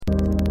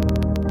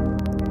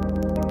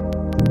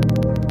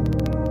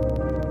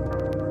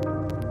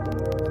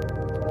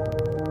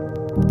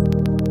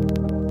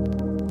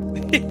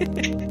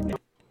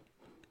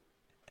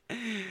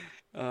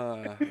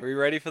Are we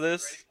ready for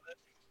this?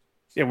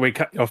 Yeah, we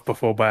cut you off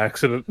before by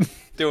accident.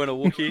 Doing a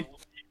Wookiee.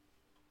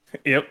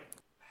 Yep.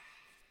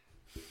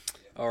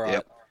 All right.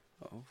 Yep.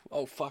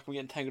 Oh fuck, we're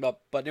getting tangled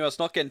up. But no, it's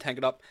not getting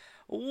tangled up.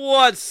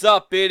 What's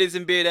up, beardies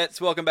and beardettes?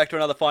 Welcome back to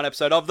another fine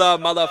episode of the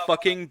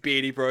motherfucking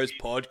Beardy Bros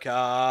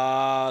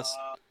podcast.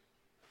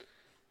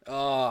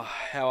 Oh,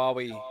 how are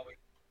we?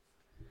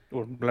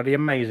 Oh, bloody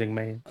amazing,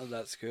 man. Oh,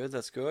 that's good.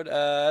 That's good.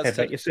 How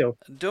about yourself?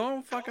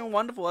 Doing fucking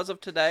wonderful as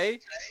of today.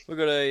 We've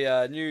got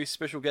a new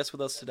special guest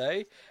with us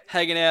today,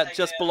 hanging out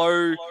just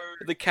below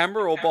the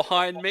camera or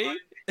behind me.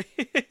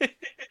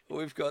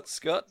 We've got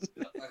Scott.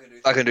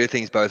 I can do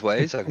things both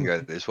ways. I can go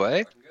this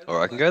way,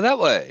 or I can go that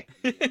way.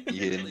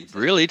 You can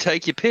really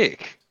take your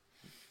pick.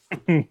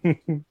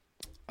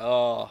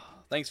 Oh,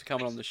 thanks for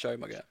coming on the show,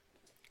 my guy.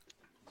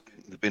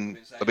 I've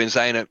been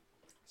saying it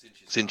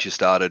since you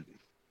started.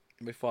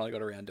 We finally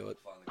got around to it.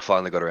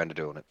 Finally got around to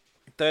doing it.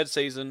 Third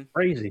season.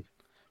 Crazy.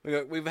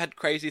 We've had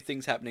crazy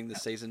things happening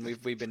this season.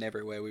 We've been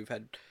everywhere. We've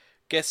had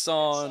guests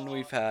on.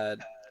 We've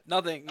had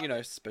nothing,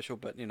 special,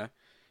 but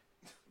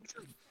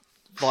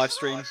live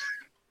stream.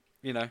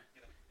 It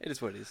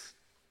is what it is.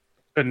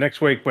 But next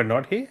week we're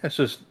not here. It's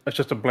just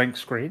a blank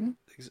screen.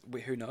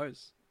 Who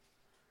knows?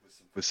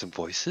 With some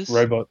voices.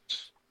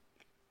 Robots.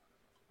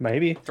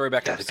 Maybe.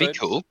 Throwback That'd episode. be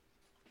cool.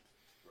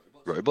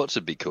 Robots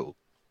would be cool.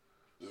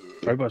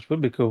 Robots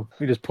would be cool.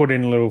 You just put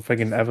in little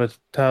fucking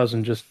avatars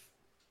and just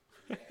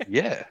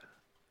Yeah.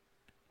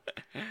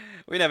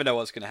 We never know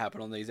what's going to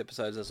happen on these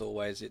episodes. As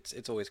always,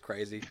 it's always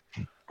crazy.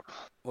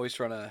 Always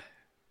trying to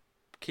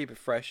keep it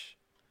fresh,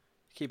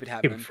 keep it keep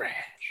happening. it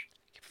fresh.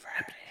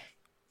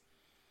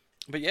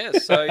 But yeah,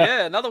 so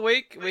yeah, another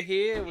week we're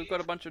here. We've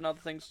got a bunch of other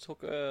things to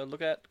talk,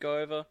 look at, go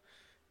over,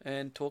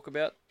 and talk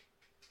about.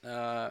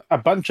 A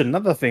bunch of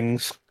other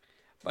things.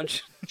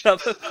 Bunch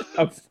of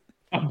other.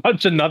 A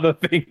bunch of other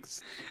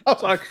things. I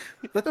was like,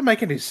 that doesn't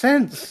make any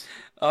sense.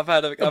 I've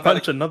had a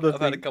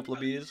couple of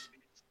beers.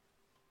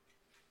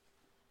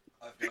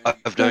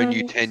 I've known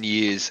you 10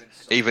 years.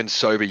 Even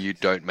sober, you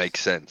don't make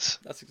sense.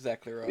 That's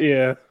exactly right.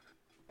 Yeah.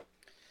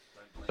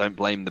 Don't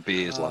blame the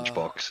beers,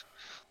 lunchbox.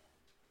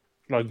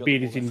 Like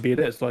beardies in beard.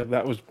 It's like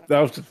that was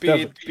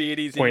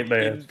Beardies point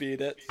there. in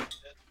beardettes.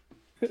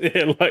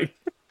 yeah, like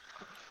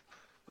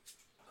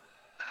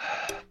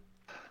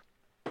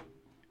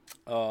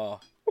Oh.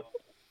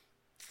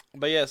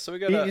 But yeah, so we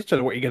got you just don't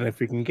know what you're gonna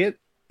freaking get.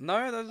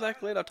 No, that's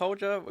exactly it. I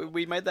told you.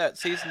 We made that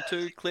season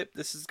 2 clip.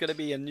 This is going to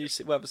be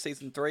we'll have a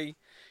season 3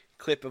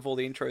 clip of all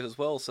the intros as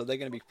well, so they're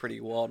going to be pretty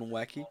wild and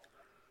wacky.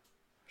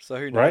 So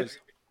who knows?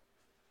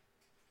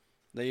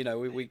 Right.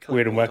 We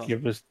Weird and wacky.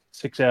 It was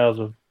 6 hours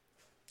of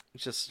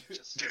just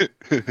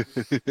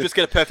get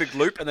a perfect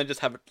loop and then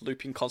just have it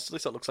looping constantly,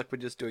 so it looks like we're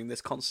just doing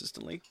this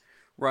consistently,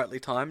 rightly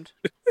timed.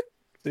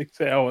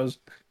 6 hours,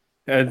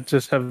 and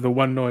just have the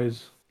one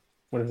noise,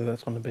 whatever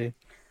that's going to be.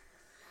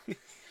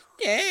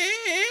 Yeah.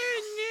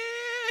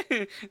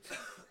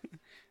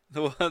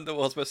 the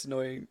world's most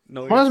annoying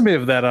noise. Reminds me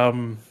of that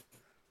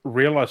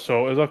reel I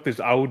saw. It was like this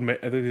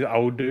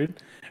old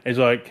dude. He's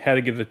like, how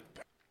to get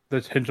the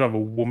attention of a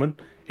woman.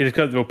 He just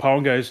goes to a pole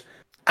and goes.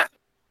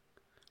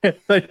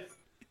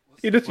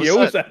 He just What's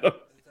yells that? at him.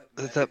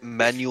 There's that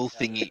manual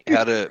thingy,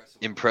 how to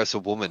impress a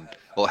woman,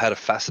 or how to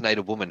fascinate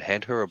a woman.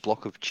 Hand her a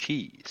block of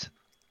cheese.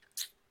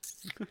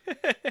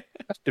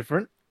 That's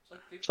different.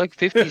 It's like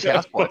 50s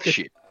housewife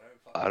shit.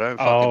 I don't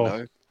fucking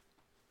know.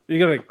 You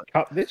gotta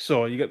cut this,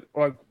 or you got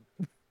like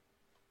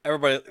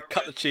Everybody,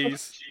 cut the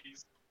cheese.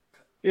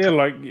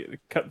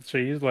 cut the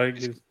cheese,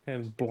 like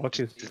and block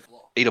his.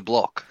 Eat a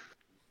block.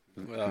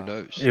 Wow. Who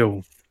knows?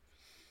 Ew.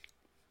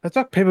 That's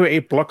like people who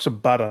eat blocks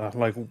of butter.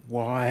 Like,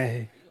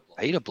 why?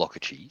 I eat a block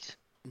of cheese.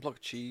 Block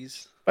of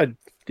cheese. Do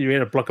you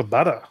eat a block of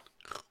butter?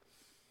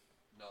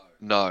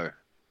 No.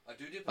 I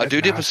That's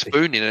do dip a nasty.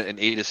 spoon in it and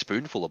eat a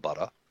spoonful of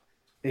butter.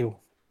 Ew.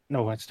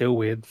 No, it's still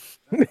weird.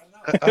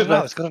 I don't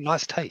know, it's got a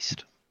nice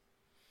taste.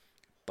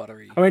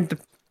 Buttery. I mean,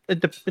 it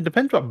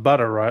depends what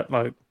butter, right?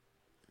 Like,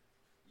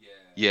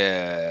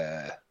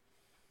 Yeah.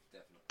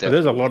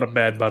 there's a lot of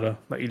bad butter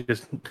that you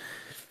just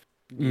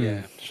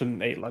Yeah.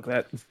 shouldn't eat like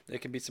that. There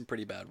can be some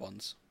pretty bad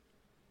ones.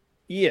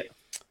 Yeah.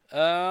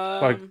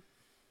 Um,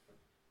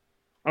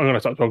 I'm gonna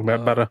stop talking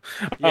about butter.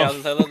 yeah,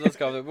 Oh. let's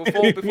go.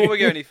 Before we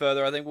go any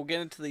further, I think we'll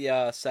get into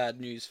the sad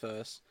news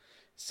first.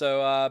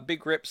 So,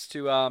 big rips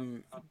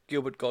to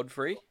Gilbert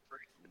Godfrey.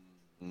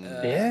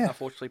 Yeah.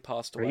 Unfortunately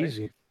passed away.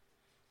 Crazy.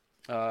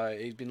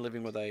 He's been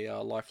living with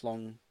a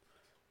lifelong,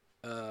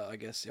 I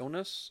guess,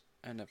 illness,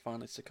 and it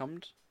finally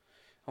succumbed.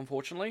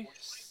 Unfortunately,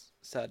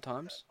 sad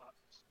times.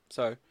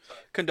 So,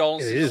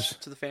 condolences It is.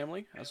 to the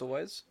family, as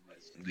always.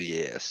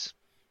 Yes.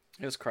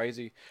 It was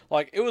crazy.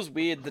 Like, it was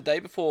weird. The day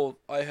before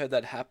I heard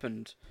that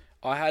happened,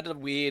 I had a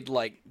weird,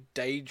 like,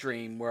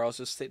 daydream where I was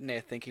just sitting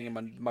there thinking,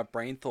 and my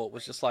brain thought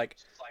was just like,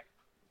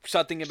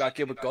 start thinking about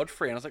Gilbert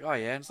Godfrey, and I was like, oh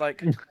yeah, and it's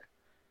like, I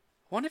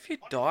wonder if you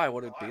die,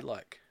 what it'd be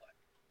like.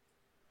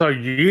 So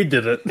you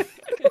did it.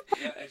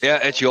 Yeah,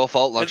 it's your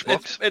fault, It's,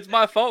 Lunchbox. it's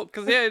my fault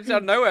because it's out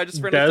of nowhere. I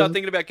just randomly Does- started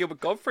thinking about Gilbert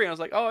Godfrey, and I was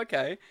like, oh,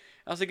 okay.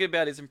 I was thinking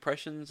about his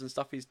impressions and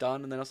stuff he's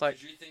done, and then I was like,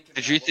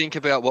 Did you think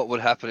about what would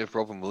happen if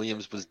Robin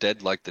Williams was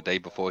dead like the day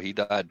before he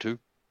died too?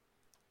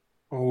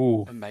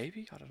 Oh,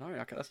 maybe I don't know.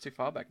 Okay, that's too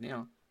far back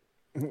now.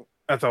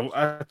 that's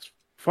 5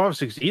 or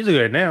 6 years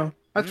ago now.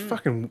 That's Mm.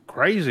 fucking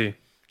crazy.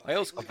 I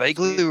also I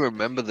vaguely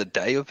remember the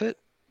day of it,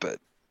 but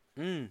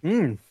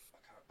Mm.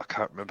 I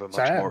can't remember much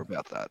Sad. more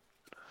about that.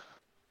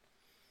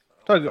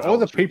 Like all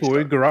the was really people we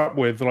stoked. grew up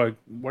with, like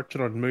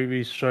watching on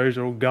movies, shows,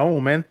 are all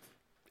gone, man.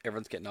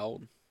 Everyone's getting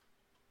old.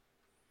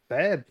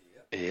 Sad.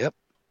 Yep.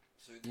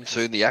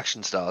 Soon the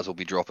action stars will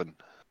be dropping.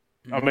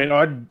 I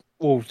mean,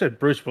 said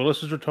Bruce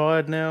Willis is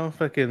retired now.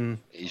 Fucking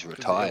He's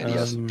retired. He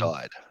hasn't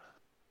Um,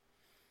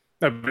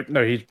 died.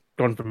 no, he's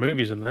gone for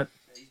movies and that.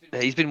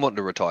 He's been wanting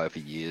to retire for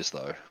years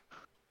though.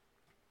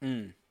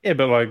 Mm. Yeah,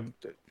 but like,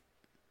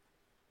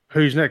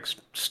 who's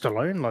next?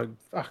 Stallone? Like,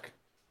 fuck.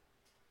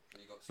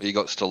 You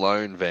got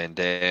Stallone, Van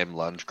Damme,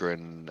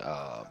 Lundgren,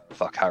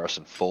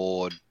 Harrison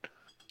Ford.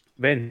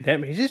 Van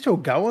Damme, is he still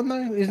going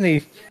though? Isn't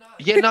he?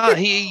 Yeah, no,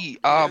 he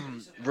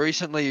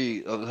recently,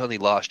 it was only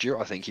last year,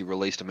 I think he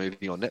released a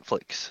movie on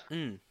Netflix.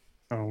 Mm.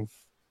 Oh,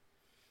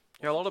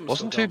 Yeah, a lot of them are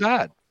Wasn't still too going.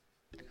 bad.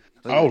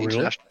 Oh, The really?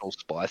 International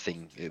spy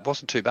thing. It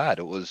wasn't too bad.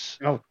 It was.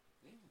 Oh.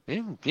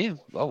 Yeah,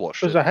 I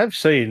watched because it. I have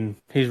seen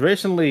he's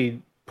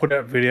recently put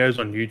out videos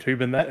on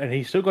YouTube and that, and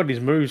he's still got his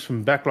moves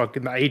from back like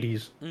in the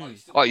 80s.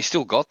 Mm. Oh, you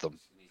still got them.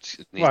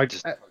 He's Like,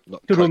 just still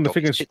not doing the coked off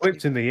his freaking tits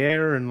splits in the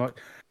air and like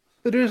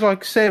the dude's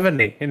like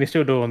 70 and he's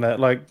still doing that.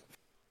 Like,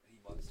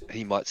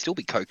 He might still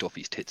be coked off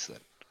his tits then.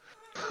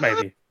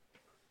 maybe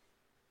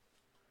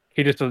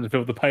he just doesn't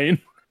feel the pain.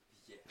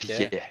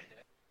 Yeah.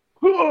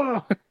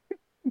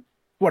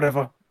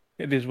 Whatever,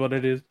 it is what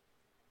it is.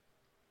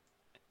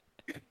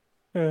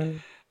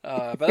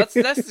 But that's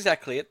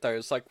exactly it though.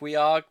 It's like we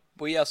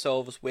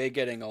ourselves, we're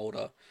getting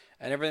older,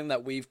 and everything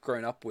that we've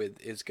grown up with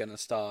is gonna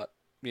start.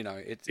 You know,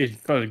 it's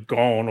Either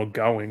gone or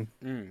going.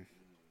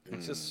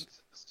 it's just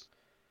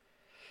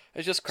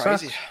So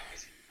crazy.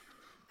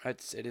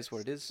 It is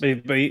what it is.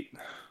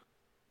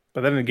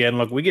 But then again,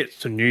 like we get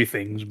some new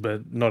things,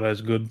 but not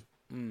as good.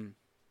 Mm.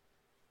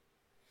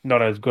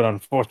 Not as good,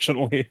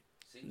 unfortunately.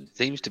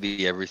 Seems to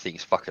be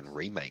everything's fucking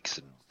remakes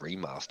and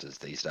remasters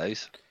these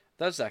days.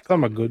 That's exactly.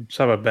 Some are good,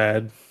 some are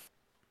bad.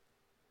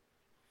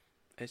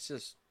 It's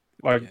just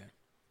Like, yeah.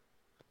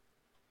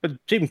 but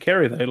Jim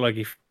Carrey though, like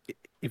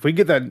if we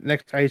get that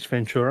next Ace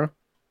Ventura,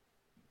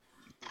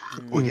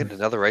 We're getting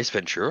another Ace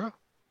Ventura?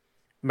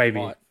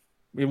 maybe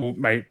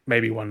Might.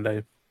 maybe one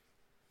day.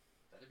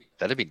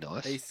 That'd be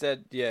nice. He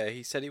said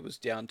he was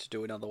down to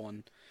do another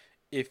one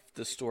if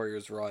the story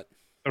was right.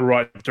 The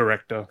right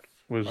director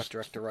was Right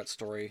director, right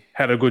story.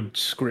 had a good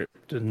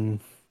script and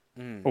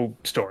Mm. or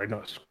story,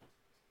 not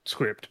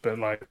script, but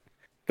like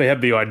they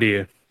had the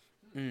idea.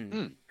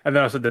 Mm. And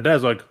then I said to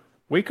Daz, like,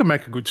 we can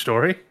make a good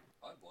story.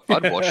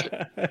 I'd watch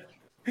it.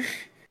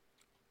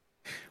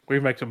 We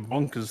make some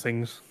bonkers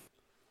things,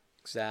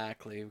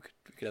 Exactly. We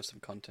could have some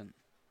content.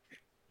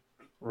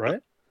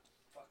 right?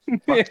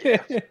 Fuck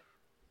yeah.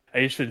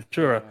 Ace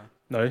Ventura.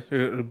 No,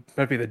 it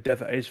might be the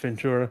death of Ace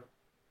Ventura.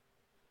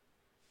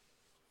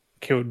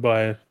 Killed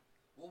by.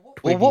 Well,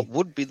 Twiggy. what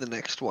would be the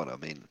next one? I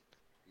mean,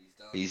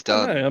 he's I don't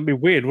know, done. that'd be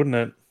weird, wouldn't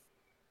it?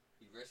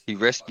 He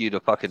rescued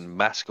a fucking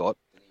mascot,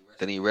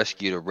 then he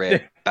rescued a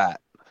rare bat.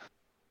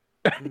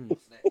 Mm.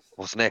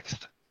 What's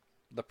next?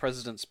 The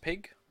President's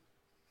Pig.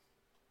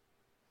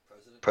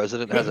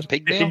 President has a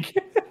pig now?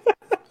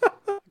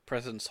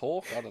 President's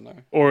Hawk. I don't know.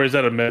 Or is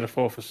that a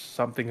metaphor for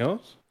something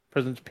else?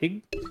 President's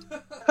pig?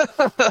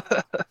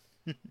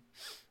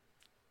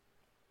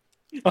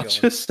 I'm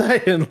just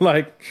saying,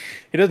 like,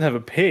 he doesn't have a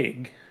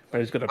pig, but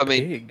he's got a I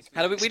mean, pig.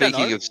 How do we don't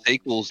Speaking know. of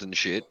sequels and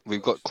shit,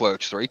 we've got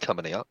Clerks 3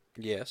 coming out.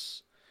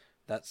 Yes,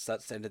 that's the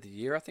end of the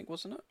year, I think,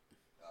 wasn't it?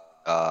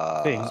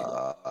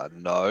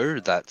 No,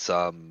 that's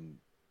autumn.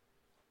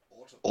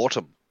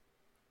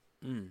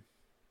 Mm.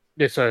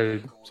 Yeah, so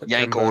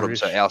Yank autumn,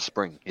 so September-ish. our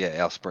spring.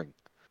 Yeah, our spring.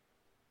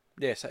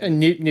 Yeah, so And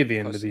near the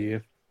end Close of the to-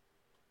 year.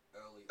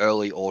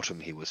 Early autumn,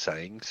 he was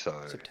saying,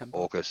 so September.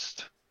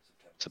 August,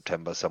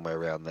 September, somewhere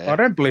around I there.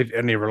 don't believe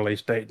any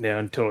release date now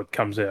until it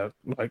comes out.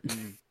 Like,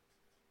 Mm.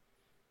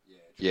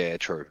 Yeah,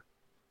 true.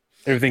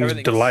 everything's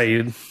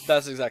delayed.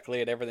 That's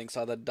exactly it. Everything's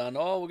either done.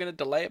 Oh, we're gonna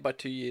delay it by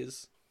 2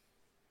 years.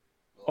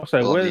 Also,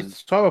 Well, I where's mean-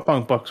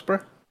 Cyberpunk box, bro?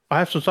 I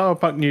have some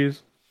Cyberpunk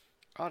news.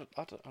 I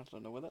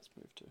don't know where that's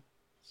moved to.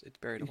 It's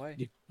buried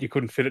away. You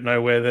couldn't fit it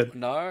nowhere then.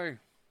 No,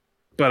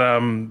 But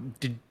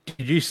did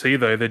you see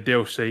though the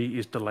DLC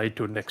is delayed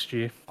till next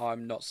year?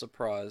 I'm not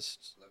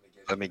surprised.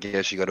 Let me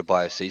guess, you got to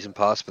buy a season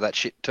pass for that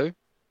shit too?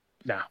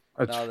 Nah,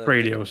 it's No,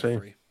 free they're doing it DLC.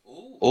 free.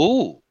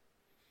 Ooh,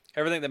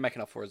 Everything they're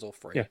making up for is all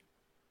free. Yeah.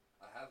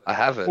 I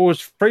have it. Well, it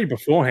was free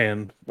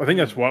beforehand. I think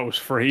that's why it was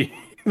free.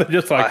 They're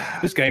just like,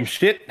 this game's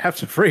shit. Have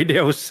some free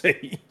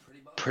DLC.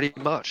 Pretty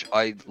much.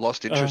 I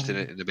lost interest in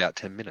it in about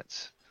 10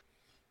 minutes.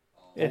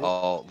 Yeah.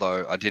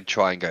 Although I did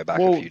try and go back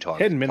Well, a few times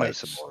 10 and play minutes.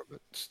 some more of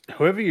it.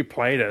 whoever you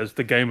played as,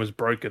 the game was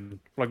broken.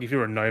 Like if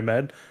you're a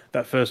nomad,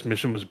 that first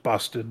mission was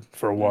busted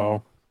for a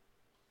while.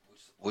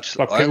 Which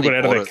Like I people only got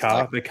out of bought their it. car,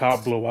 Like, their car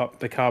blew up,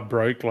 their car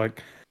broke.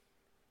 Like,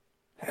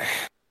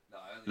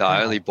 no,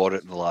 I only bought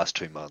it in the last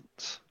 2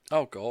 months,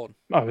 Oh god.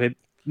 oh,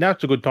 now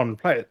it's a good time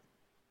to play it.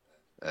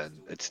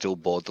 and it still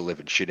bored the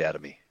living shit out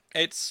of me.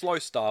 It's slow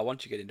start.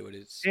 Once you get into it,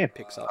 Yeah. it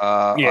picks up.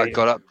 Yeah, I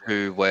got up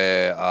to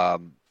where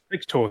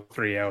Takes 2 or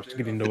 3 hours to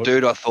get into the it.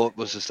 dude I thought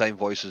was the same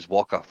voice as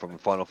Walker from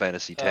Final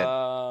Fantasy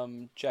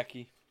X.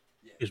 Jackie.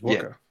 Is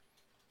Walker.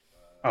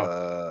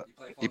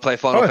 You play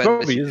Final Oh, it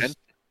Fantasy probably X? is.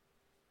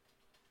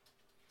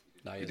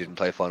 No, You didn't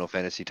play Final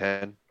Fantasy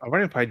X? I've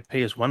only played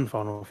PS1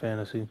 Final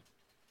Fantasy.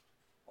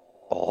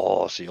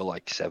 Oh, so you're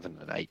like 7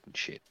 and 8 and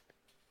shit.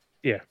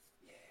 Yeah.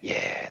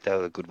 Yeah, they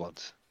were the good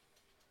ones.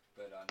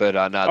 But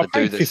no, the I've dude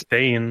played that's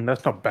 15.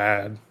 That's not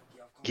bad.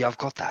 yeah, I've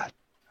got that.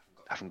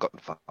 I haven't gotten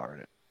far in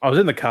it. I was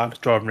in the car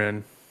just driving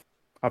around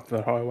up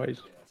the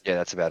highways. Yeah,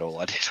 that's about all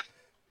I did.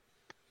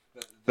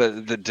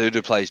 But the dude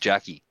who plays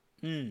Jackie,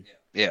 Mm.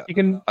 yeah, You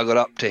can, I got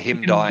up to you him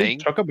can dying.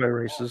 do chocobo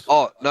races.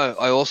 Oh no,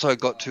 I also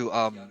got to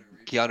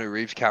Keanu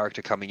Reeves'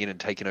 character coming in and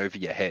taking over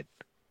your head.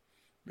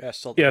 Yeah,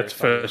 still Yeah, very it's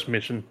funny. first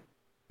mission.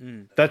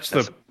 Mm. That's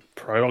That's the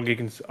prologue. You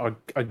can,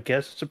 I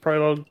guess it's a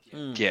prologue.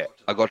 Mm. Yeah,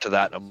 I got to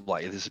that and I'm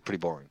like, this is pretty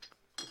boring.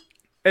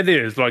 It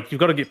is like you've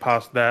got to get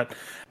past that.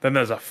 Then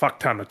there's a fuck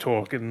ton of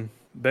talk, and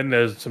then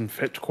there's some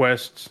fetch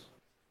quests,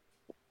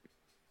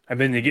 and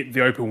then you get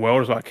the open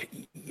world. It's like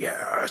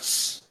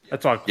yes,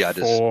 that's like Yeah, I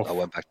 4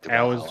 went back to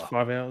hours, Valhalla.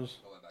 5 hours.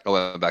 I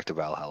went back to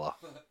Valhalla.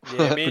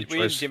 Yeah, me Good and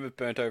choice. Jim have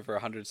burnt over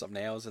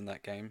 100-something hours in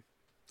that game.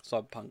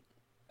 Cyberpunk.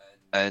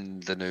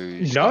 And the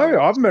new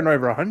No, I've been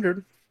over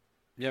 100,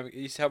 Yeah,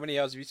 how many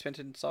hours have you spent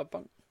in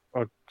Cyberpunk?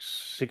 like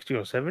 60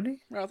 or 70.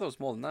 Well, I thought it was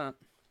more than that.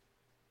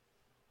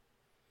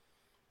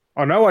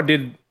 I know I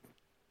did.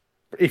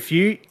 If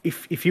you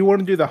want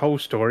to do the whole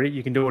story,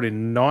 you can do it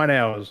in 9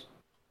 hours.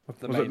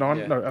 The Was main- it 9?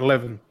 yeah. No,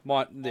 11.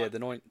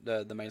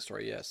 The main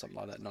story, yeah, something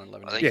like that.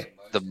 9/11. I think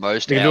Yeah. the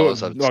most You can do it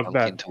hours I've like sunk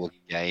that. into a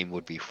game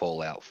would be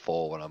Fallout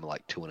 4 when I'm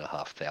like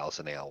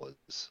 2,500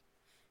 hours.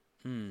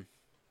 Hmm.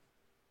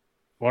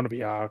 Want to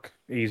be Ark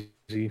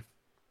easy?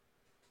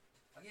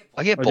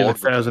 I get I did bored.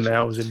 1,000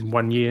 hours in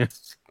 1 year.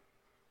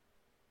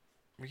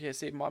 Yeah,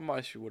 see, my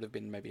most would have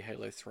been maybe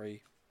Halo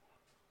 3.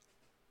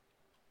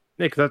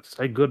 Yeah, because that's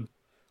so good.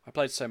 I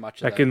played so much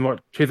of Back that. in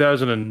what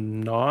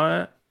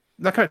 2009?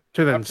 That came I played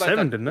 2007,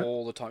 that didn't it?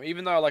 all the time.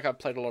 Even though I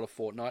played a lot of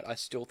Fortnite, I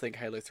still think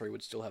Halo 3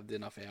 would still have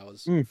enough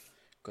hours. Mm.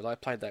 Because I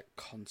played that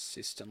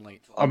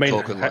consistently. I I'm mean,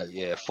 talking like,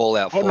 yeah,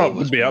 Fallout 4 Fortnite would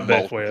was be up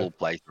there for multiple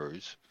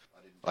playthroughs.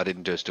 I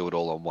didn't just do it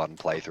all on one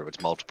playthrough.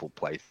 It's multiple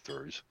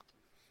playthroughs.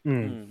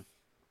 Hmm.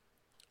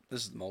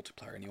 This is the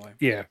multiplayer anyway.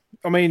 Yeah,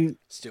 I mean,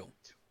 Still.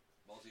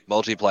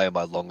 Multiplayer,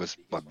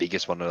 my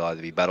biggest one would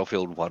either be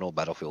Battlefield 1 or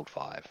Battlefield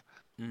 5.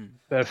 Hmm.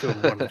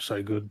 Battlefield 1 was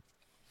so good.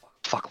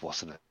 Fuck,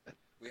 wasn't it?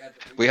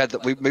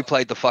 We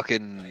played the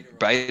fucking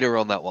beta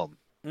on that one.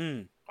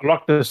 Hmm. I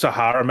like the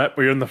Sahara map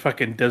where you're in the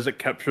fucking desert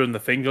capturing the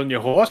things on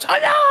your horse.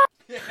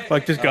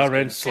 Like just go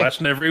around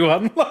slashing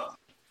everyone.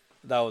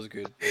 That was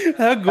good.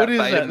 How good is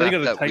beta that? They map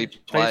got a that we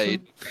tank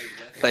played, chasing.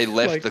 they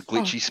left Like, the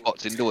glitchy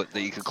spots into it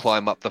that you could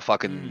climb up the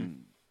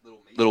fucking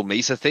little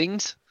Mesa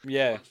things.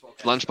 Yeah.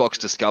 Lunchbox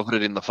discovered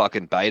it in the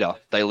fucking beta.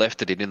 They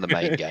left it in the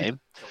main game.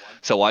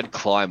 So I'd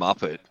climb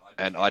up it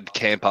and I'd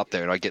camp up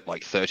there and I'd get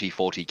like 30,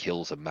 40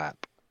 kills a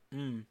map.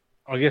 Hmm.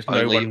 I guess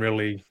no Only- one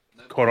really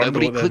caught on to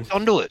Nobody it then. clicked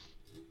onto it.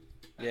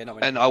 Yeah, not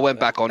many And I people went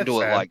did that. back onto That's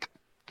it sad. like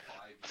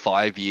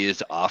 5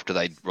 years after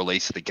they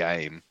released the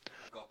game.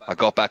 I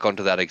got back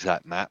onto that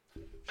exact map,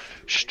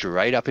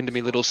 straight up into my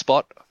little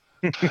spot.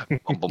 Boom,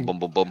 boom, boom,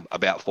 boom, boom.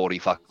 About 40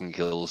 fucking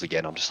kills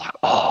again. I'm just like,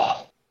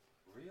 oh,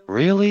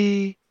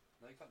 really?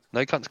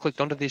 No cunts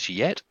clicked onto this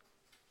yet?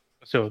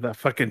 So that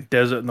fucking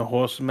desert and the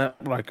horse map,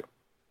 like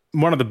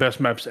one of the best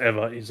maps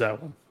ever is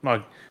that one.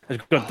 Like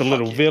it's got the fuck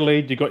little yeah.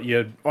 village, you got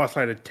your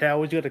isolated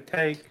towers you got to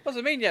take. What does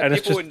it mean? Yeah, And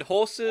it's people just- in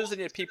horses and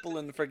you have people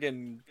in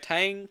friggin'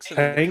 tanks and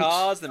Tanks,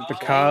 cars and the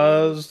planes.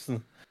 cars.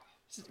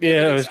 Yeah,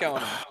 Everything's it's-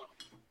 going on.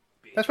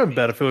 That's when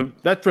Battlefield.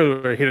 That's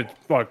where it hit it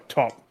like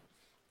top,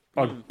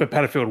 like the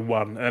Battlefield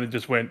 1, and it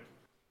just went.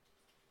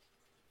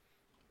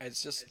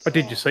 It's just. But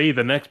did you see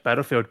the next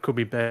Battlefield could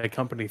be Bad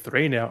Company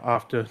 3 now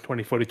after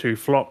 2042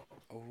 flop?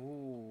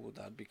 Oh,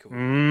 that'd be cool.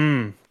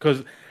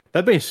 Because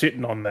they've been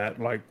sitting on that.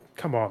 Like,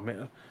 come on,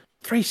 man.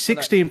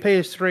 360 and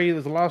PS3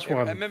 was the last Yeah,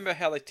 one. I remember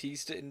how they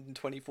teased it in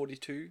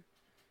 2042.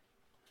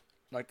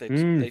 Like they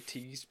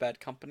teased Bad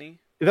Company.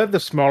 Is that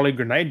the Smiley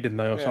grenade, didn't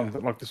they, or Yeah.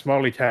 something like the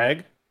Smiley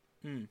tag?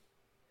 Hmm.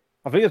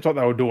 I think that's what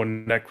they were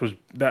doing next was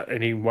that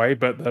anyway,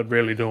 but they're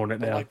really doing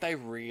it But now. like they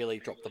really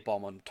dropped the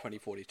bomb on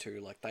 2042.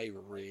 Like they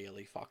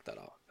really fucked that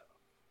up.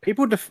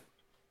 People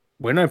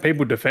we know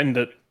people defend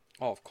it.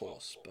 Oh, of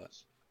course, but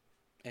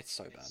it's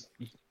so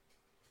bad.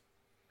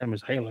 Same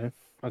as Halo,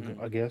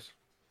 I guess.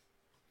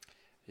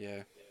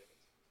 Yeah.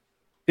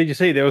 Did you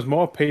see there was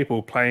more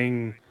people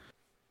playing?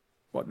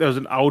 What there was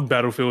an old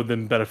Battlefield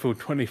than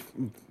Battlefield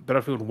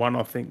 1,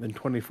 I think, than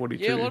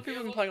 2042. Yeah, a lot of people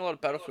have been playing a lot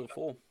of Battlefield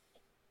 4.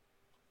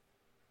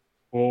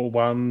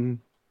 4-1.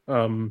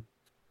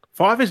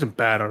 5 isn't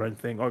bad, I don't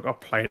think. Like, I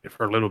played it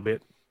for a little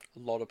bit. A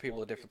lot of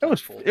people are definitely It playing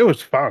was 4. it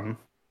was fun,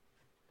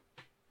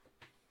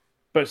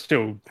 but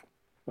still,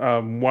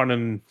 1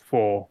 and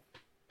 4.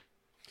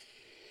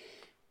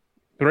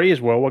 3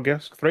 as well, I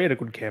guess. 3 had a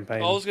good I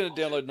campaign. was going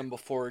to download number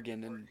 4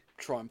 again and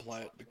try and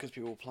play it because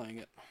people were playing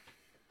it.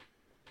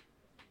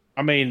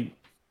 I mean,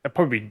 it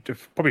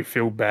probably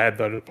feel bad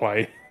though to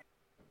play.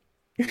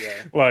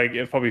 Yeah, Like,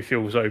 it probably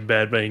feels so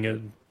bad being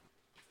a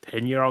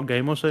 10-year-old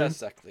game or so. that's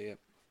exactly it.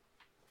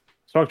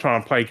 It's like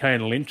trying to play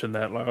Kane Lynch and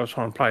that. Like, I was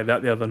trying to play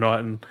that the other night,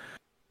 and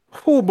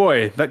oh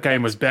boy, that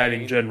game was Max bad Payne in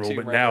and general. Tomb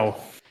But Raider. now,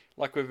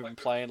 Like we've been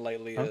playing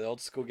lately, Huh? the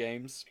old school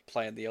games,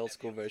 playing the old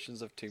school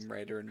versions of Tomb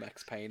Raider and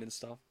Max Payne and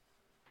stuff.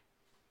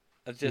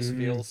 It just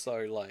feels so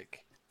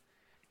like,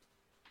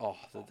 oh,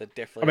 they're I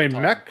definitely.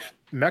 mean,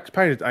 Max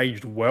Payne has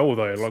aged well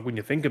though. Like when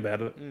you think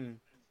about it, Mm,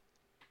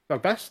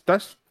 like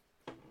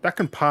that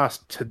can pass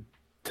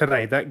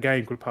today. That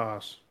game could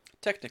pass,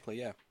 technically,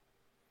 yeah.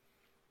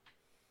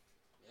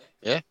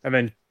 and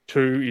then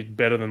 2 is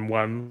better than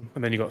 1,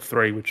 and then you got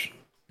 3, which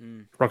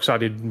Mm, Rockstar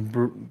did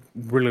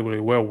really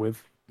well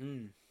with.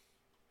 mm.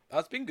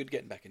 It's been good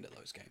getting back into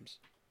those games.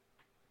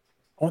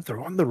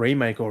 They're on the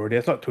remake already.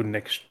 That's not till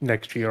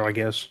next year, I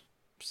guess.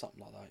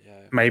 Something like that,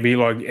 yeah. Maybe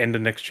like end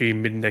of next year,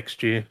 mid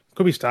next year.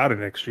 Could be started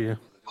next year.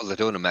 Well, they're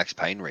doing a Max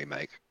Payne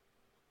remake.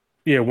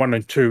 Yeah, 1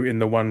 and 2 in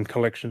the one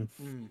collection.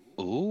 Mm.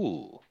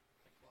 Ooh,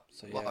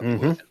 So might yeah, be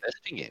worth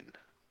investing in.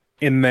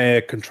 In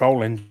their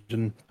control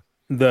engine,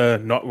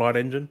 the Night Light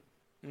engine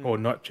or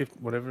Mm. Night Shift,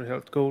 whatever the hell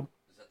it's called.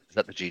 Is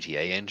that the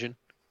GTA engine?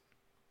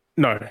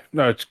 No,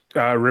 it's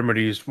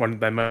Remedy's one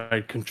they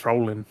made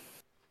Control in.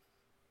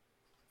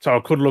 So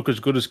it could look as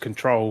good as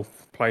Control,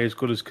 play as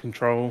good as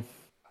Control.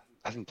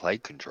 I haven't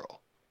played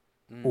Control.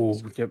 Oh,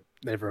 Mm. yep,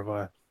 never have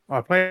I.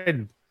 I played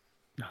an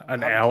I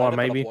haven't hour played it, but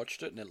maybe. I've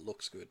watched it and it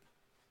looks good.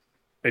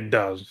 It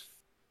does.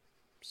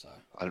 So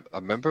I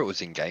remember it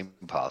was in Game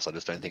Pass. I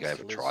just don't think I ever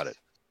Still is. tried it.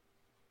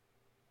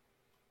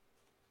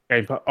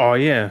 Oh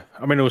yeah,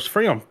 I mean it was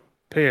free on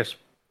PS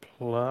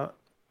Plus.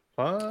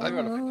 I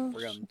got it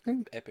free I on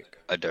think. Epic.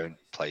 I don't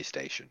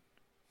PlayStation.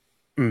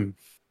 Mm.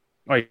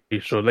 Oh, yeah,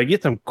 sure. They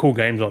get some cool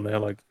games on there,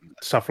 like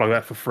stuff like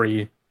that for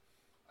free.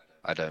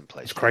 I don't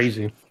PlayStation. It's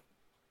crazy.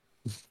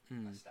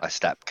 Mm. I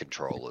snap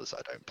controllers.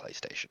 I don't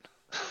PlayStation.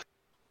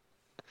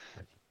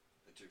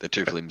 They're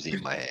too flimsy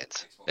in my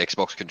hands.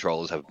 Xbox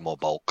controllers have more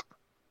bulk.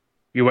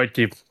 You wait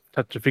till you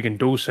touch a freaking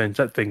DualSense,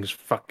 that thing's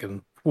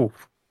fucking.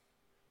 Oof.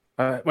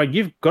 Wait,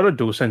 you've got a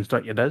DualSense,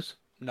 don't you, Des?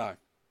 No,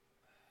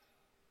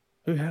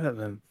 Who had it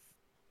then?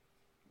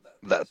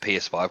 That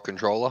PS5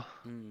 controller,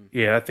 mm.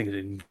 Yeah, that thing's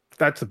in.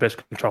 That's the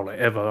best controller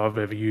I've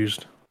ever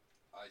used.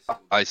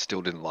 I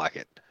still didn't like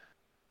it.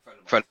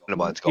 A friend of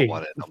mine's got Yeah.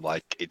 one, and I'm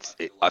like,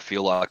 I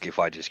feel like if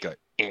I just go,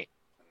 I'm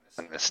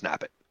gonna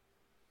snap it.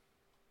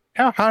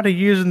 How hard are you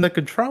using the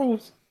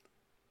controls?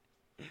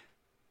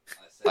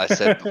 I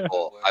said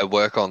before, I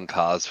work on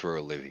cars for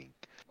a living.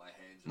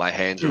 My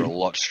hands are a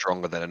lot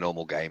stronger than a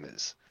normal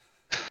gamer's.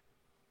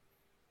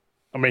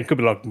 I mean, it could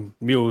be like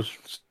mules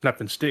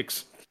snapping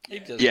sticks. He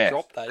just Yeah,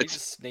 dropped that. He it's-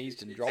 just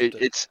sneezed and dropped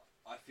it.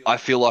 I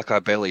feel like I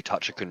barely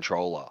touch a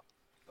controller,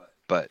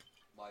 but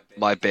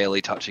my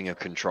barely touching a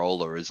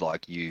controller is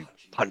like you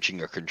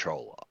punching a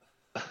controller.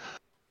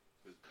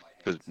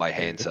 Because my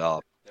hands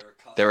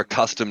they're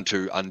accustomed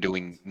to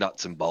undoing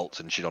nuts and bolts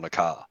and shit on a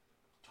car.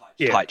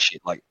 Yeah. Tight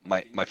shit. Like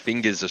my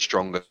fingers are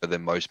stronger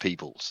than most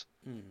people's.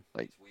 Mm.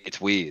 Like it's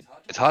weird.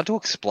 It's hard to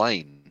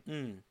explain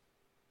Mm.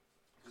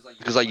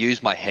 because I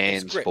use my It's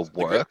hands grip. for The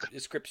grip- work.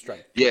 It's grip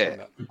strength.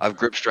 Yeah. I've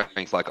grip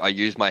strength. Like I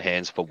use my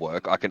hands for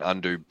work. I can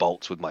undo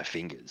bolts with my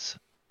fingers.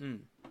 Mm.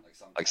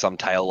 Like some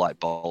tail light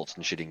bolts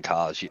and shit in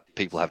cars,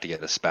 people have to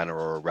get a spanner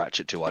or a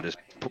ratchet to. I just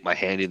put my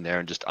hand in there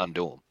and just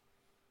undo them.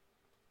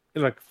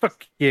 You're like,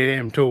 fuck yeah,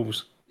 damn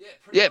tools.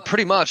 Yeah,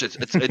 pretty much. It's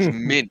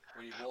mint.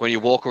 When you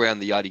walk around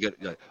the yard,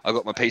 I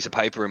got my piece of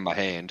paper in my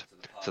hand,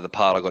 so the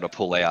part I got to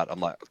pull out. I'm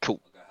like,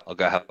 cool. I'll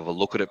go have a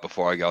look at it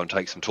before I go and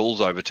take some tools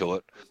over to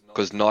it,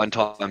 because 9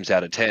 times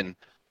out of 10,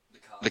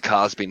 the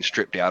car's been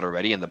stripped out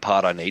already, and the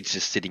part I need's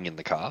just sitting in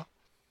the car.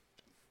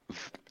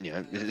 You know,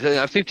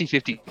 a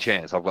 50-50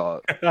 chance.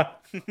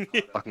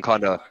 I can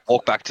kind of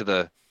walk back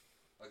to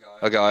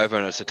I go over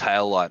and it's a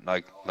tail light, and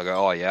I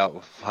go, oh yeah,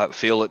 I'll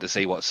feel it to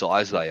see what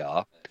size they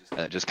are,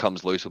 and it just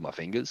comes loose with my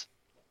fingers.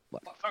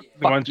 Like,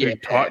 The ones who yeah.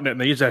 tighten it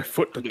and they use their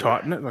foot to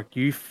tighten it, like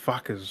you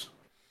fuckers.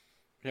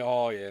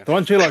 Oh yeah. The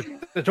ones who like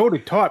it's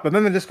already tight, but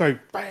then they just go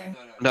bang.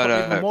 No, no,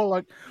 even no. more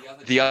like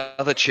The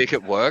other chick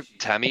at work,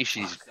 Tammy,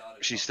 she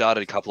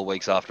started a couple of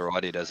weeks after I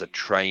did as a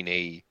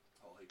trainee.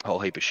 A whole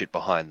heap of shit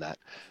behind that.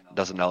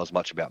 Doesn't know as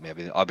much about me.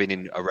 I've been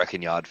in a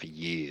wrecking yard for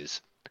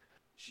years.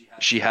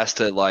 She has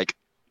to like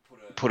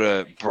put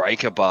a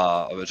breaker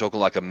bar. We're talking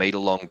like a meter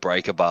long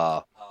breaker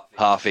bar,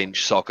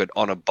 1/2-inch socket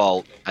on a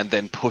bolt, and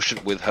then push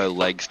it with her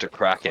legs to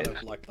crack it. Kind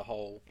of like the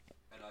whole.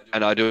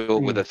 And I do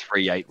it with a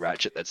 3/8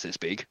 ratchet that's this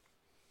big.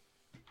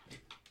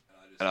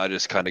 And I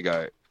just kind of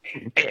go,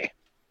 eh.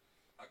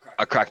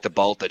 I cracked the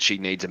bolt that she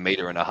needs 1.5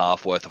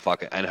 meters worth of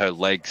fucking, and her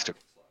legs to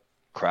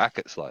crack.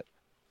 It's like,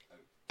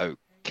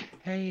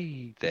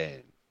 okay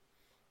then.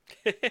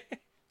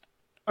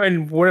 I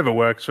mean, whatever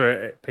works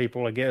for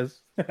people, I guess.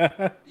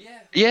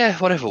 Yeah,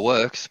 whatever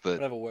works. But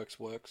Whatever works,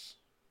 works.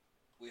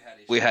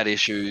 we had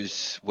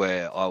issues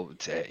where I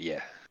would,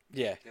 yeah,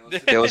 Yeah.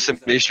 there were some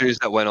issues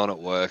that went on at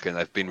work, and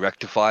they've been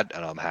rectified,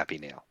 and I'm happy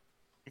now.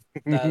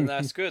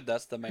 That's good.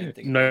 That's the main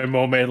thing. No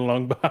more man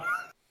long bar.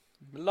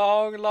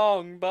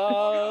 Long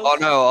bars. Oh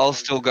no, I'll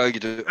still go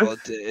do. Well,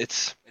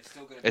 it's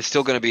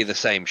still going to be the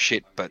same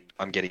shit, but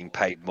I'm getting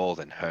paid more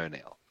than her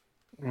now.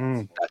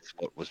 Mm. That's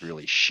what was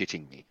really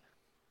shitting me.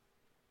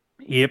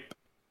 Yep.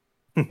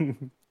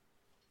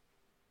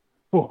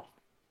 Oh.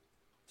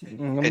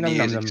 10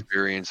 years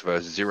experience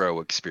versus 0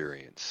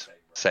 experience,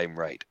 same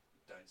rate.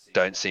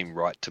 Don't seem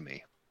right to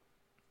me.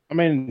 I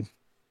mean,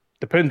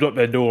 depends what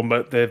they're doing,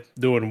 but they're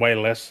doing way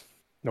less.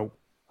 Nope.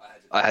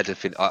 I had to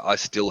I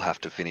still have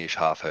to finish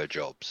half her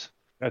jobs.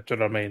 That's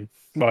what I mean.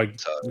 Like,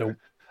 So nope.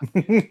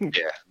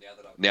 yeah,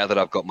 now that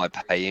I've got my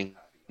pay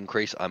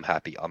increase, I'm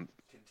happy. I'm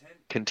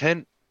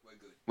content.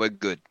 We're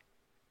good.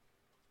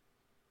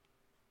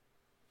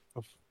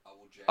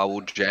 I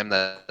will jam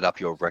that up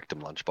your rectum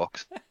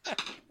lunchbox.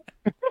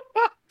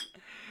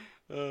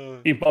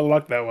 You might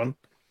like that one.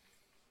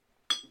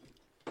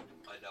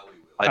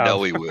 I know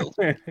we will.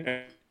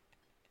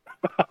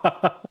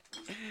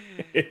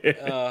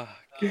 Oh,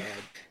 God.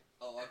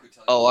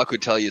 Oh, I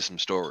could tell you some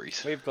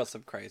stories. We've got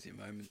some crazy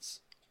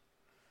moments.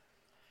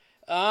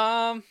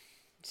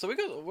 So we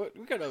got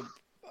a,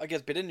 I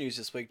guess, bit of news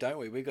this week, don't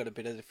we? We got a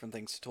bit of different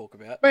things to talk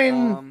about. I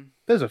mean,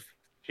 there's a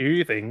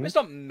few things. It's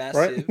not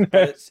massive, right?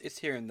 but it's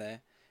here and there.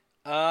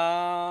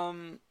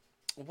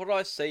 What did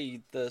I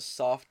see this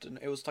afternoon?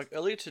 It was like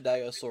earlier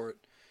today. I saw it.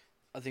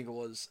 I think it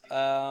was.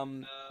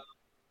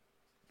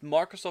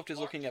 Microsoft is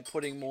looking at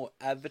putting more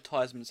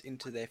advertisements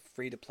into their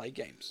free-to-play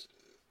games,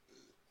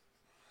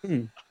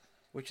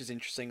 which is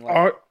interesting.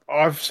 Like,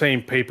 I've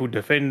seen people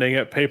defending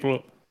it.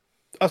 People,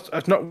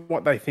 that's not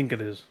what they think it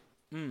is.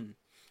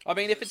 I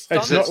mean, if it's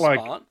done not like-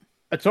 smart,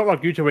 It's not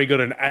like YouTube where you got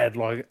an ad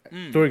like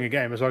during a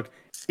game. It's like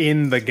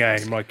in the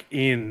game, like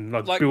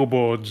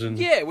billboards and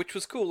yeah, which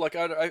was cool. Like,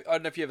 I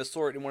don't know if you ever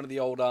saw it in one of the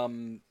old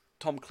Tom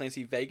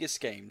Clancy Vegas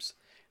games.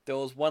 There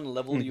was one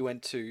level you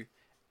went to,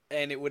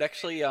 and it would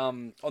actually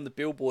on the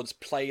billboards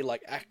play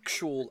like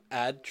actual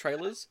ad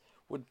trailers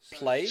would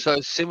play. So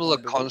similar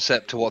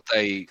concept to what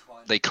they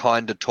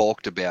kind of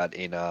talked about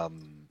in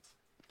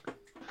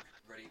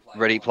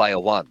Ready Player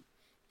One.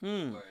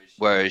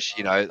 Whereas,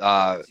 you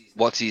know,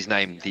 what's his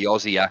name? The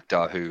Aussie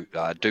actor who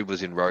dude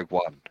was in Rogue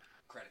One,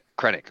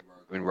 Krennic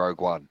in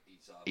Rogue One.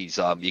 He's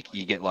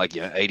you get like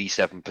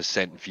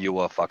 87%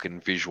 viewer fucking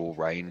visual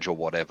range or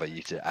whatever.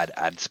 You to add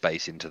ad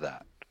space into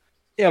that.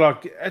 yeah,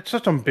 like it's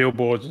just on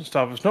billboards and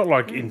stuff. It's not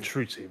like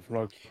intrusive.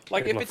 Like if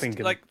people are it's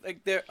thinking. like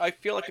there, I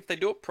feel like if they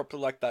do it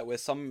properly like that, where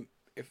some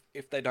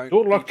if they don't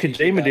Do it like be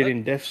cheeky Kojima about did it,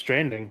 in Death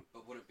Stranding.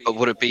 But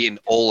would it be in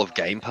all of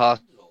Game Pass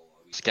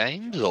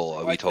games, or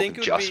are we I talking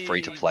think it would just be-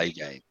 free to play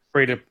games?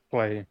 Free to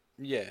play.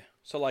 yeah.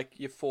 So like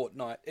your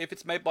Fortnite, if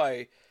it's made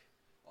by,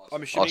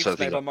 I'm assuming Also it's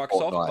made by think of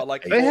Microsoft, Fortnite. but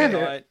like They had it.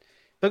 Fortnite,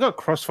 They got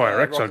Crossfire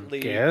X, I Rocket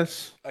League.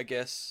 guess. I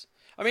guess.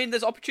 I mean,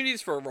 there's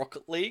opportunities for a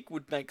Rocket League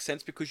would make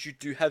sense because you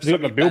do have They so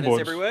got the many banners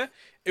billboards. everywhere.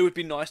 It would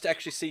be nice to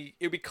actually see.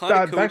 It would be kind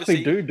They of cool to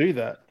actually see. do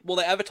that. Well,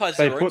 they advertise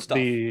They their own put stuff.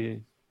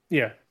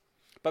 yeah.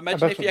 But imagine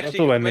that's if you what- that's actually,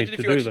 all they imagine need if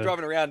to you're do actually then.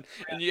 driving around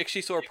and you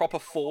actually saw a proper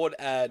Ford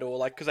ad, or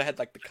like because they had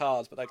like the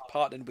cars, but they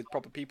partnered with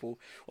proper people,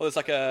 or there's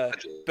like a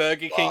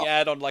Burger King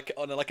ad on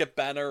a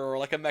banner, or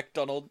like a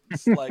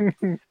McDonald's, like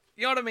you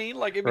know what I mean?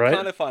 Like it'd be Right.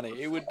 kind of funny.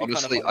 It would be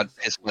Honestly, kind of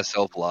I'd piss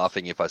myself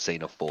laughing if I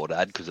seen a Ford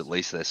ad because at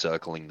least they're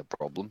circling the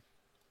problem.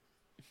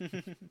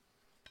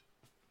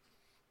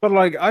 But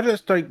like, I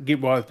just don't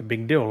get why it's a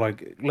big deal.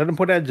 Like, let them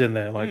put ads in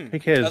there. Like, who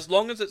cares? As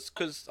long as it's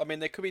because I mean,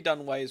 there could be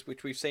done ways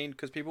which we've seen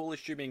because people are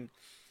assuming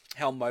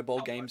how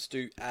mobile games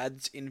do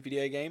ads in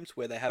video games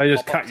where they have They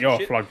just pop-ups cut you and off,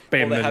 shit, like, or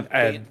bam, they an have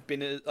ad.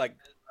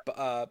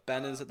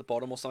 banners at the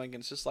bottom or something,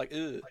 and it's just like,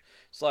 ugh.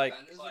 It's like,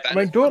 I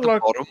mean, do it At the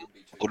like bottom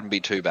wouldn't be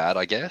too bad,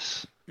 I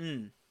guess.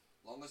 Long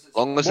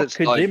as What it's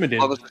not, Kojima did.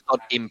 long as it's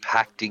not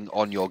impacting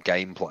on your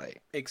gameplay.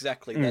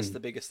 exactly, that's the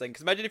biggest thing.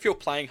 Because imagine if you're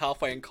playing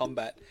halfway in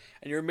combat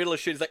and you're in the middle of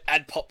shooting, like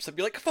ad pops and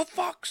be like, for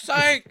fuck's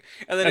sake!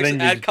 And then And it's then an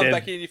you're ad just come dead.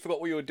 back in and you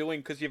forgot what you were doing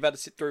because you've had to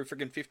sit through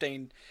freaking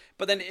 15.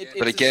 But then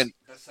But it's again,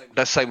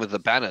 that's same with the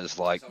banners.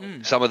 Like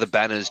some of the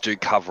banners do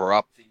cover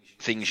up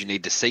things you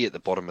need to see at the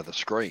bottom of the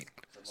screen.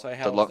 so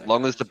how So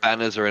long as the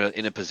banners are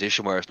in a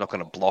position where it's not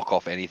going to block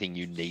off anything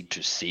you need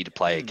to see to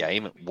play a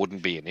game, it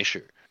wouldn't be an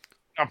issue.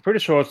 I'm pretty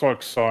sure it's like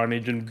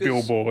signage and 'Cause-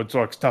 billboards,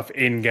 like stuff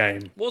in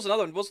game. What was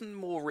another one? Wasn't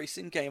more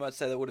recent game I'd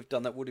say that would have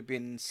done that would have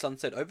been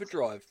Sunset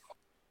Overdrive.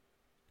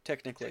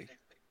 Technically.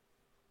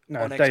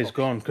 No, On days Xbox.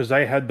 gone because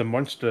they had the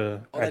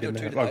monster Oh, they ad do in it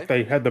there. too, Like did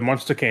they had the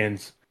monster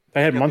cans.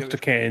 They had Yep, monster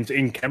cans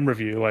in camera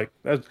view. Like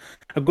that's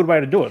a good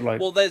way to do it.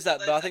 Like Well, there's that.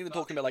 But I think they're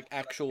talking about like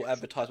actual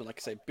advertisement, like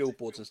say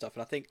billboards and stuff.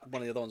 And I think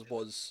one of the other ones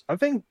was I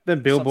think the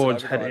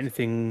billboards had Overdrive.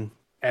 anything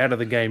out of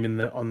the game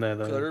on there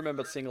Because I though.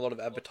 remember seeing a lot of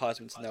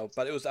advertisements now,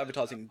 but it was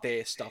advertising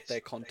their stuff, their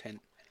content.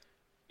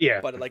 Yeah,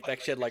 But like they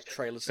actually had like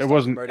trailers to it start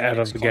wasn't promoting out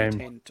next of the game.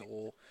 content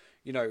or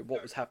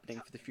what was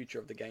happening for the future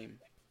of the game,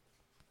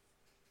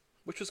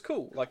 which was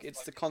cool. Like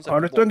it's the concept. I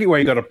Of just don't get why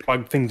you got to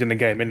plug things in the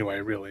game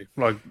anyway. Really,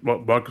 like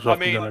what Microsoft I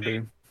mean, are gonna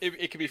do.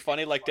 it could be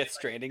funny, like Death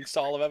Stranding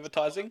style of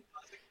advertising.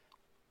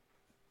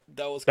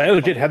 That was They kinda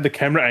legit funny. had the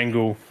camera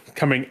angle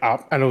coming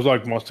up, and it was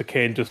like Monster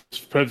Can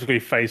just perfectly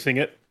facing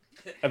it,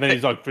 and then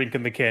he's like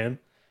drinking the can.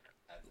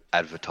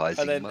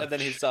 Advertising. and then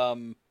his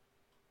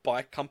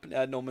bike company,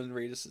 Norman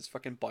Reedus'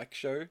 fucking bike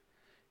show,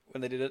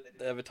 when they did it,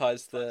 they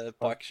advertised the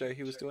bike show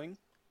he was doing.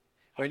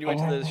 When you went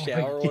to the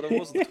shower or whatever it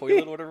was, the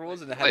toilet or whatever it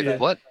was, and it had Wait, that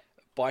what?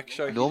 bike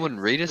show. he Norman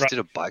Reedus Right. did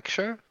a bike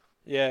show?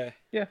 did.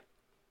 Yeah.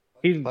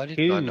 Why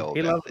didn't I know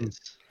about this?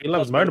 He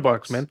loves Loves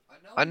motorbikes, motorbikes. man.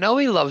 I know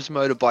he loves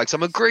motorbikes.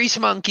 I'm a grease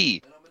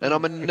monkey, and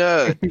I'm a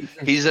nerd.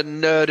 He's a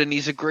nerd, and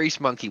he's a grease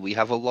monkey. We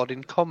have a lot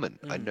in common.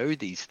 I know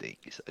these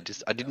things.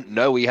 I didn't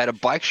know he had a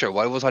bike show.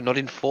 Why was I not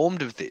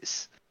informed of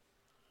this?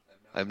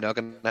 I'm now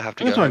gonna have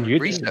to It's go on home and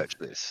YouTube. research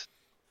this.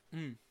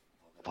 Mm.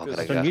 I'm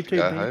It's gonna on have to YouTube,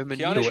 go man. home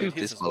and Keanu YouTube did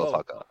this his as well.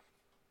 motherfucker.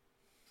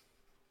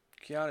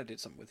 Keanu did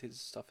something with his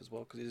stuff as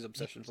well because his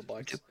obsession for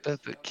bikes.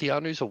 But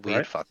Keanu's a weird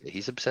Right. fucker.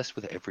 He's obsessed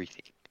with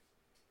everything.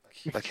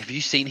 Like, have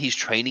you seen his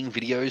training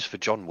videos for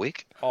John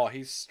Wick? Oh,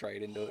 he's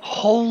straight into it.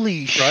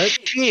 Holy Right?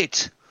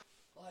 shit!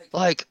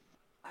 Like,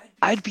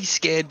 I'd be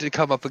scared to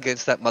come up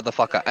against that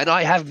motherfucker, and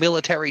I have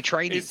military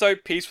training. He's so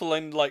peaceful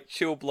and like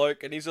chill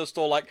bloke, and he's just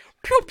all like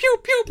pew pew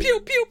pew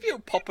pew pew pew,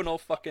 popping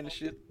off fucking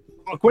shit.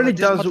 Like when he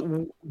This does,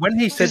 when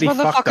he said This he fucked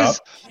up,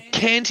 motherfucker's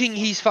canting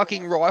his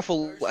fucking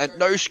rifle and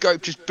no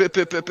scope, just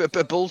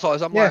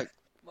bullseyes. I'm Yeah. like,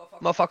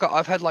 motherfucker,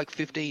 I've had like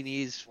 15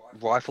 years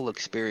rifle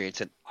experience,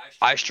 and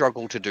I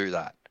struggle to do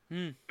that.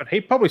 but he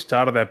probably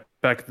started that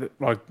back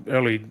like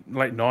late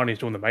 '90s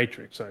doing the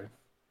Matrix, so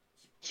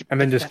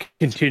and then just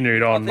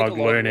continued I on think like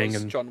a lot learning of it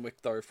was and John Wick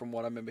though, from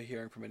what I remember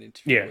hearing from an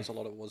interview. Yeah. Was a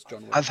lot of it was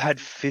John Wick. I've had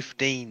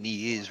 15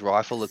 years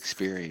rifle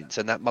experience,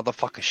 and that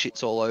motherfucker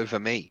shits all over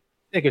me.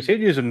 yeah, because he's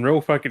using real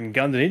fucking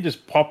guns and he's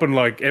just popping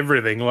like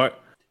everything like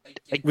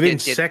within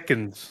It-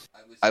 seconds.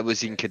 I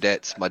was in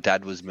cadets. My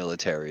dad was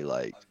military.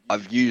 Like,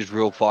 I've used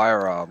real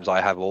firearms.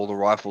 I have all the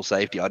rifle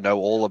safety. I know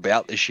all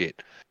about this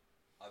shit.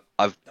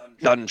 I've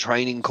done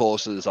training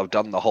courses. I've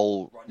done the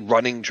whole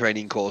running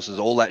training courses,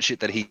 all that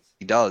shit that he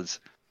does.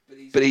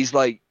 But he's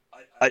like,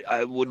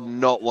 I would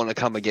not want to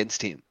come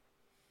against him.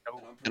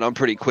 And I'm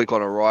pretty quick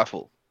on a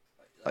rifle.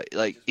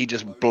 Like he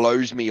just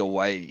blows me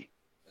away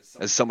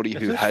as somebody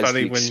who It's has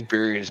funny the when-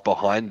 experience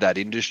behind that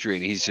industry.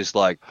 And he's just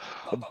like,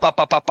 "Bup,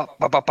 bup, bup, bup,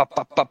 bup, bup, bup,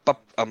 bup, bup,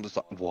 bup." I'm just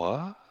like,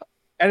 what?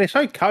 And it's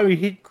so cool.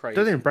 He Crazy.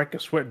 doesn't even break a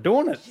sweat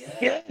doing it.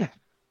 Yeah.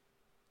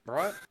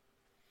 Right?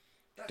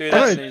 Dude, I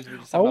that's don't- an interview,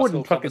 just I have a wouldn't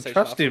little fucking conversation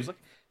trust afterwards, him.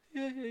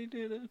 like, yeah, he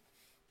did it.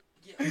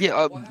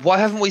 Yeah. Why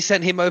haven't we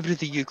sent him over to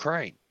the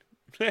Ukraine?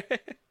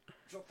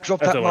 Drop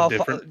That's that a lot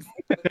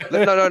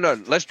motherfucker.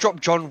 No. Let's drop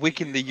John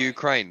Wick in the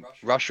Ukraine.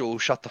 Russia will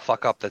shut the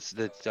fuck up. That's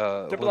They'll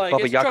be Baba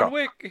like, it's Yaga. John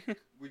Wick.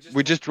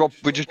 We just drop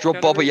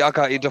Baba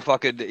Yaga into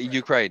fucking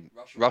Ukraine.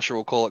 Russia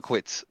will call it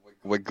quits.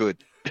 We're good.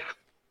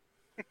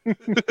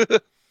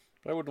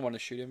 I wouldn't want to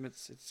shoot him.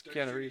 It's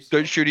Keanu Reeves.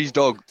 Don't shoot his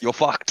dog. You're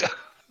fucked.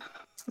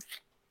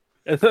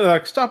 It's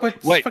like stop it,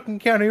 it's Wait. fucking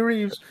Keanu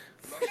Reeves.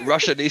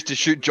 Russia needs to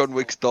shoot John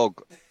Wick's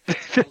dog.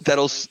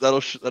 that'll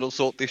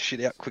sort this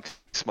shit out quick,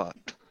 smart.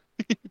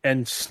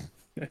 And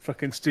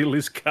fucking steal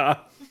his car.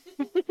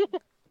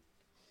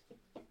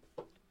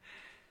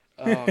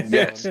 Oh,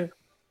 Yes. God.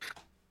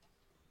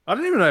 I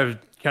don't even know if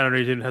Keanu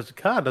Reeves even has a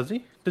car, does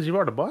he? Does he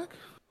ride a bike?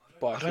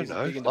 I don't He's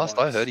know. big into Last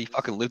I bikes. heard, he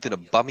fucking lived in a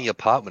bummy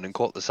apartment and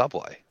caught the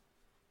subway.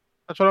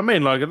 That's what I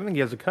mean. Like, I don't think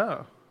he has a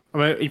car. I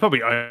mean, he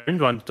probably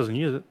owns one, just doesn't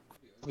use it.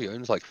 He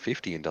owns like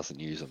 50 and doesn't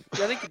use them.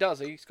 Yeah, I think he does.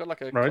 He's got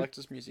like a Right.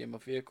 collector's museum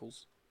of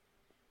vehicles.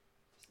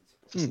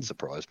 Doesn't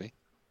surprise me.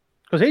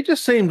 Because he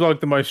just seems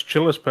like the most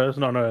chillest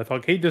person on earth.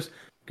 Like, he just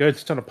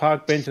goes to on a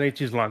park bench and eats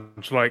his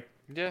lunch. Like,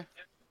 Yeah.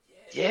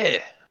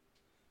 Yeah.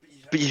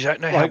 But you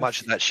don't know how Like-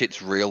 much of that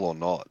shit's real or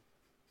not.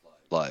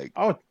 Like,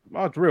 oh,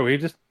 it's real. He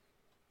just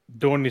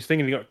doing this thing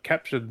and he got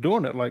captured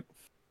doing it. Like,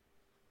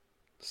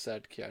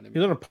 Sad Keanu.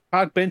 he's on a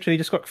park bench and he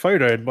just got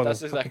photoed by That's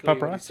the exactly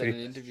fucking what he said in paparazzi.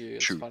 an interview.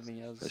 It's True.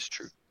 funny as. that's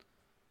true.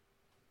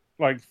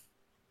 Like,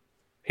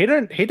 he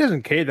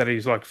doesn't care that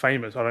he's like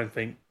famous. I don't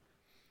think.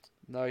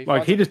 No, he,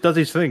 Like, finds he it- just does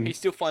his thing. he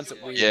still finds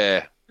it weird.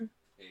 Yeah.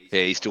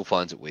 Yeah, he still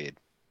finds it weird.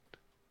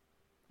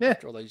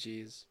 After all those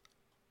years.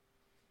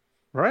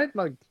 Right?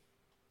 Like,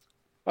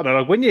 I don't know.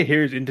 Like, when you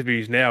hear his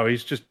interviews now,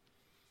 he's just,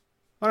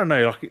 I don't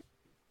know.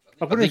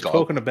 Like when he's think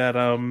talking about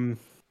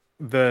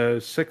the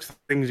 6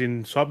 things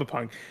in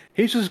Cyberpunk,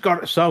 he's just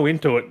got so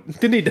into it,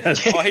 didn't he? Dad?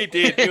 Oh, he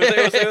did.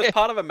 It was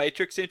part of a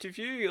Matrix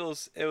interview.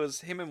 It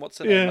was him and what's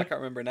her name? Yeah. I can't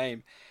remember her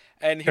name.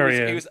 And he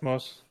Carrie was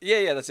Moss.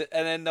 yeah, that's it.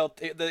 And then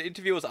the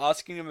interviewer was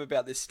asking him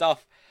about this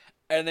stuff,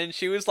 And then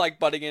she was like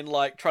butting in,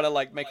 like trying to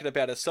like make it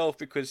about herself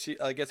because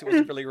I guess it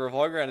wasn't really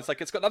revolving around. It's like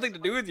it's got nothing to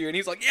do with you. And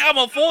he's like, yeah, I'm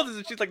on for this.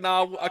 And she's like,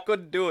 no, I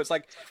couldn't do it. It's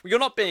like, well, you're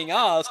not being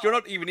asked. You're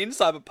not even in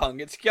Cyberpunk.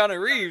 It's Keanu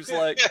Reeves.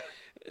 Like,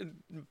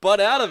 butt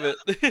out of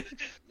it.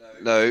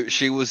 No,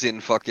 she was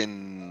in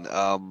fucking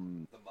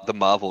the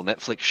Marvel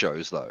Netflix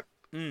shows though.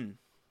 Mm.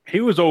 He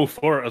was all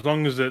for it as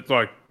long as it's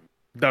like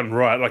done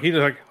right. Like he's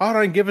like, I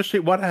don't give a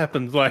shit what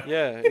happens. Like,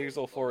 Yeah, he was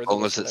all for it. As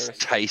long as it's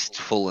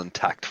tasteful and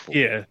tactful.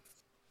 yeah.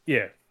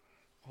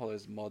 All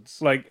those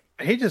mods. Like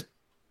he just,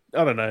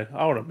 I don't know.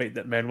 I want to meet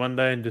that man one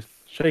day and just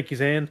shake his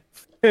hand,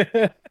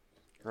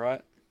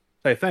 Right?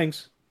 say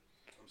thanks.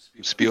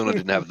 Spioner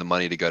didn't have the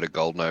money to go to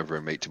Goldnova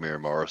and meet Tamira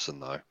Morrison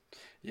though.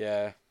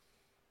 Yeah.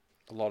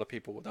 A lot of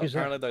people. Who's that?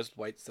 Apparently, those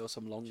waits, there was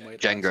some long wait.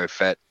 Django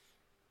Fett,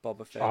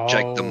 Boba Fett. Oh,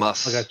 Jake the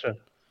Muss. I gotcha.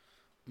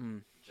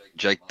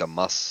 Jake the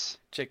Muss.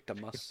 Check the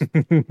muss.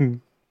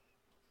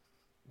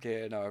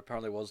 Yeah, no,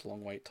 apparently it was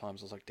long wait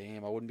times. I was like,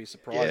 damn, I wouldn't be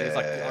surprised. He's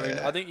like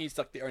I think he's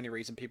like the only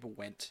reason people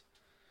went.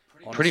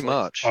 Pretty honestly.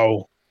 much.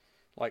 Oh,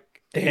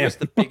 Like, he Damn. was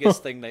the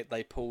biggest thing that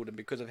they pulled, and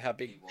because of how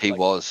big He like,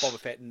 was. Boba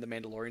Fett and the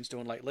Mandalorian's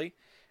doing lately,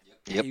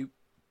 Yep.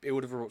 it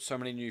would have brought so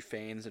many new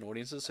fans and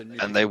audiences. So new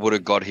And they people- would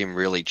have got him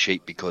really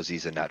cheap because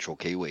he's a natural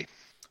Kiwi.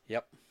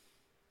 Yep.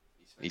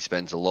 He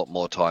spends a lot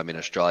more time in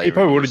Australia. he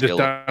probably and would have New just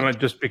Zealand. done it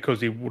just because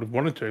he would have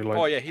wanted to. Like,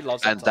 Oh yeah, he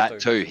loves And stuff that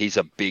too, he's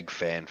a big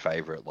fan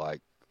favorite.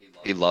 Like,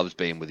 he loves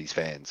being with his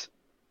fans.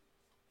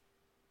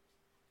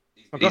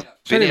 I've he's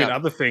seen been him in out-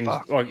 other things,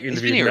 Fuck, like he's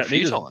interviews. been here and a that, and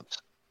he few doesn't- times.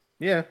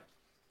 Yeah,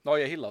 Oh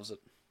yeah, he loves it.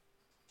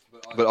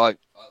 But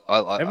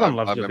Everyone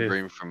loves I it remember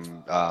here. him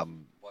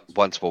from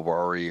Once Were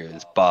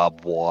Warriors,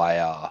 Barbed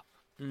Wire.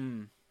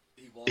 Mm.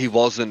 He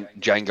wasn't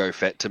Django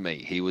Fett to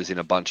me. He was in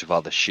a bunch of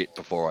other shit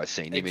before I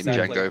seen him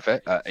Exactly. in Django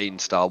Fett, in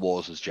Star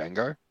Wars as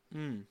Django.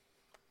 Mm.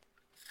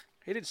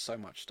 He did so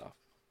much stuff.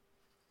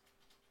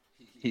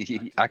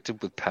 He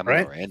acted with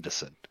Pamela Right.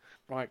 Anderson.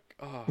 Like,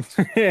 oh,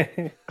 yeah.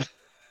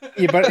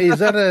 But is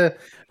that a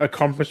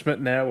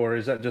accomplishment now, or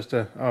is that just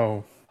a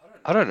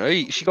I don't know.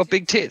 She got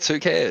big tits. Who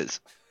cares?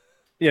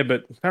 Yeah,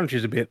 but apparently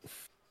she's a bit.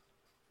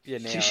 yeah,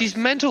 now She's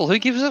mental. Who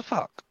gives a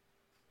fuck?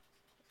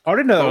 I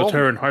didn't know that Oh. was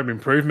her in Home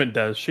Improvement.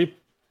 Does she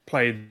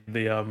played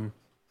the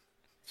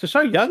She's so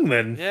young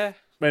then. yeah.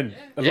 Man,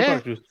 it Yeah. looked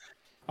like she was.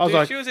 I was Dude,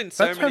 like, she was in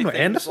so that's many Pamela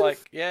things. Anderson? Like,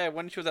 yeah,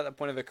 when she was at that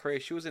point of her career,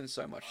 she was in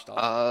so much stuff.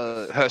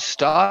 Her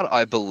start,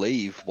 I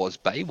believe, was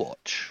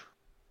Baywatch.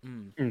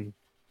 Mm. Yeah,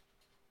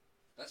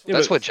 That's but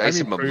where Home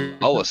Jason Improvement-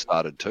 Momoa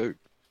started too.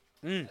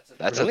 Mm.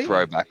 That's Really? a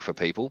throwback for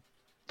people.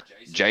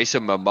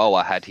 Jason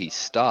Momoa had his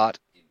start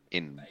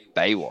in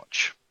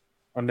Baywatch.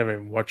 I never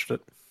even watched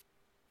it.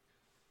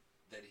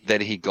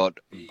 Then he got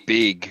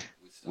big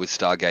with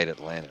Stargate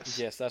Atlantis.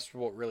 Yes, that's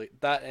what really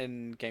that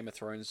and Game of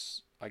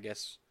Thrones, I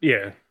guess.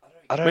 Yeah,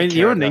 I I don't mean, care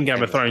you weren't about in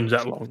Game of Thrones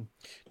that long.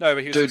 No,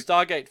 but he was Dude. in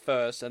Stargate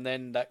first, and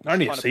then that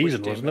Only a kind of season,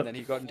 pushed him, wasn't it? and then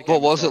he got into. What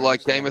Game was it of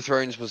like? Thrones. Game of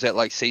Thrones was at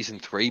like season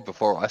 3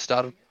 before I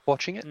started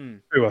watching it.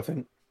 Mm. True, I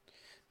think.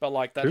 But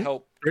like that Two?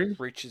 helped Three?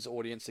 reach his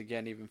audience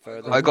again even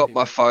further. I got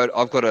People- my photo.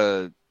 I've got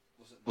a.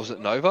 Was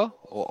it Nova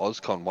or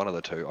Ozcon? One of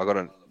the two. I got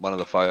one of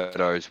the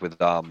photos with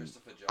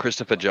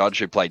Christopher Judge,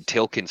 who played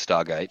Tilk in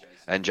Stargate,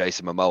 and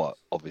Jason Momoa,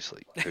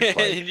 obviously. Who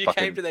played And you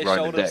fucking came to their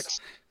Ronan shoulders. Dex.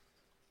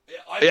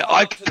 Yeah,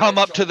 I come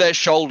up to their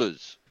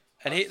shoulders.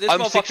 And he, this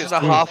I'm motherfucker's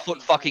 6.5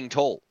 foot fucking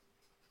tall.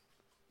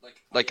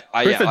 Like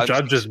Christopher I'm,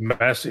 Judge is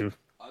massive.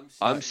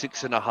 I'm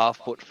 6.5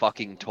 foot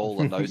fucking tall,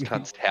 and those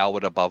cunts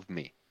towered above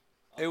me.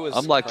 It was.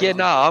 I'm like, yeah, crazy.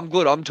 nah, I'm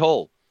good. I'm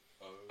tall.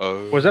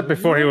 Oh, Was that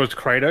before he was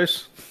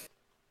Kratos?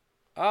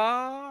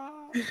 Yeah,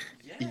 it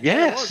was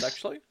yes,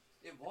 actually.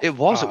 it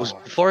was. It was Oh.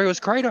 before he was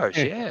Kratos.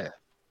 Yeah. Yeah.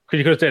 Because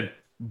you could have said,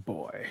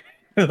 boy.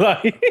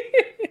 Like,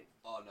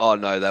 Oh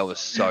no, that was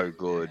so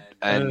good.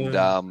 And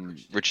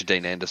Richard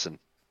Dean Anderson,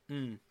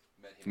 Mm.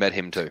 met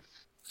him too.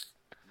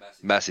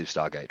 Massive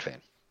Stargate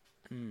fan.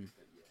 Mm.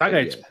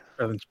 Stargate's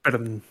Yeah. better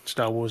than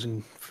Star Wars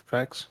in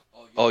facts.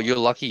 Oh, you're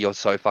lucky you're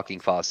so fucking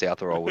far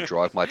south, or I would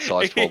drive my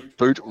size 12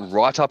 boot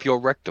right up your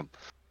rectum.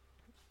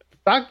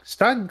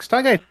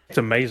 Stargate's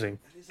amazing.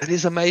 It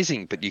is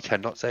amazing, but you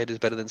cannot say it is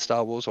better than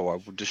Star Wars, or I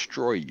will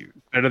destroy you.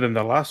 Better than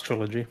the last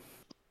trilogy.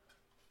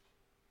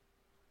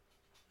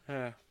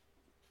 Yeah.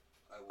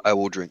 I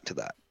will drink to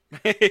that.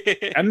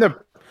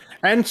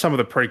 And some of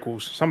the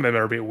prequels. Some of them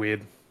are a bit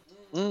weird.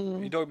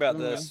 You talking about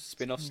the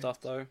spin-off stuff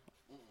though,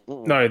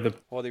 No,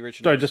 or the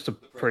original? no, just the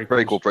prequels.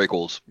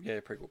 Prequels. Yeah,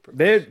 prequel.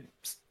 They're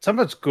some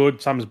of it's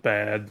good, some's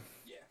bad.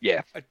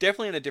 Yeah.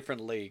 Definitely in a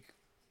different league.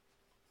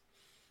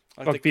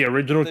 Like the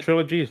original the-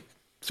 trilogy,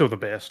 still the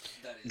best.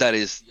 That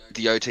is,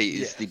 the OT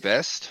is Yeah. the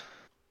best.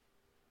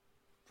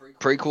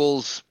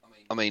 Prequels,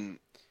 I mean,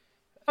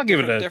 I'll give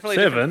it a definitely a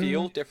different 7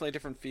 feel. Definitely a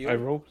different feel.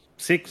 overall.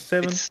 6,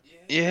 7. it's,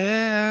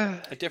 yeah,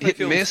 It definitely hit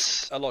feels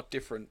miss. a lot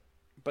different.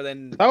 But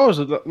then, That was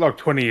like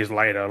 20 years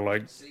later.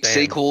 Like damn.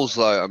 Sequels,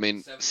 though, I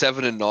mean,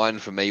 7 and 9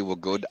 for me were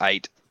good.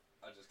 8,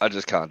 I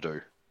just can't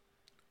do.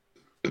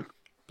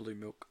 blue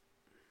milk,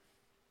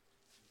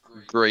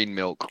 Green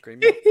milk, green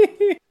milk.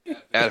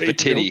 out of a Green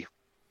titty.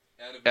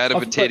 Out of a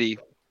I've got- titty.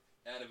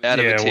 out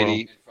of Yeah, a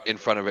titty in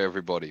front of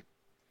everybody.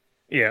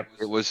 Yeah.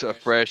 It was a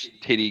fresh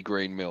titty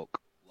green milk.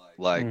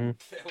 Like, Mhm.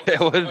 there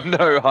was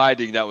no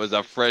hiding. That was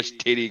a fresh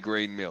titty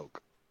green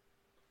milk.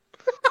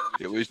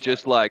 It was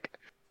just like,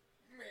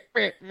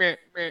 He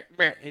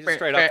just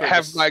straight up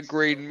have my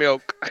green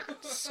milk.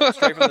 straight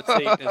from the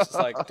teat. And it's just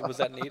like, was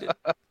that needed?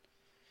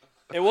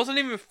 It wasn't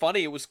even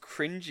funny. It was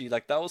cringy.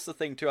 Like that was the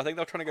thing too. I think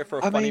they were trying to go for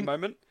a funny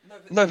moment.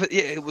 No, but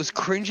yeah, it was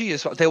cringy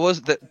as well. There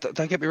was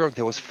don't get me wrong.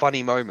 There was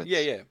funny moments. Yeah,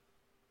 yeah.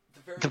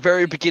 The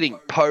very beginning,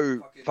 Poe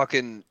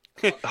fucking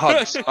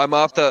hugs. I'm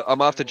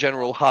after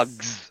General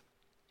Hugs.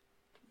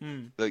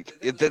 Like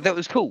that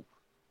was cool,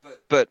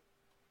 but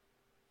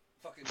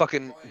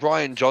fucking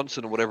Ryan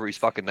Johnson or whatever his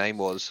fucking name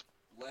was,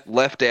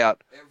 left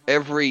out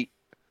every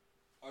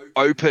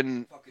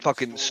open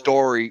fucking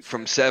story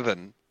from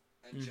Seven,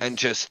 and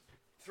just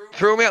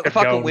threw him out the Kept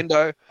fucking going.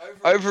 window,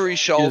 over his He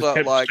just shoulder,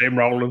 kept like,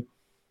 steamrolling.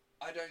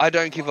 I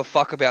don't give a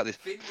fuck about this.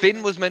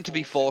 Finn was meant to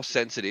be force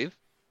sensitive.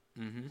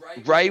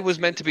 Rey was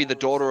meant to be the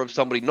daughter of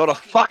somebody, not a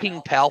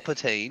fucking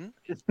Palpatine.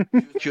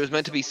 She was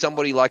meant to be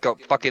somebody like a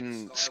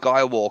fucking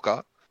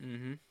Skywalker,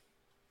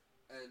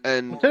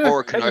 and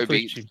or a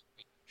Technically, Kenobi.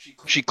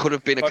 She could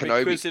have been a But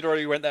Kenobi. because it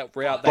already went that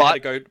route, they had to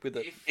go with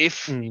it.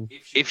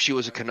 If she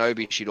was a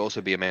Kenobi, she'd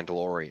also be a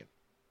Mandalorian.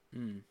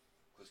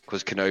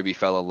 Because Kenobi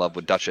fell in love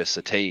with Duchess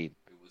Satine,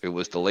 who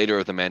was the leader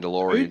of the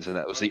Mandalorians, and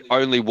that was the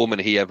only woman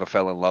he ever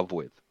fell in love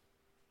with.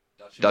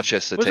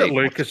 Duchess Was it Satine.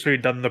 Lucas who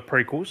done the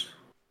prequels?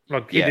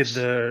 Like he Yes.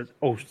 did the.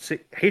 Oh,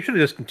 he should have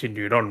just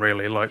continued on.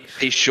 Really, like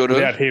He should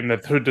without have, him,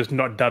 that would just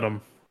not done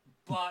him.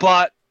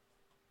 but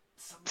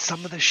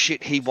some of the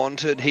shit he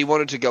wanted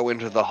to go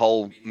into the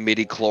whole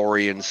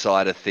midi-chlorian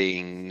side of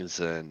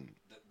things, and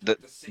the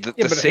Yeah, the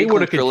but he sequel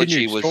would have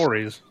trilogy continued was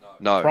stories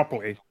no.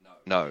 properly.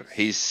 No,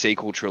 his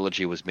sequel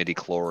trilogy was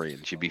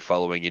midi-chlorians. You'd be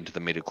following into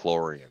the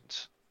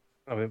midi-chlorians.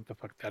 I mean, what the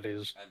fuck that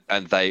is.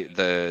 And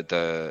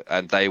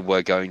they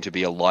were going to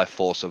be a life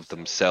force of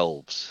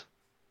themselves.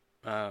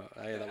 Yeah,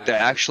 that was There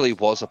actually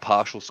was a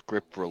partial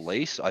script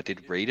release. I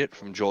did read it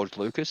from George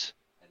Lucas,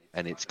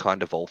 and it's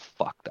kind of all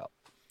fucked up.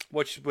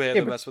 where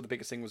that's where the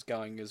biggest thing was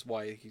going is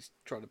why he's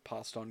trying to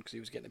pass it on because he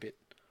was getting a bit.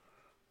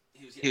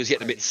 He was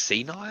getting a bit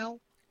senile.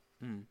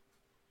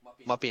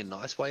 Might be a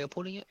nice way of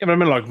putting it. Yeah, but I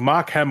mean, like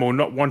Mark Hamill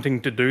not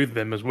wanting to do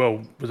them as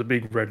well was a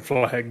big red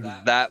flag.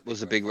 That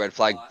was a big red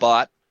flag,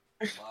 but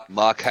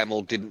Mark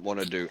Hamill didn't want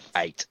to do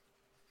 8.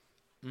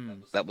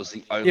 That was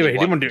the only Yeah, but he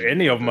one didn't want to do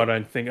any of them, I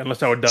don't think, unless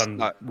they were done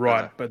No,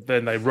 right. no. But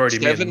then they wrote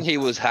him 7 in. he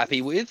was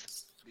happy with,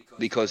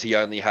 because he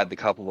only had the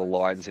couple of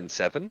lines in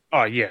 7.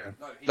 Oh yeah.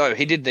 No,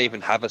 he didn't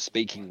even have a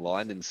speaking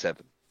line in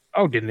 7.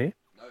 Oh, didn't he?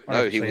 I No,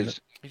 haven't he seen was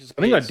it. He just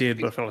I think I appears. did,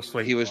 but I fell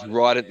asleep. he was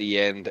right at the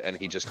end, and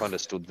he just kind of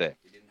stood there.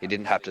 He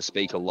didn't have to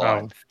speak a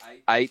line.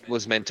 8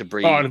 was meant to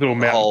bring Oh, and a little the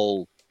mountain.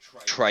 whole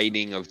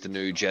training of the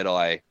new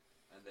Jedi,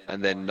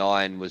 and then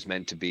 9 was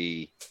meant to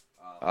be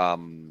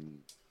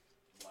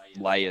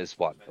Leia's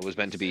one. It was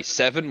meant to be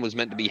 7 was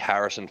meant to be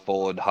Harrison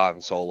Ford,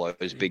 Han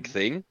Solo's big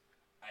thing.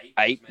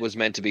 8 was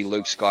meant to be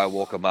Luke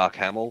Skywalker, Mark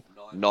Hamill.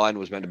 9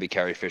 was meant to be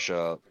Carrie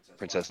Fisher,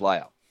 Princess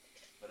Leia.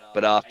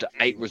 But after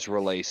 8 was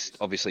released,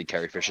 obviously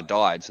Carrie Fisher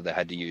died, so they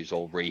had to use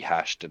all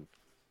rehashed and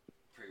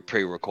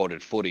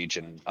pre-recorded footage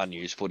and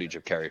unused footage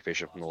of Carrie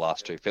Fisher from the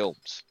last 2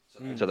 films.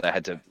 So they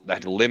had to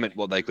limit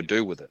what they could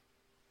do with it,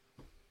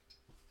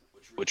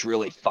 which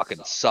really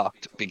fucking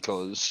sucked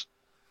because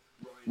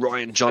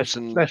Ryan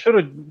Johnson. They should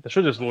have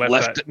just left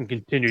Left that and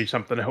continued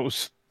something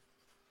else.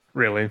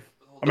 Really.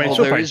 I mean, Well,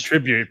 still there paying is-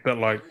 tribute, but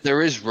like,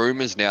 There is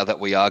rumors now that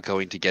we are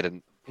going to get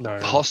an no.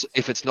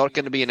 if it's not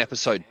going to be an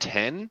episode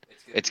 10,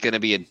 it's going to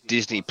be a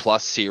Disney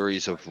Plus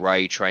series of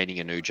Rey training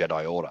a new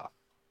Jedi Order.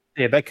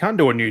 Yeah, they can't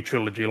do a new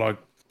trilogy. Like,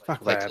 fuck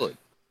They that. could.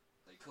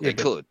 Yeah, They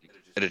but- could.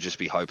 It'd just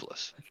be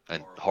hopeless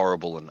and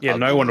horrible and Yeah,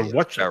 no ugly one would and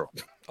watch it. feral.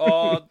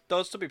 Oh,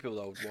 there'll still be people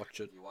that would watch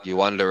it.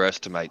 You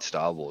underestimate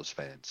Star Wars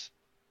fans.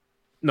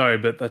 No,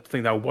 but that's the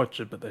thing, they'll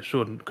watch it, but they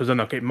shouldn't, because then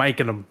they'll keep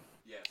making them.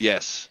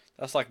 Yes.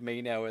 That's like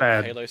me now with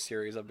Bad. the Halo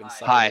series. I've been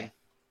sucking Hi. in.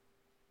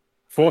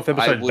 4th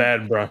episode, would-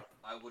 bad, bro.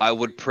 I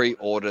would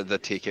pre-order the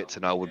tickets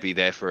and I would be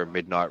there for a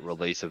midnight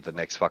release of the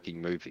next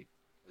fucking movie.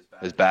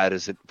 As bad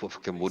as it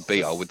fucking would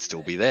be, I would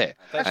still be there,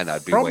 and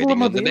I'd be problem waiting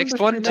of on the the next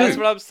industry, one man. That's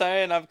too. what I'm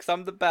saying.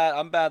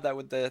 I'm bad that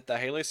with the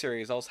Halo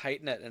series. I was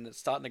hating it, and it's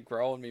starting to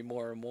grow on me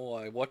more and more.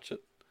 I watch it.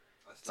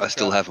 I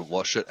still haven't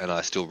watched it, and I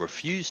still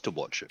refuse to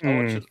watch it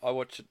I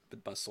watch it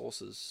with my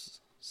sources.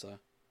 So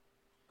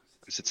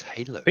because it's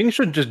Halo. Things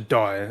should just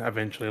die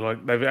eventually.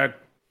 Like, they've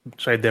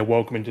said they're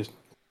welcome and just.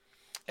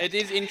 it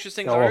is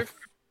interesting Go though. off.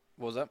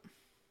 What was that?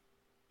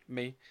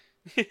 Me.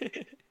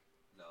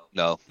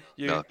 No,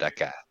 You. no, that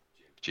guy,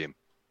 Jim.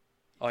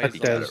 Oh, That's He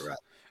he's got Des. it right.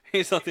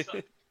 he's not.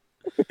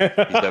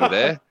 He's over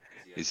there.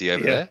 Is he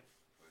over Yeah. there?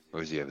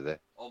 Or is he over there?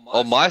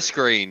 On my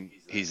screen,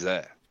 he's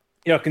there.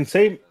 Yeah, I can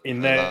see in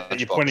The there that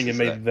you're lunchbox pointing at is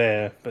me there.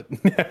 there,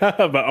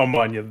 but but on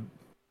mine,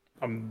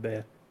 I'm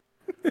there.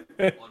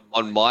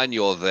 On mine,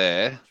 you're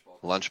there.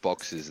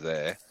 Lunchbox is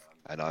there,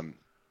 and I'm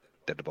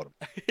at the bottom.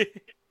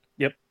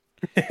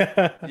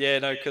 Yeah,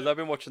 no, because I've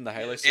been watching the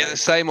Halo Yeah, the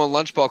series. same on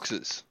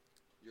lunchboxes.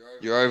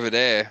 You're over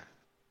there.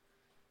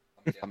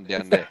 I'm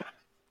down there.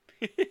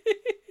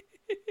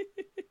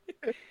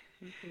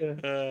 Yeah.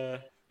 Uh,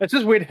 It's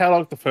just weird how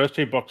like the first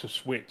two boxes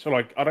switch. So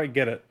like I don't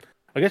get it.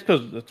 I guess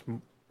because it's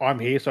I'm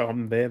here, so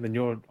I'm there. Then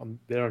I'm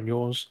there on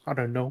yours. I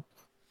don't know.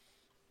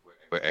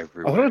 We're I thought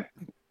everywhere.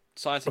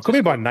 Science it and could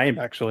be by Discord. name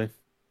actually.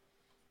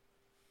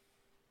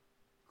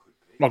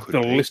 Like Could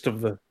the be. list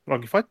of the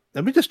like. If I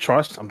let me just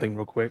try something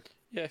real quick.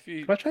 Yeah,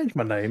 If I change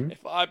my name,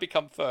 if I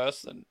become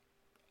first, then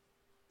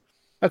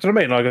that's what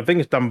I mean. Like I think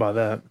it's done by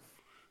that.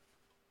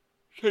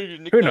 change your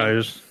Who nickname.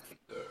 knows?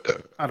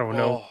 I don't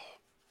know.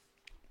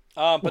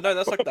 But no,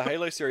 that's like the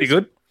Halo You series.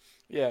 good?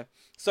 Yeah.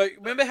 So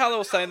remember how they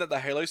were saying that the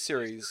Halo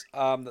series,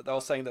 that they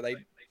were saying that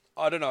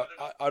I don't know,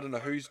 I don't know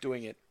who's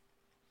doing it,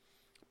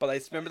 but they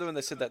remember when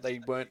they said that they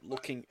didn't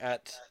look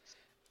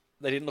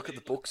at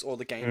the books or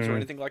the games or Mm.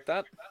 anything like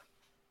that.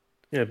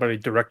 Yeah, but he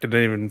directed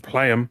didn't even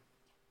play him.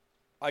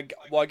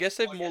 I guess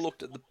they've more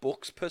looked at the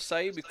books per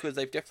se because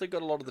they've definitely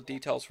got a lot of the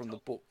details from the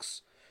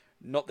books,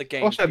 not the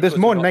games. Also, there's because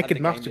more we're not at naked the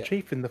game Master yet.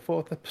 Chief in the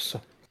fourth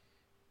episode.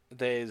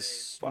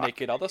 There's Fuck.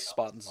 naked other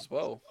Spartans as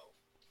well.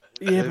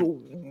 Yeah,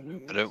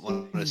 I don't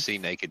want to see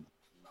naked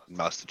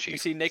Master We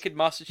Chief. see naked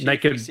Master Chief. We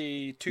Naked-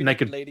 see two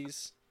naked- naked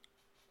ladies.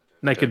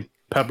 naked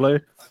Pablo.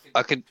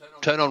 I could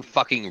turn on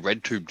fucking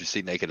RedTube to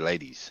see naked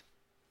ladies.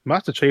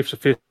 Master Chief's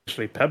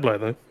officially Pablo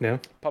though.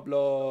 Now,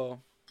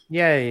 Pablo.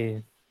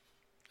 yay.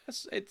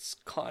 It's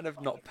kind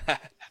of not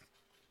bad.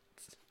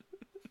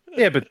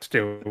 Yeah, but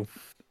still,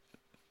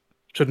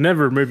 should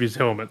never remove his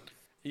helmet.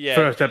 Yeah,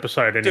 First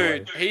episode anyway.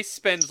 dude, he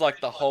spends like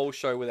the whole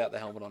show without the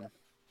helmet on.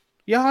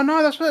 Yeah, I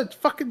know. That's what it's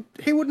fucking.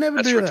 He would never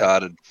That's do that.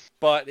 retarded.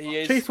 But he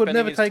is Chief would spending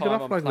never his take it time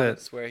off on like that.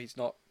 planets where he's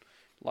not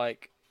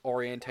like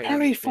orientated. How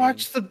he as being-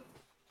 fights the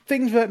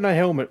things without no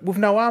helmet with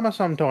no armor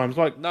sometimes.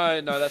 Like,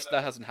 No, that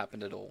hasn't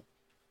happened at all.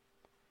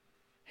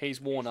 He's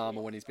worn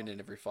armor when he's been in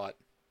every fight.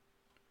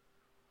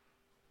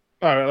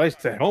 oh, at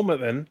least the helmet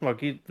then.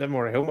 Like, he's never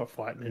more a helmet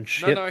fighting and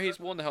shit. No, he's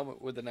worn the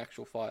helmet with an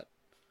actual fight.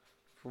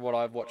 From what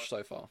I've watched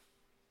so far,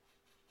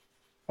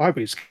 I hope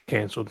he's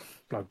cancelled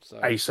like So-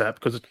 ASAP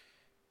because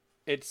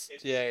it's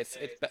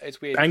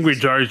weird. Angry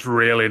Joe's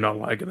really not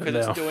liking it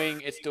Because now.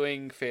 it's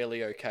doing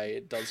fairly okay.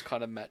 It does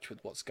kind of match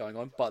with what's going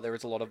on, but there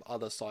is a lot of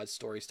other side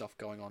story stuff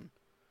going on.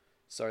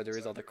 So there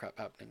is other crap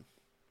happening.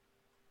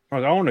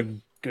 Like, I want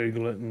to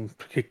Google it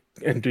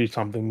and do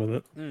something with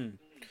it. Mm.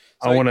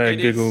 I want to it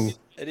is- Google.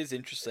 It is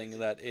interesting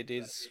that it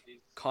is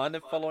kind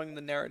of following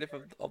the narrative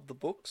of the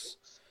books,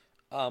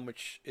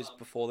 which is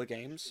before the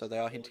games. So they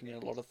are hinting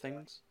at a lot of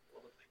things,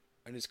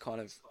 and is kind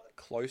of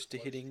close to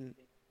hitting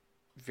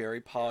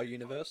very Power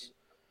Universe,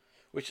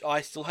 which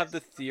I still have the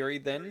theory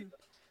then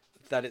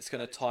that it's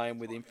going to tie in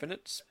with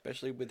Infinite,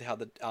 especially with how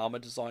the armor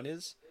design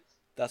is.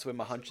 That's where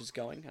my hunch is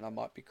going, and I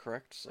might be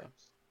correct. So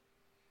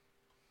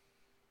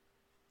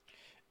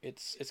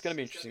it's going to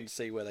be interesting to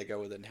see where they go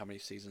with it and how many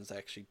seasons they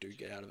actually do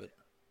get out of it.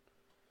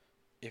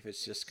 If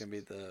it's just going to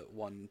be the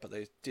one, but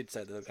they did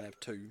say that they're going to have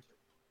two.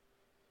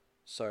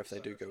 So if they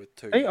do go with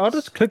two, Hey, I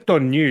just clicked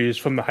on news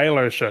from the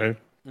Halo show.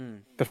 Mm.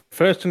 The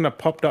first thing that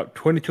popped up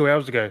 22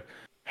 hours ago,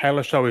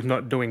 Halo show is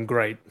not doing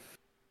great.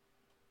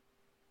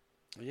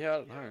 Yeah, I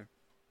don't know.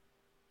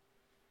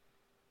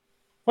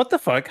 What the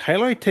fuck?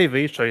 Halo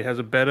TV show has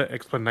a better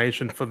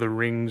explanation for the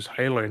Ring's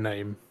Halo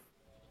name.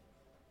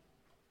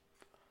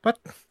 What?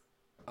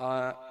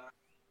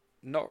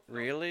 Not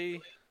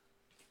really.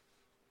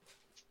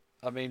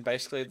 I mean,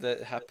 basically,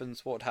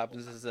 what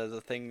happens is there's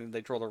a thing, and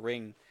they draw the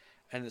ring,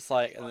 and it's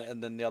like,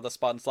 and then the other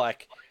Spartan's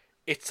like,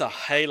 it's a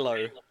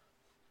halo,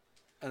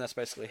 and that's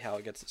basically how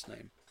it gets its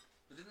name.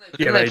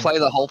 Didn't they play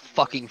the whole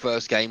fucking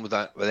first game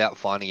without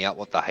finding out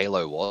what the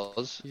Halo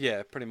was?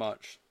 Yeah, pretty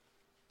much.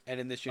 And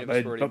in this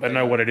universe, They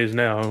know what it is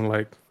now.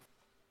 Like,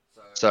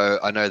 So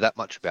I know that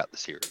much about the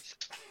series.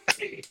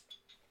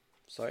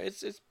 So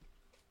it's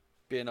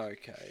been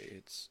okay.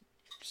 It's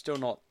still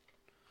not.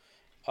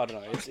 I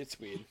don't know. It's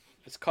weird.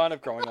 It's kind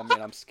of growing on me,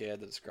 and I'm scared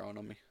that it's growing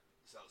on me.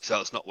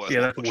 So it's not worth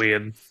yeah, that's watching.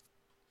 weird.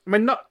 I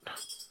mean, not.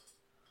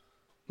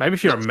 Maybe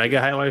if you're a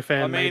mega Halo fan,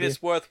 I mean, maybe.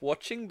 it's worth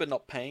watching, but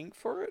not paying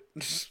for it.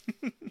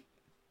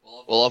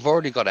 Well, I've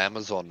already got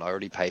Amazon. I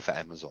already pay for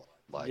Amazon.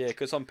 Like, Yeah,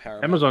 because I'm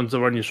Paramount. Amazon's the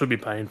one you should be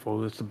paying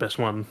for. It's the best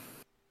one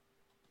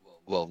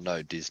well,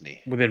 no,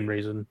 Disney. within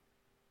reason.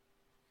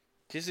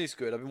 Disney's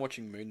good. I've been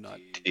watching Moon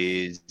Knight.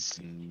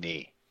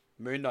 Disney.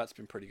 Moon Knight's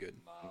been pretty good.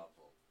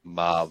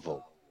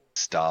 Marvel.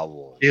 Star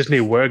Wars.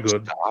 Disney were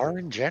good. Star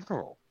in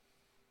general.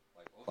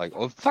 Like,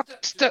 oh, fuck.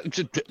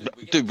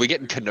 Dude, we're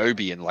getting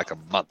Kenobi in like a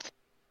month.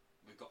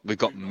 We've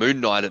got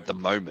Moon Knight at the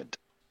moment.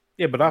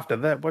 Yeah, but after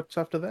that, what's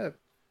after that?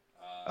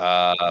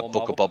 More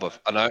Book of Marvel? Boba.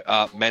 I know.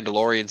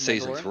 Mandalorian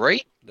season Mandalorian?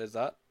 3. There's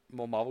that.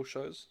 More Marvel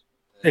shows.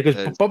 Yeah, because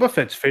There's- Boba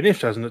Fett's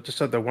finished, hasn't it? Just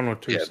had the one or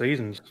two Yeah.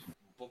 seasons.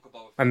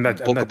 And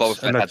that's, Book and of that's, Boba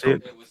Fett and that's had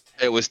it.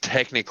 It was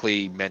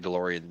technically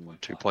Mandalorian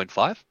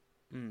 2.5.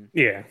 Mm.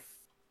 Yeah.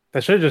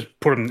 They should have just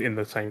put them in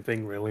the same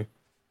thing, really.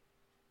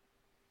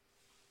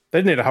 They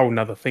didn't need a whole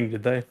nother thing,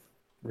 did they?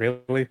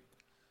 Really?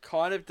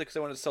 kind of because they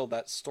wanted to sell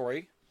that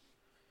story,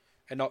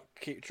 and not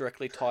keep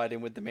directly tied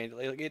in with the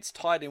Mandalorian. Like, it's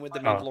tied in with the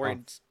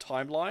Mandalorian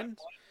timeline,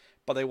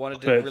 but they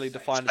wanted to But really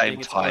define it Same being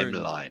its own.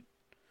 timeline.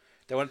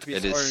 They wanted it to be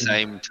It its is own.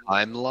 same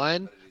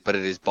timeline, but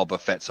it is Boba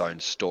Fett's own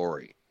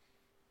story.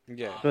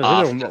 Yeah. The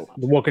After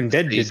Walking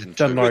Dead did. season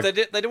Done two. But like,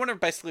 they didn't want to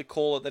basically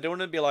call it. They didn't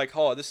want to be like,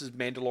 oh, this is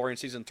Mandalorian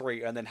season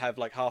 3, and then have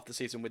like half the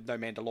season with no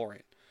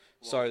Mandalorian.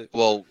 So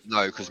Well,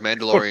 no, because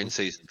Mandalorian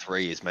season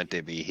 3 is meant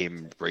to be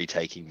him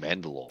retaking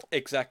Mandalore,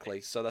 exactly.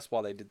 So that's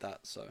why they did that.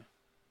 So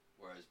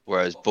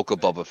whereas Book of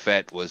Boba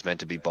Fett was meant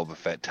to be Boba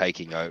Fett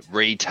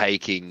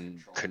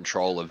retaking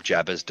control of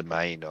Jabba's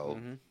domain of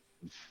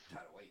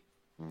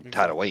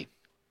Tatooine.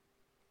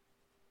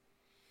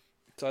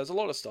 so there's a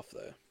lot of stuff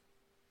there.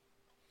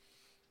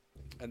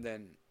 And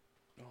then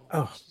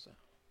Oh. what is there?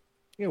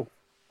 Ew.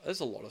 There's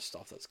a lot of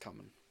stuff that's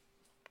coming.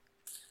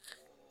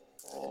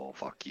 Oh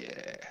fuck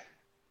yeah!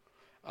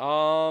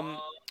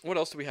 What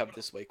else do we have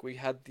this week? We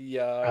had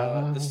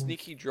the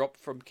sneaky drop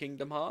from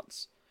Kingdom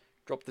Hearts.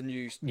 Dropped the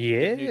new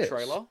Yes.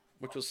 trailer,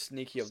 which was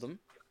sneaky of them.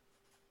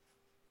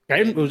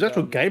 It was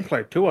actual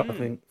gameplay too, I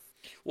think.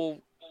 Well,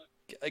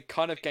 a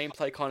kind of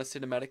gameplay, kind of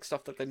cinematic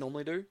stuff that they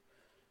normally do.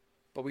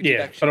 But we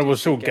Yeah, did but it do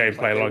was some still gameplay,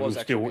 There like it was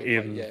was still actual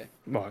gameplay, in. Yeah.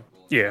 Like,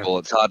 yeah. Well,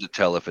 it's hard to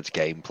tell if it's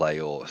gameplay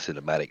or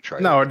cinematic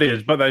trailer. No, it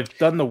is, but they've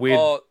done the weird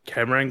Oh,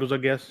 camera angles, I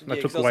guess. They Yeah, took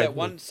because there's away that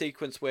one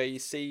sequence where you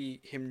see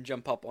him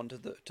jump up onto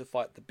to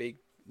fight the big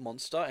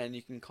monster, and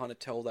you can kind of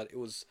tell that it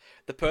was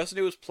the person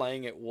who was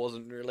playing it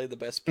wasn't really the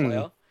best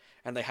player,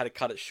 and they had to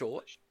cut it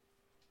short.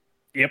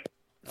 Yep.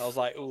 I was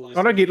like, "Ooh,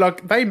 I don't get,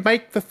 like, they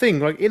make the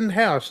thing, like,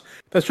 in-house.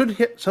 They should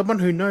get someone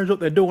who knows what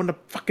they're doing to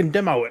fucking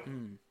demo it.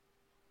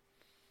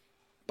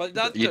 But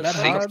that You'd that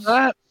think hard?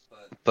 that,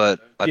 but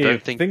I Yeah,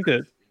 don't think.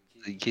 that.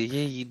 Yeah,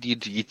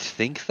 you'd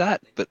think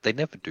that, but they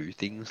never do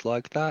things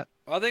like that.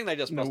 I think they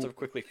just must No. have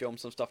quickly filmed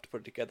some stuff to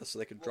put it together so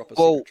they could drop a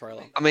Well, secret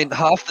trailer. I mean,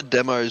 half the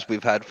demos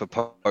we've had for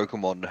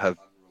Pokemon have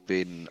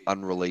been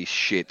unreleased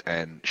shit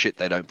and shit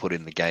they don't put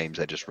in the games.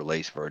 They just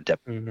release for a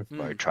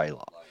demo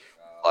trailer.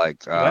 Like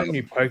That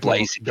new Pokemon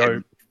looks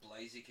dope.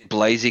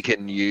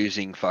 Blaziken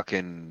using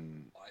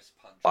fucking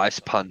Ice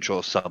Punch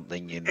or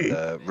something in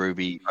the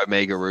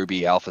Omega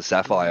Ruby Alpha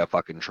Sapphire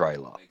fucking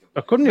trailer.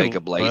 I couldn't Mega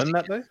even learn Blaziken.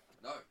 that,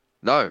 though.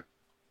 No,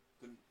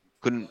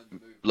 couldn't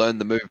learn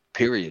the move.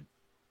 Period.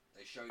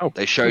 Oh,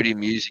 They showed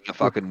him using a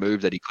fucking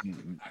move that he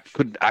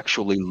couldn't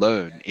actually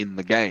learn in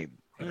the game,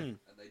 and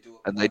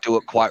they do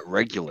it quite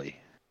regularly.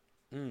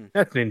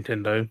 That's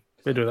Nintendo.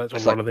 They do that to a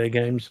It's lot like- of their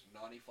games.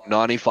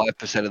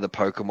 95% of the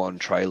Pokemon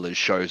trailers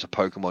shows a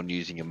Pokemon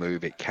using a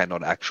move it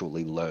cannot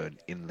actually learn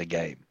in the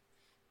game.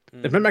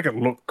 It may make it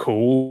look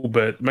cool,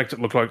 but it makes it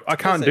look like, I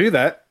can't Does it? do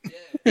that.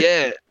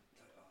 Yeah.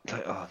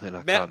 Oh, then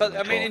I can't But really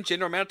I mean, in talk.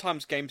 general, amount of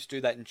times games do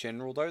that in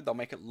general though. They'll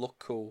make it look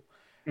cool.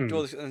 Do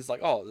all this, and it's like,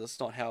 oh, that's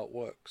not how it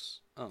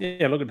works. Oh.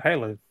 Yeah, look at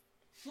Halo.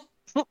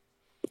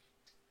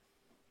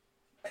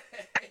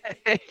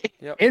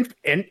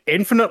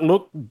 Infinite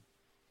look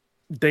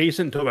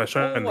decent until they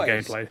show in the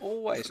gameplay.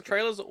 Always.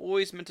 Trailers are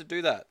always meant to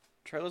do that.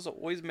 Trailers are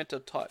always meant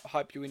to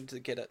hype you in to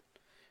get it,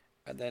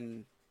 and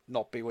then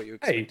not be what you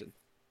Hey. expected.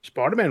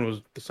 Spider-Man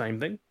was the same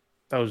thing.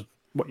 That was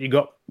what you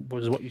got,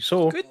 was what you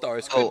saw. Good though.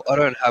 It's good. Oh, I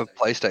don't have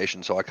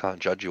PlayStation, so I can't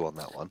judge you on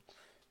that one.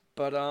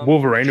 But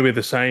Wolverine will be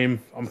the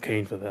same. I'm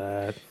keen for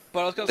that.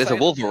 I was gonna There's say a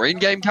Wolverine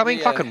game coming?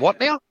 Yeah. Fucking what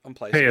now? on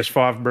PlayStation.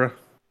 PS5, bro.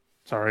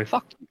 Sorry.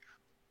 Fuck you.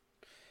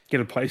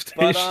 Get a But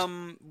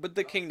PlayStation. with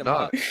the Kingdom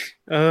No.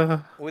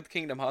 Hearts, with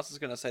Kingdom Hearts, I was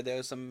gonna say there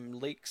are some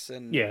leaks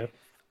and Yeah.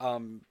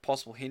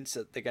 possible hints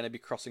that they're gonna be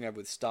crossing over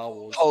with Star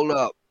Wars. Hold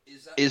up.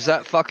 Is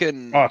that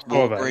fucking Oh, I saw that,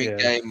 Wolverine yeah.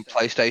 game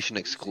PlayStation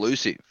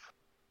exclusive?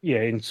 Yeah,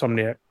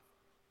 Insomniac.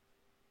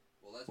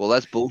 Well,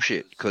 that's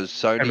bullshit, because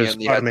Sony And it's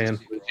only has Spider-Man.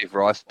 exclusive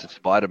rights to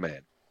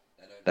Spider-Man.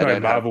 They No,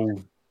 don't have...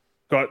 Marvel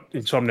got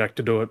Insomniac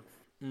to do it.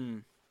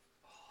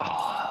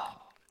 Oh,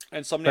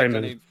 And Same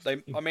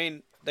Somniac, I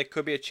mean, there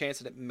could be a chance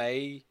that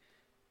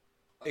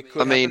it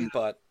could I mean, happen,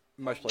 but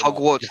most probably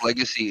not. Hogwarts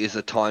Legacy is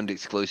a timed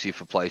exclusive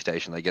for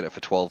PlayStation. They get it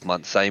for 12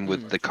 months. Same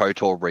with the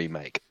KOTOR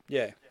remake.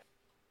 Yeah.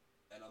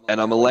 And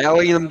I'm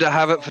allowing them to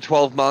have it for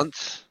 12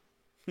 months.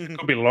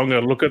 Could be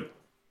longer. Look at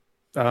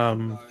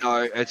No,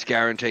 it's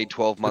guaranteed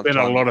 12 months. there's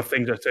been a lot of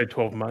things that say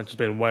 12 months. It's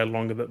been way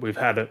longer that we've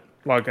had it.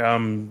 Like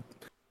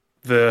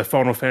the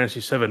Final Fantasy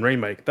VII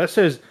remake. That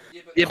says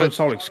Yeah, but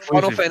console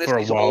Final exclusive for a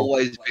Fantasy's while.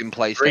 always been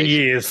 3 PlayStation.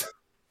 years.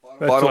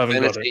 They still Final haven't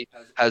got it. Fantasy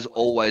has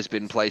always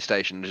been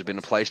PlayStation. There's been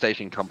a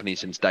PlayStation company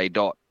since day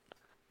dot.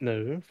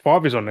 No,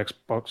 5 is on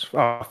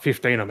Xbox.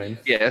 15, I mean.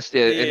 Yes,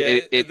 The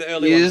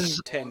early one was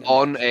is 10 and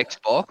on then-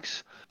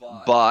 Xbox,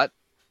 but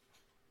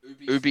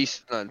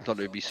not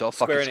Ubisoft, Square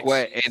fucking Enix.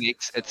 Square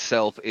Enix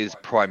itself is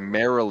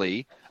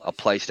primarily a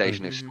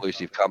PlayStation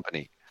exclusive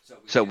company.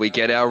 So we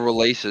get our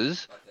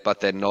releases, but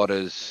they're not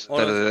as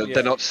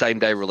they're not same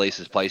day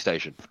releases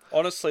PlayStation.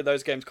 Honestly,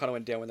 those games kind of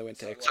went down when they went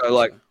to Xbox. So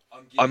like,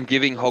 I'm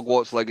giving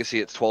Hogwarts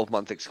Legacy its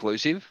 12-month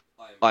exclusive.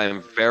 I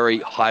am very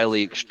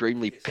highly,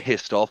 extremely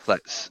pissed off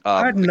that.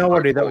 I had no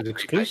idea that was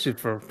exclusive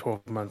for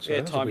 12 months. yeah,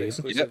 That's time weird.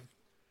 exclusive.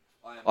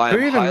 I Who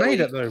am even highly, made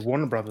it though?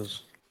 Warner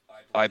Brothers.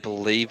 I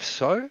believe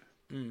so.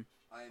 Mm.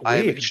 I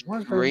am Weird.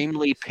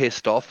 extremely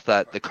pissed off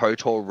that the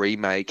KOTOR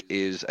remake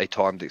is a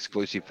timed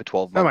exclusive for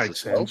 12 That months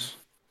makes as well. sense.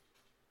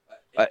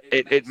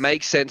 It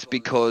makes sense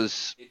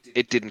because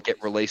it didn't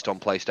get released on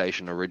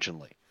PlayStation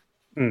originally.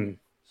 Mm.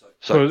 So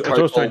So it's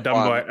also KOTOR done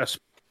 1, by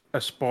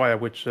Aspire,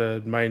 which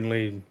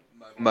mainly.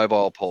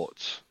 mobile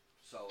ports.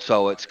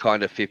 So it's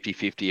kind of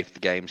 50-50 if the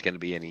game's going to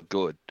be any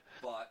good.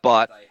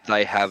 But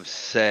they have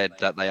said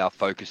that they are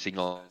focusing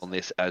on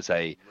this as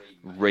a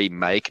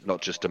remake,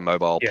 not just a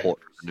mobile Yeah. port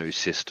of a new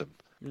system.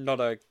 Not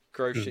a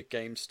grow shit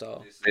game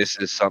style. This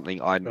is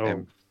something I Oh.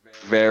 am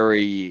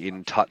very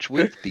in touch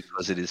with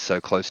because it is so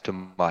close to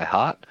my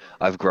heart.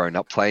 I've grown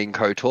up playing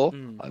KOTOR.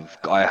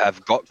 I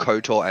have got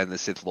KOTOR and the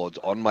Sith Lords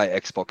on my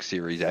Xbox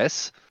Series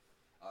S.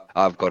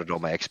 I've got it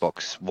on my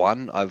Xbox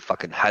One. I've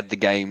fucking had the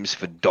games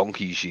for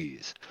donkey's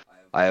years.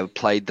 I have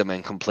played them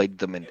and completed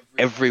them in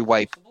every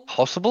way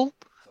possible.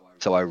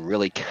 So I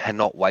really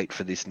cannot wait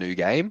for this new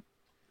game.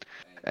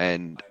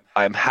 And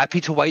I'm happy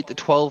to wait the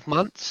 12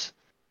 months.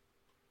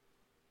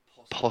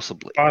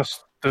 Possibly.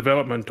 Past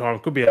development time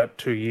could be out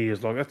 2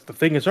 years. Like that's the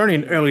thing. It's only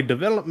in early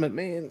development,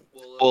 man.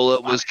 Well,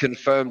 it was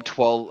confirmed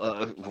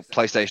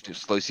PlayStation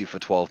exclusive for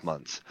 12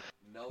 months.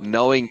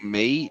 Knowing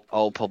me,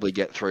 I'll probably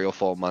get 3 or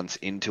 4 months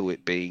into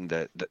it being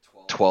the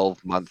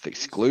 12-month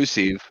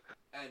exclusive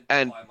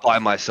and buy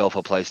myself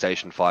a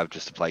PlayStation 5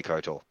 just to play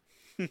KOTOR.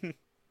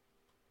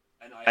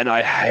 And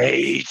I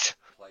hate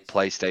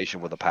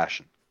PlayStation with a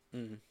passion.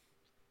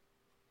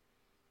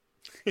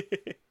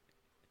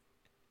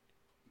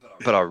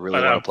 But I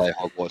really want to play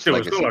Hogwarts It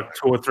was Legacy. still like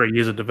 2 or 3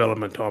 years of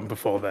development time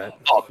before that.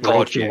 Oh, We're all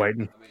God, still yeah.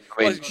 waiting.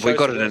 I mean, we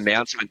got an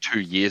announcement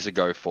 2 years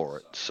ago for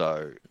it,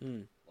 so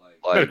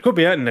But it could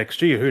be out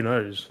next year. Who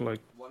knows? Like,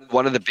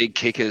 one of the big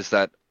kickers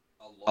that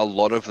a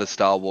lot of the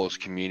Star Wars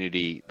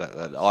community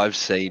that I've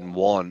seen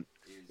want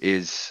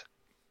is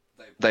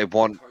they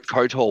want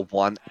KOTOR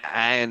 1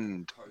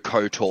 and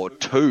KOTOR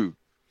 2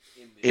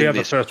 in the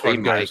this first one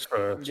remake. goes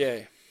first. Yeah.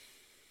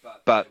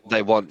 But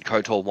they want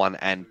KOTOR 1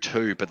 and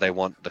 2, but they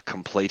want the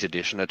complete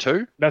edition of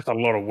 2. That's a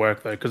lot of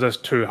work though, because there's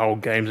 2 whole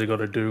games they got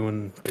to do,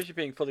 and Because you're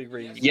being fully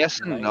Yes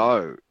and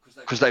no,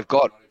 because they've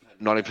got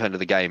 90% of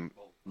the game,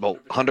 well,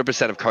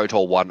 100% of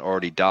KOTOR 1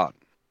 already done.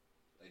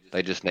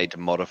 They just need to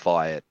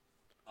modify it,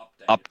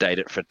 update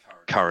it for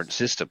current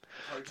system.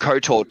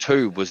 KOTOR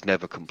 2 was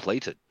never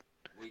completed.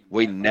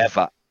 We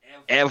never,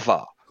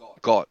 ever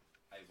got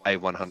a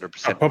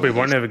 100%. I probably release.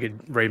 won't ever get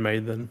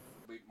remade then.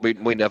 We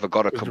never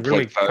got a Because complete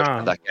really version can't.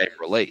 of that game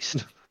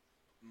released.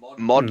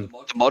 The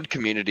mod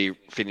community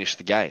finished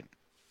the game,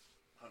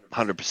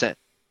 100%.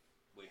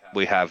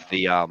 We have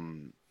the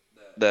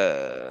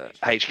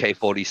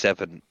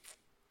HK-47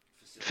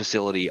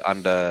 facility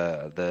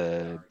under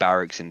the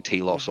barracks in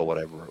Telos or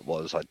whatever it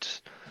was. I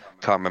just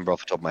can't remember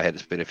off the top of my head.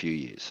 It's been a few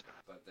years,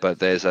 but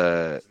there's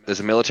a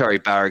military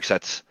barracks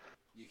that's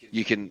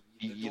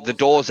the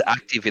door's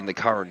active in the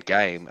current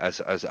game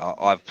as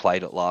I've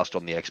played it last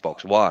on the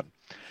Xbox One.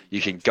 You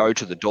can go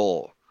to the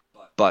door,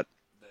 but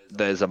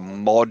there's a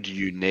mod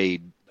you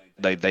need.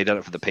 They've done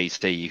it for the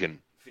PC. You can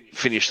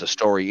finish the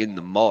story in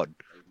the mod.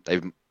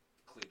 They've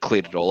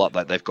cleared it all up.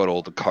 Like they've got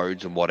all the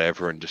codes and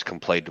whatever, and just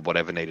completed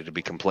whatever needed to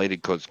be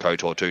completed because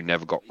KOTOR 2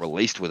 never got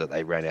released with it.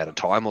 They ran out of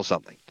time or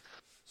something.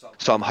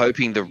 So I'm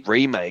hoping the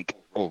remake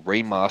or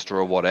remaster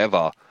or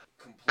whatever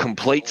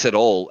completes it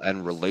all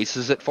and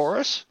releases it for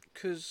us.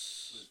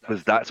 Because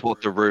that's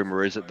what the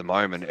rumor is at the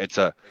moment.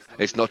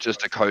 It's not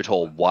just a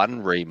KOTOR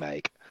 1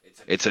 remake.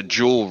 It's a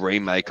dual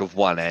remake of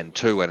 1 and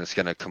 2, and it's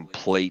going to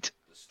complete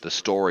the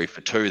story for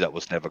 2 that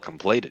was never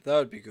completed. That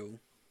would be cool.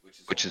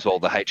 Which is all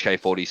the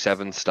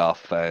HK-47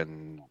 stuff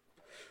and...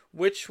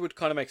 Which would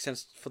kind of make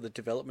sense for the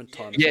development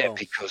time as Yeah, well.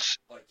 because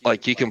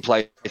like you can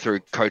play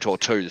through KOTOR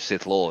 2, the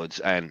Sith Lords,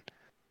 and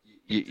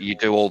you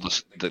do all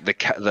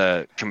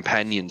the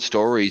companion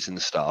stories and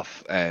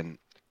stuff, and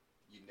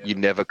you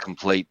never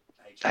complete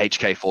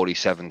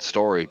HK-47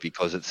 story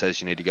because it says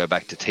you need to go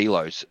back to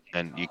Telos,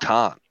 and you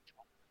can't.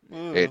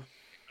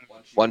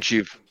 Once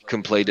you've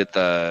completed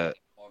the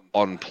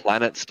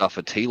on-planet stuff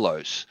at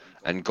Telos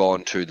and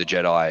gone to the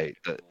Jedi,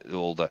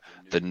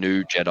 the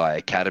new Jedi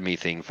Academy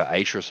thing for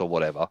Atris or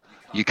whatever,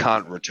 you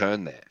can't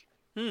return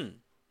there.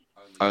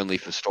 Only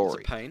for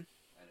story. It's a pain.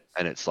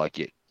 And it's like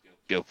you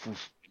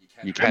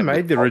Who can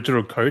made the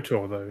original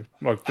KOTOR though?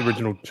 Like the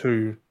original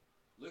 2.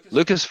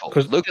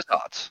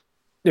 LucasArts.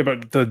 Yeah,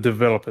 but the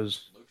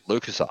developers.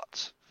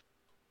 LucasArts.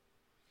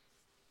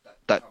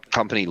 That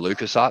company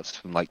LucasArts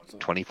from like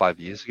 25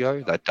 years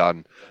ago, that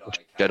done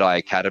Jedi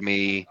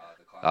Academy,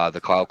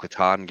 the Kyle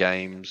Katarn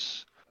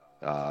games,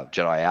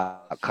 Jedi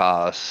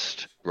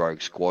Outcast,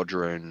 Rogue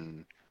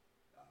Squadron,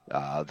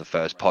 the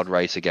first Pod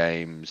Racer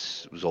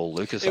games. It was all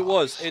LucasArts. It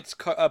was. It's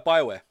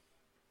BioWare.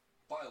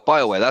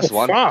 BioWare, that's the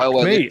one. Fuck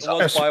BioWare me. It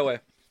was BioWare.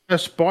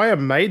 Aspire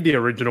made the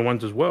original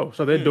ones as well,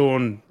 so they're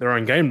doing their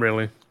own game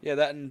really. Yeah,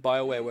 that and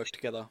BioWare work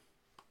together.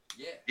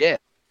 Yeah.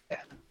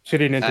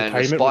 City and And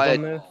Entertainment was Aspire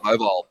on there.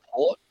 mobile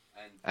port,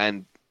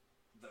 and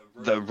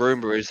the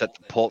rumor is that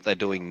the port they're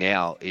doing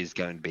now is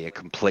going to be a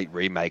complete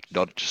remake,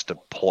 not just a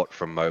port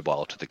from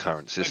mobile to the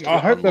current system. I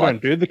hope they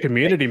unlike- don't do the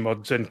community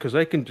mods then, because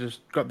they can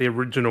just got the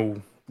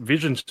original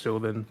vision still.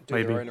 Then Do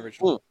their maybe own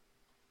original.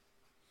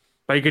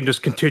 they can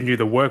just continue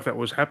the work that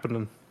was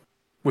happening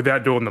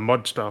without doing the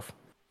mod stuff.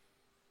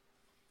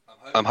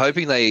 I'm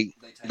hoping they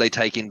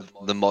take in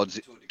the mods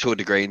to a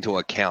degree into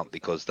account,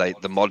 because the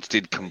mods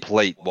did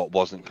complete what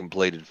wasn't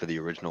completed for the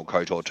original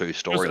KOTOR 2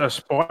 story. Just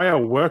Aspire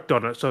worked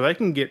on it, so they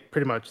can get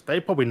pretty much. They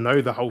probably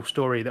know the whole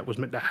story that was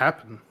meant to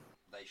happen.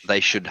 They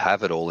should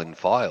have it all in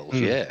files,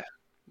 yeah.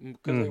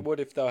 Because they would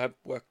if they'll have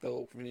work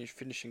they'll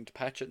finishing to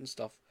patch it and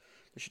stuff.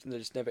 They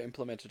just never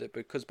implemented it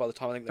because by the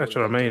time I think they That's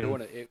were what I mean.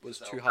 doing it, it was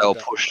too They hard were to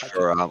pushed patch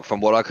for, it. from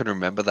what I can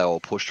remember, they were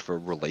pushed for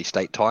release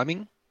date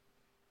timing.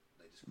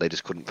 They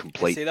just couldn't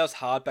complete. See, that was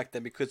hard back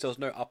then because there was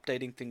no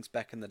updating things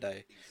back in the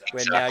day.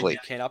 Where now Exactly. you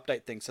can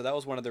update things. So that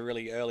was one of the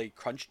really early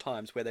crunch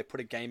times where they put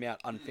a game out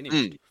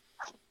unfinished.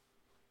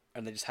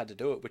 And they just had to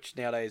do it, which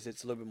nowadays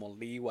it's a little bit more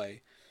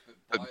leeway.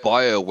 But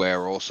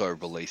BioWare also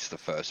released the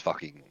first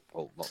fucking,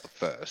 well, not the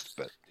first,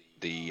 but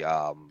the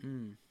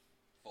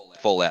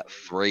Fallout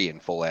 3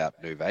 and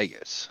Fallout New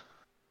Vegas.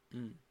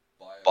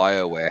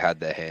 BioWare had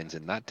their hands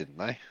in that, didn't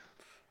they?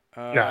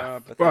 Yeah.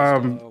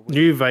 Bethesda,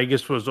 New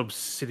Vegas was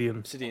Obsidian.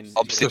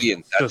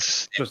 Obsidian,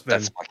 Just that's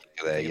then.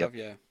 fucking there, yep.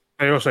 Yeah.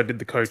 They also did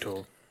the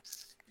KOTOR.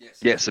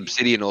 Yes,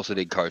 Obsidian also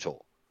did KOTOR.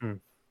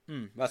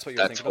 That's what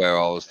you're That's thinking where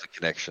of. I was the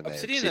connection there.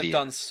 Obsidian have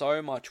done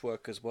so much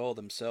work as well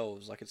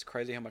themselves. Like it's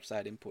crazy how much they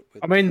had input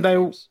with. I mean,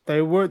 games.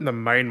 they weren't the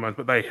main ones,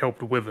 but they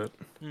helped with it.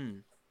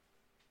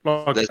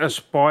 Like There's-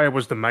 Aspire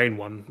was the main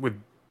one with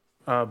You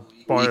can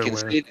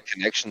BioWare. see the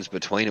connections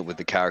between it with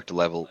the character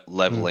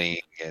leveling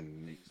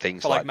and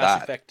things for like like Mass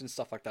that. Effect and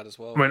stuff like that as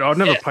well. I mean, I've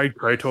never Yeah. played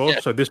KOTOR, Yeah.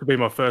 so this will be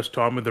my first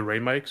time with the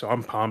remake, so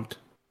I'm pumped.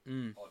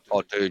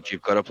 Oh, dude,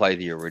 you've got to play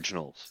the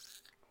originals.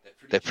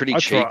 They're pretty I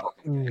cheap try-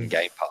 in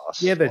Game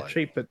Pass. Yeah, they're like,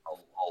 cheap, but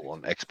all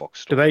on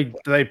Xbox do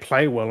Store. they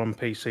play well on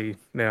PC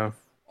now?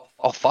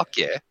 Oh, fuck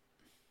yeah.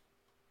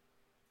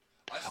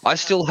 I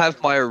still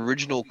have my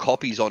original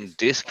copies on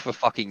disc for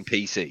fucking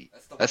PC.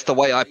 That's the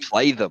way I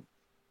play them.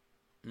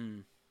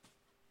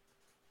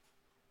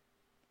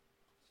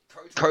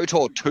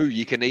 KOTOR 2,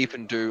 you can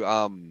even do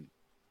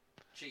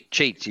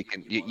cheats.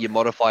 You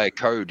modify a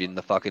code in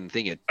the fucking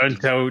thing. Don't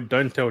tell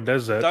Des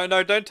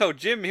that. Don't tell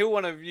Jim. He'll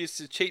want to use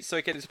the cheat so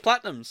he can get his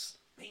platinums.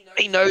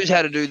 He knows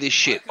how to do this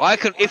shit.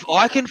 If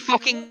I can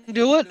fucking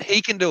do it,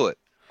 he can do it.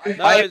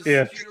 No, I it's-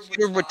 Yeah.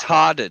 You're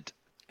retarded.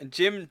 And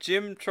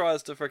Jim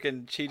tries to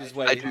freaking cheat his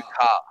way. I do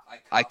car.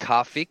 I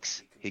car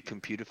fix. He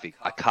computer fix.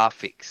 I car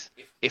fix.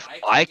 If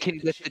I can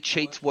get the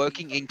cheats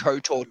working in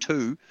KOTOR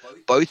 2,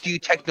 both you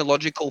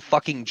technological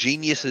fucking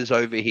geniuses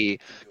over here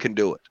can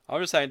do it. I'm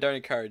just saying, don't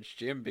encourage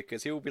Jim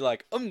because he'll be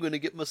like, I'm gonna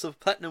get myself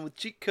platinum with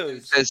cheat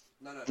codes. There's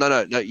no.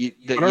 You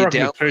I don't reckon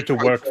down. the two to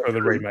work for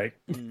the remake.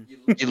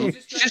 You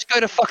just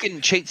go to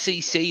fucking Cheat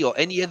CC or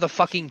any other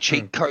fucking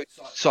cheat code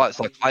sites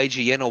like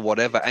IGN or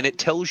whatever, and it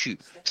tells you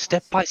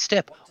step by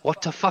step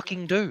what to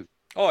fucking do,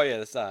 Oh yeah,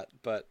 there's that.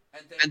 But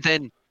and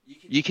then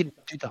you can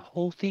do the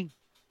whole thing.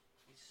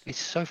 It's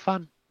so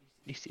fun.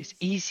 It's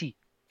easy.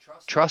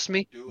 Trust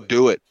me.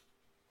 Do it.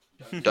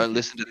 Don't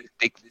listen to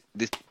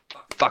this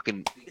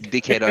fucking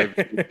dickhead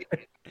over.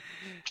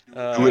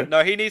 Do it.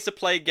 no, he needs to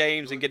play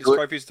games and get his Do it.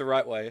 trophies the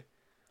right way.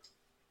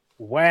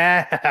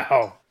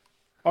 Wow.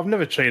 I've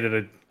never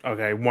cheated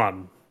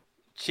one.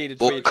 Cheated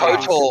Well, for your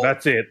KOTOR- trophies.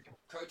 That's it.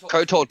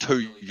 KOTOR 2,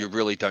 you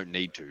really don't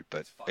need to,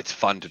 but it's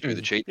fun to do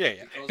the cheat. Yeah.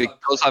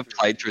 Because I've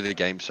played through the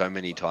game so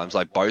many times,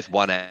 like both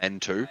 1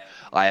 and 2,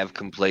 I have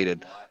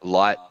completed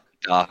light,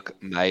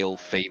 dark, male,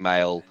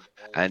 female,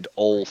 and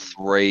all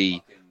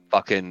 3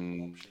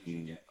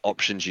 fucking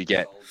options you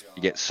get.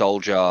 You get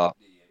soldier,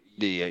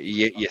 you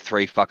get your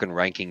 3 fucking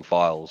ranking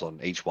files on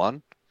each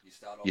one.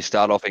 You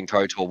start off in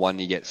KOTOR 1,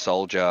 you get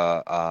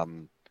soldier,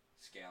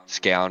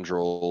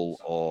 scoundrel,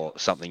 or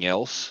something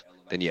else.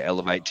 Then you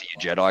elevate to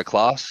your Jedi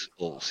class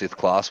or Sith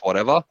class,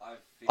 whatever.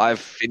 I've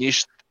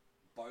finished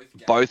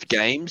both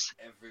games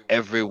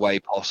every way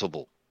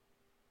possible.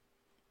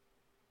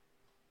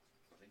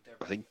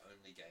 I think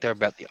they're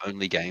about the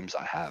only games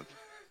I have.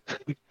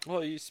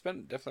 Well, you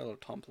spent definitely a lot of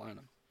time playing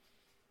them.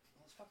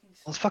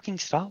 Well, it's fucking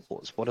Star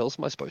Wars. What else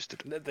am I supposed to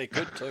do? They're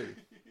good too.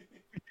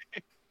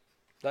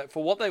 Like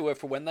for what they were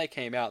for when they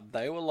came out,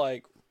 they were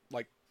like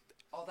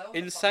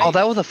insane. Oh,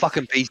 they were the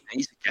fucking PCs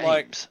games.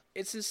 Like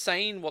it's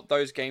insane what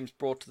those games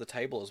brought to the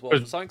table as well.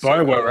 Because For something so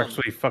early BioWare were on.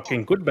 actually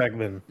fucking good back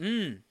then.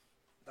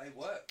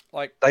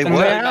 Like They things were.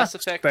 like Mass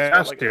Effect. They as well,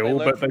 are like, still, learned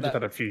but from they just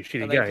that, had a few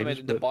shitty and they games.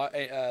 implemented, But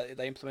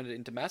they implemented it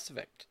into Mass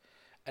Effect,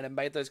 and it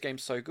made those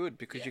games so good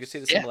because you could see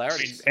the Yeah.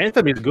 similarities.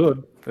 Anthem is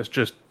good. It's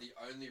just The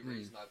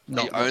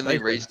not only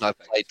my reason I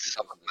played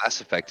some of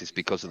Mass Effect is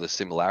because of the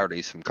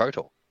similarities from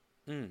KOTOR.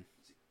 Mm.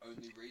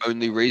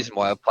 Only reason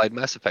why I've played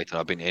Mass Effect and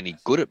I've been any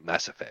good at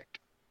Mass Effect.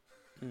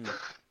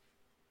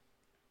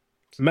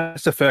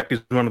 Mass Effect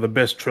is one of the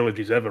best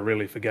trilogies ever,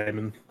 really, for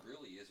gaming.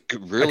 It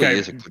really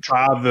is a good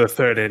bar the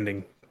third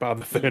ending.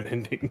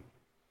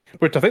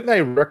 Which I think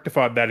they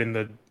rectified that in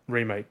the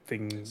remake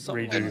thing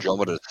Something like redo.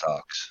 Andromeda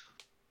sucks.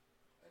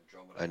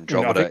 And I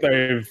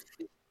Andromeda,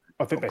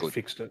 think they good.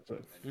 fixed it. So.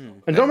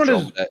 Mm. Andromeda's,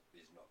 Andromeda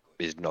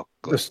is not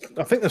good.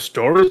 I think the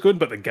story is good,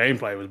 but the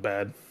gameplay was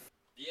bad.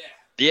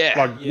 Yeah,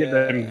 Like, you get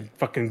Yeah. them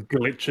fucking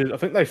glitches. I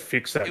think they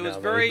fixed that It was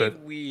now, very though, but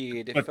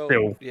weird. It but felt,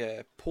 still.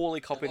 yeah, poorly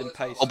copied and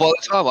well, pasted. by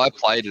the time I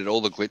played it,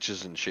 all the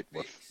glitches and shit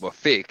were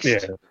fixed. Yeah.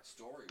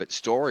 But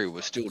story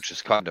was still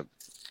just kind of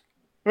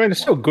I mean,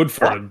 it's still good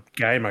for What? a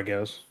game, I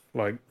guess.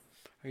 Like,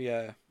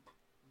 Yeah.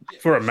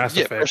 for a Mass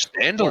for a Effect.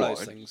 One of those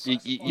standalone. things. You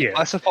Yeah.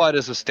 classify it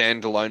as a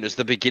standalone as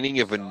the beginning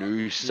of a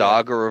new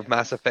saga of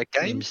Mass Effect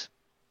games.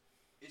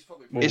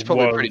 Well, It's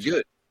probably pretty was-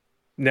 good.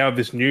 Now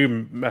this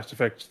new Mass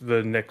Effect's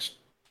the next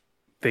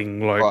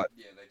thing. Like, Right.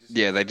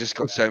 Yeah, they just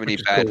got so many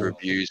Which is bad cool.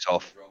 reviews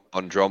off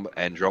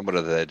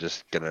Andromeda. They're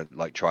just gonna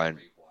like try and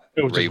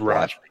it was just rewind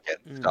rushed it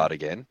again, start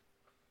again.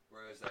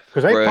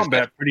 because they Whereas pumped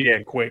out pretty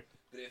damn quick.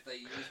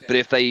 But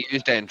if they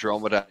used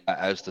Andromeda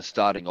as the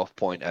starting off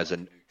point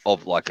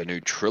of like a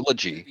new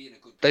trilogy,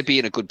 they'd be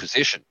in a good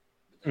position.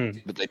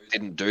 Mm. But they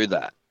didn't do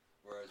that.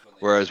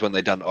 Whereas when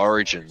they done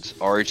Origins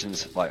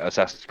like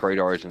Assassin's Creed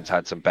Origins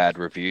had some bad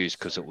reviews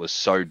because it was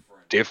so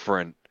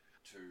different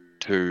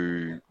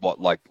to what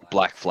like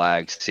Black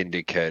Flag,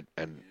 Syndicate,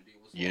 and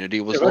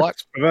Unity was Yeah, like.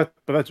 but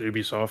that's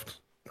Ubisoft.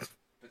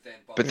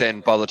 But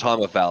then by the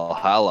time of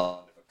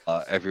Valhalla,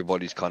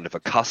 everybody's kind of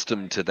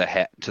accustomed to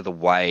the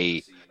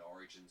way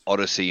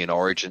Odyssey and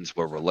Origins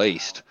were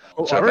released.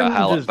 Well, So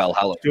Origins is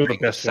Valhalla still the being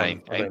the best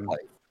same one of them. gameplay.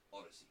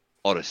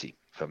 Odyssey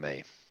for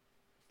me.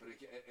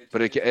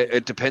 But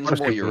it depends on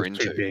what Odyssey you're was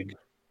too into. big.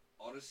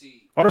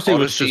 Odyssey was just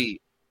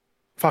Odyssey,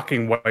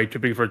 fucking way too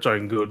big for its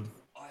own good.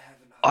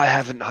 I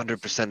haven't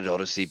 100%ed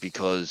Odyssey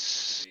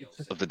because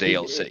of the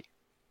DLC.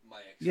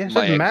 Yes,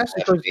 My it's ex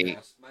massive. left me,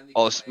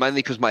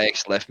 mainly because my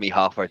ex left me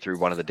halfway through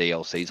one of the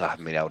DLCs. I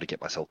haven't been able to get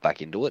myself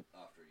back into it.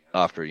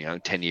 After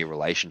 10-year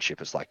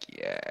relationship, it's like,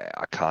 yeah,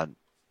 I can't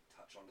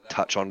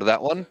touch onto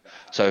that one.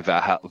 So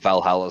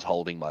Valhalla's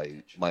holding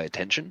my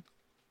attention.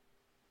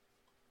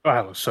 Oh,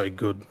 it was so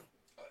good.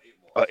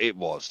 It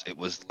was.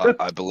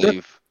 I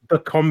believe. The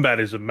combat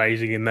is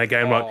amazing in that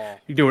game. Like, Oh,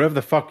 you do whatever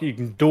the fuck. You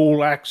can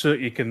dual axe it.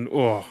 You can.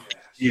 Oh,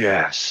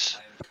 Yes.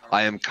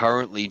 I am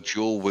currently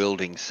dual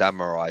wielding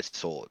samurai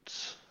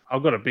swords.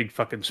 I've got a big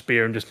fucking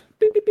spear and just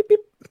beep, beep, beep, beep.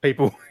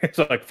 People. It's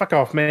like, fuck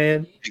off,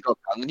 man. Have you got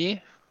Gungnir?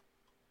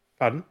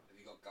 Pardon?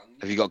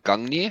 Have you got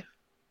Gungnir?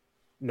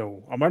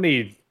 No, I'm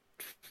only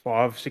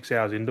 5-6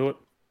 hours into it.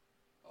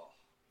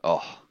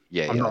 Oh,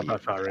 yeah, I'm yeah. not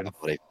that far in. I'm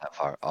not even that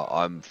far.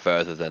 I'm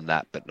further than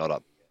that, but not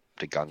up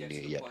to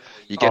Gungnir yet.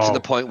 You get to Oh. the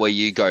point where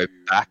you go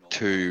back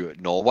to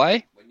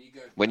Norway.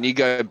 When you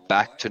go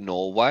back to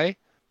Norway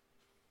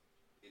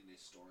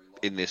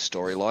in this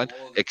storyline,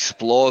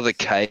 explore the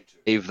cave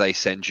they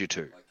send you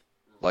to.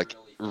 Like,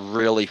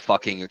 really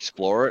fucking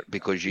explore it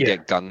because you Yeah.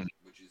 get Gungnir,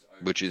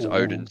 which is Ooh.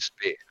 Odin's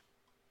spear.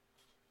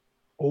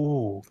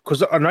 Oh,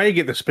 because I know you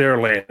get the spear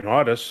of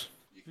Leonidas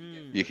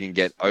You can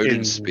get in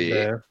Odin's spear,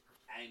 there,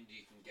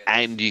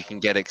 and you can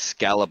get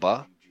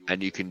Excalibur,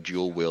 and you can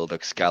dual wield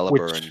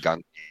Excalibur Which- and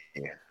Gungnir.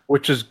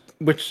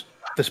 which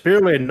the spear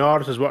of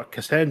Leonidas is what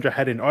Cassandra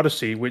had in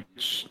Odyssey,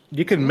 which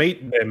you can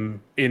meet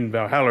them in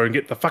Valhalla and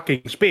get the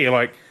fucking spear.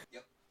 Like,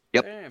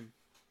 Yep. damn.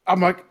 I'm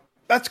like,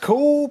 that's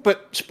cool,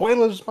 but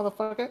spoilers,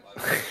 motherfucker.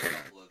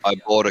 I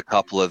bought a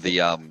couple of the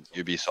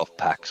Ubisoft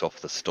packs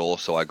off the store,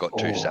 so I got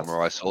two Oh.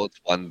 samurai swords.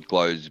 One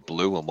glows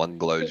blue and one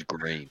glows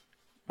green.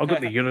 I've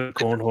got the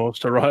unicorn horse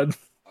to ride.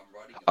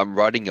 I'm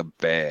riding a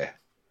bear,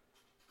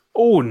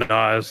 Oh,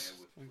 nice.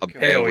 a Okay.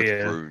 bear Hell with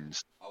yeah.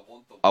 runes.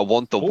 I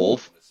want the Ooh.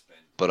 wolf,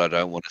 but I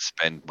don't want to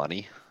spend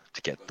money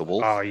to get the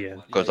wolf Oh, yeah.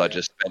 because I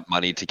just spent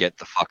money to get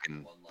the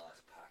fucking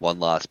one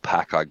last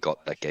pack I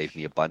got that gave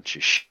me a bunch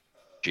of shit.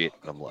 And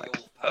I'm like,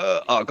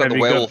 I got Have the you got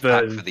werewolf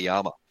pack the- for the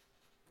armor.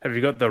 Have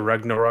you got the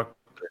Ragnarok?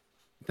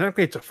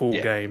 Technically, it's a full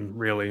Yeah. game,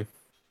 really.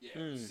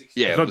 Hmm.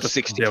 Yeah, It's it not was just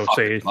 60 DLC,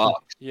 fucking it's-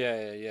 bucks.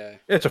 Yeah.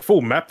 It's a full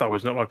map, though.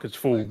 It's not like it's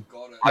full.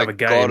 I Another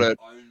got game. it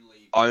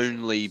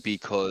only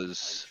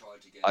because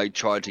I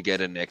tried to get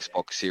an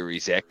Xbox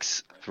Series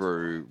X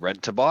through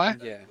Rent to Buy,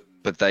 Yeah.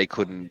 but they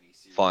couldn't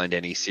find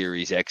any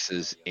Series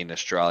X's in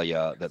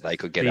Australia that they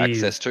could get Jeez.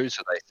 access to.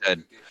 So they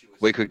said,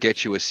 we could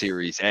get you a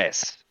Series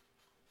S.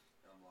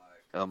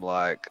 I'm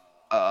like,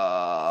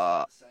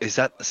 is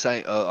that the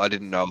same? I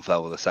didn't know if they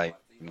were the same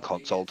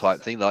console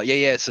type thing. They're like,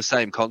 yeah, it's the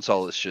same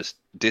console. It's just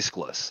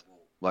discless.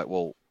 Like,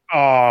 well,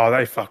 Oh,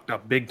 they fucked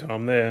up big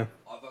time there.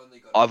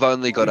 I've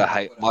only got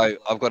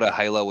I've got a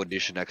Halo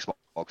Edition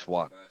Xbox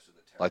One.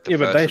 Like the Yeah,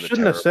 but first they of the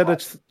shouldn't have said terabyte.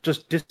 it's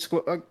just disc.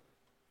 Like,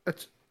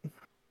 it's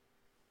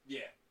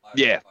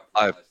Yeah,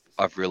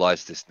 I've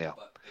realised this now.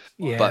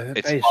 yeah, But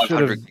it's they should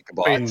 500 have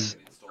gigabytes,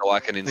 been. so I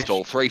can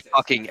install 3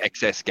 fucking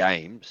XS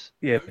games.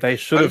 Yeah, they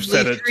should have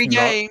said Only it's 3 not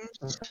games.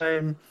 the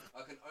same.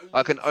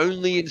 I can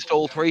only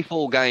install 3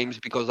 full games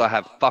because I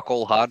have fuck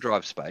all hard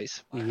drive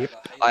space. Yep.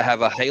 I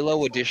have a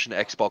Halo Edition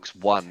Xbox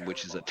One,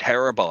 which is a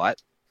terabyte,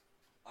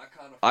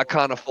 I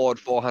can't afford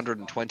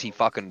 $420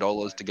 fucking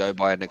dollars to go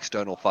buy an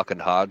external fucking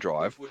hard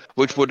drive,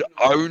 which would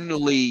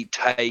only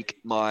take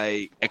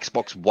my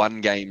Xbox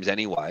One games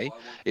anyway.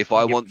 If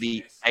I Yep. want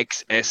the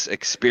XS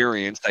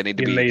experience, they need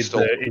to You be need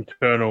installed. the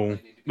internal They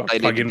like need to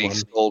plug-in be one.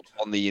 installed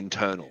on the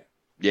internal.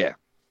 Yeah.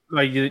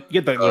 Like you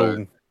get that So,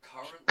 little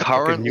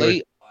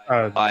Currently,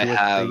 I USB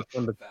have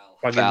on the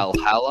plug-in.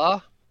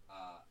 Valhalla,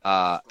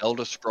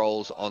 Elder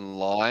Scrolls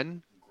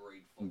Online,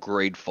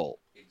 Greedfall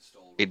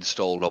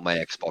installed on my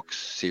Xbox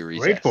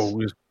Series S.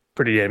 Redfall is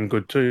pretty damn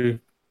good too.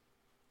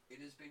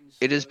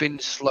 It has been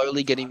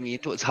slowly getting me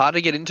into it. It's hard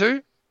to get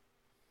into.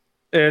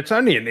 Yeah, it's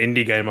only an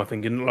indie game, I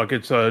think, and like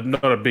it's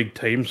not a big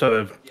team,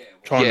 so they're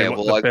trying Yeah, to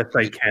do well, the best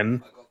they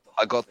can.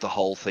 I got the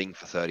whole thing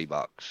for $30.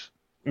 That's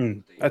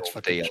All the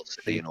fucking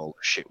DLC cheap. and all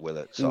the shit with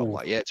it. So I'm Ooh.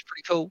 like, yeah, it's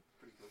pretty cool.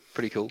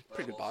 Pretty cool.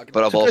 Pretty good bargain.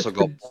 But I've also It's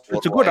got a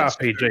good Borderlands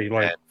RPG.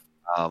 Like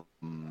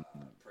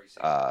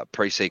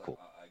pre-sequel,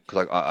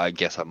 because I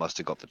guess I must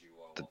have got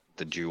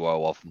the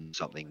duo off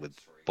something with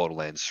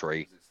Borderlands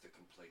 3,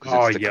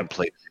 because it's the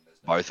complete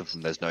both of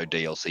them. There's no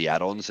DLC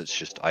add-ons. It's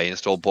just I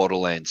installed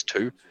Borderlands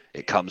 2.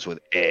 It comes with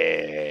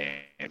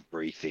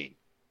everything.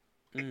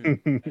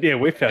 yeah,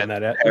 we found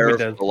that out. Pair We of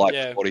did. for like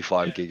Yeah.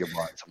 45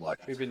 gigabytes. I'm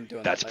like, We've been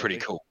doing that's that pretty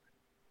lately.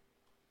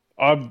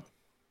 cool.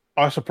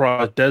 I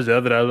surprised Des the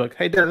other day. I was like,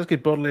 "Hey, Des, let's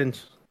get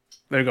Borderlands."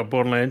 Then we got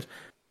Borderlands,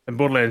 and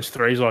Borderlands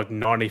 3 is like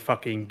 90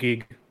 fucking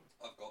gig.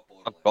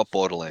 I've got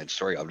Borderlands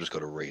 3. I've just got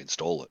to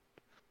reinstall it.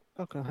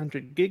 Like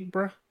 100 gig,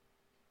 bruh.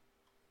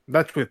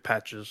 That's with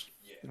patches.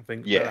 I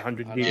think. Yeah.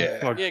 100 I gig. know. Yeah.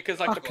 Like, Yeah, because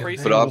like the fucking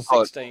pre-sequel But I've was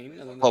got- 16, and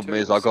then the Problem 2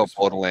 is, was I got 6 months.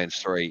 Borderlands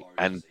 3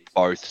 and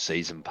both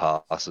season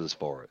passes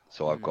for it.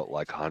 So I've got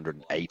like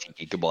 180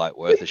 gigabyte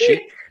worth of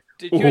shit.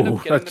 Did you end Ooh,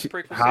 up getting that's the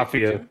prequel half sequel,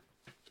 a year. Jim?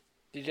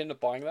 Did you end up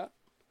buying that?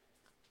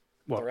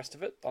 What? The rest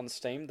of it on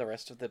Steam, the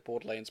rest of the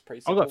Borderlands I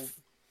pre-sequel.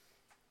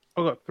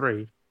 got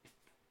 3.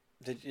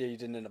 You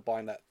didn't end up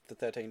buying that for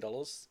 $13?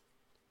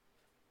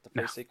 The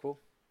No. pre-sequel,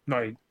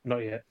 Not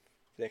yet.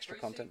 the extra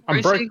content.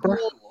 I'm broke, Pre-sequel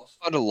bro.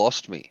 kind of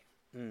lost me.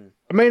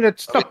 I mean,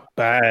 it's not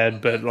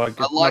bad, but like,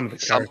 I it's like none of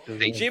the some characters.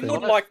 features. Jim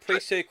Well, would like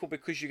pre-sequel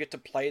because you get to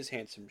play as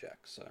Handsome Jack.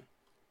 So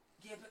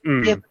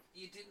Yeah.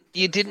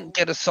 You didn't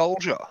get a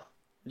soldier.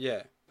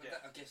 yeah,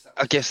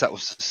 I guess that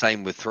was the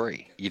same with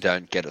 3. You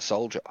don't get a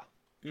soldier.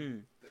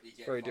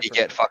 very different. You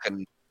get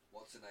fucking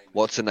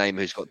what's the name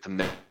who's got the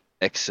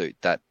mech suit?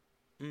 That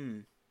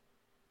Mm.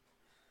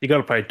 You got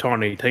to play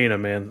Tiny Tina,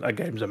 man. That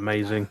game's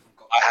amazing.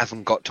 I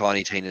haven't got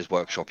Tiny Tina's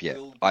Workshop yet.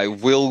 I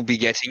will be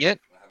getting it,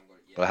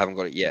 but I haven't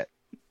got it yet.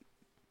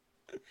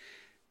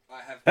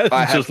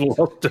 I have Just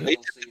lost it. the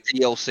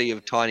DLC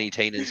of Tiny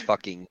Tina's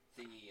fucking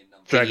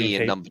Dragon thingy in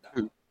Keep. number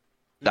 2.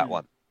 That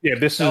one. Yeah,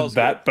 this That is was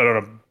that,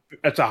 but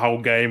it's a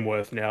whole game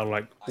worth now.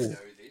 Like, ooh,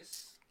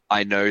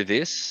 I know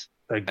this,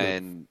 they're good.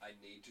 and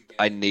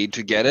I need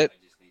to get it.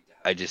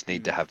 I just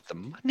need to have the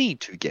money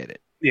to get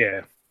it.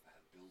 Yeah,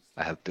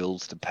 I have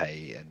bills to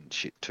pay and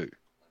shit too,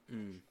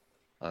 Mm.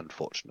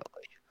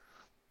 unfortunately.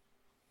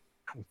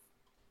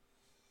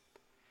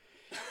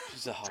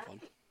 It's a hard one.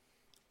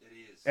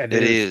 it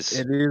is.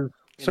 It is.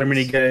 So It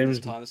many is. games,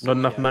 It's time to not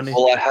enough start money.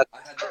 Well,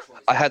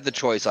 I had the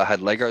choice. I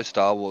had Lego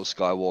Star Wars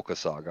Skywalker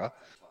Saga,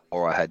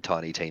 or I had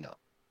Tiny Tina.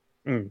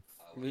 You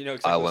know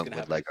exactly I what's went gonna with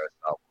happen. Lego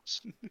Star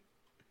Wars.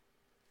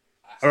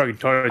 I reckon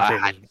Tiny I Tina.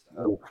 had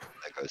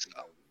Lego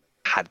Star.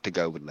 Had to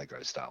go with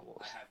Lego Star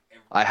Wars.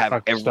 I have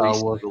Fuck every Star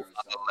single Wars.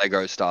 other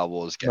Lego Star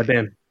Wars game. But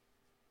then,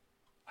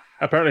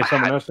 apparently, I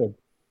someone had- else said,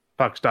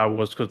 "Fuck Star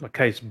Wars" because my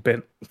case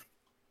bent.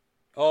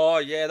 Oh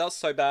yeah, that was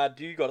so bad.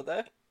 You got it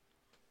there.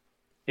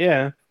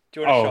 Yeah, Do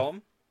you want to Oh. show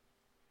him?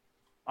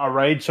 I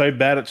raid so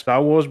bad at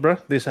Star Wars, bro.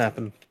 This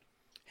happened.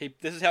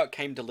 This is how it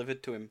came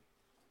delivered to him.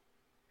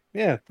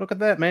 Yeah, look at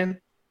that,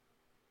 man.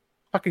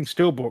 Fucking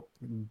steelbook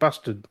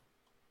busted.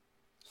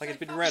 Like it's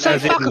been ran Say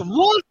As over. in- fucking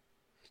what?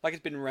 Like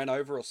it's been ran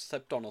over or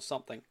stepped on or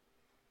something.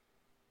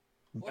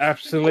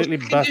 Absolutely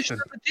What's the condition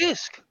busted. of the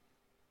disc?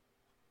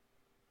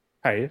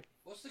 Hey,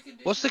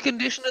 What's the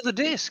condition of the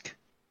disc?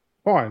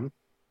 fine.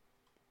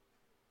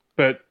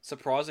 But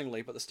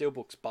Surprisingly, but the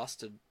steelbook's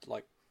busted.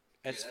 Like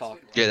it's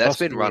fucked. Yeah, that's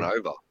Busted, been run yeah.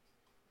 over.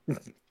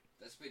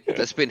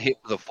 That's been hit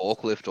with a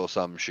forklift or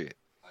some shit.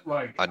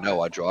 like, I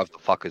know. I drive the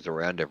fuckers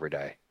around every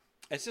day.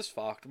 It's just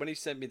fucked. When he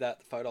sent me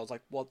that photo, I was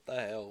like, "What the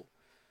hell?"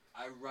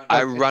 I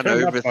it run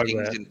turned over up like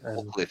things that, in and-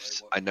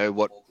 forklifts. I know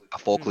what a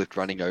forklift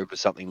running over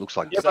something looks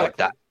like. Yeah, Just like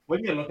that.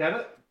 when you look at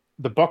it,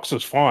 the box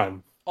is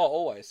fine. Oh,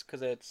 always, because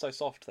they're so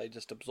soft, they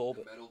just absorb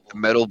it. The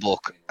metal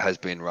book has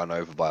been run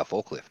over by a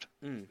forklift.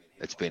 Mm.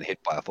 It's been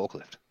hit by a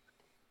forklift.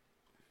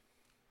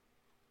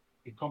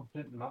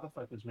 Incompetent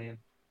motherfuckers, man.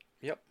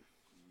 Yep.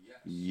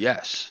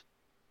 Yes.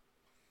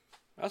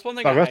 That's one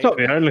thing Like, I that's hate. not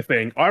the only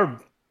thing. I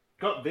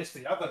got this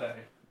the other day.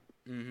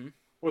 Mm-hmm.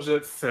 Was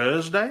it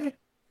Thursday?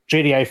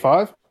 GTA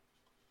 5.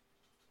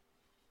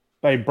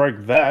 They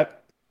broke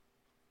that.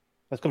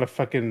 That's got a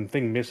fucking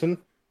thing missing.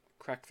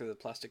 Crack through the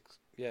plastic.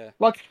 Yeah.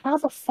 Like, how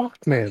the fuck,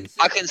 man?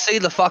 I can see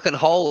the fucking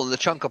hole and the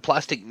chunk of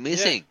plastic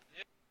missing.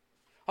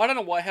 I don't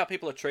know how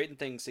people are treating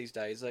things these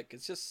days. Like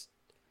it's just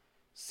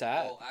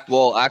Sad.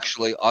 Well,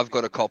 actually, I've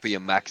got a copy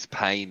of Max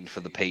Payne for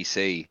the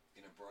PC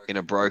in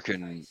a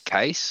broken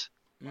case.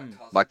 Mm.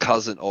 My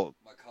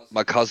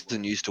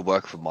cousin used to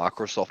work for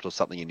Microsoft or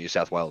something in New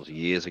South Wales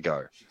years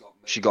ago.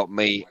 She got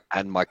me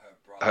and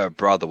her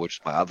brother, which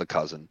is my other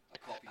cousin,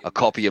 a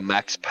copy of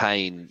Max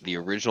Payne, the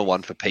original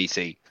one for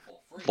PC,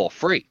 for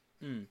free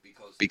Mm.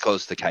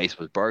 because the case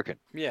was broken.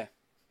 Yeah.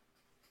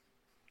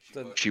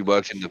 She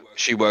worked in the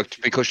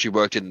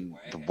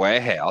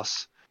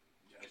warehouse,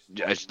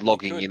 just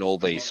logging in all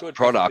these Good,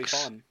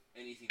 products. fine.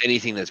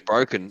 Anything that's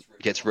broken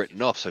gets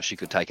written off, so she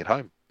could take it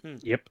home.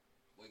 Yep.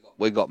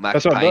 We got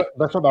Max That's Payne,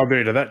 what they'll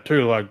do to that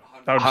too. Like,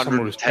 someone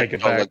will just take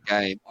it $110 back.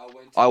 game.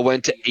 I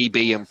went to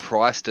EB and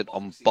priced it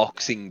on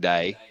Boxing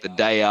Day, the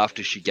day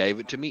after she gave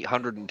it to me,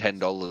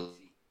 $110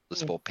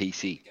 for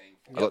PC.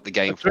 I got the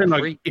game That's for when,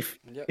 free. like,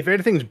 if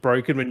anything's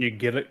broken when you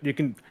get it,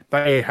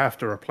 they have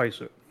to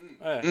replace it.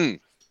 Yeah.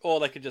 Or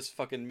they could just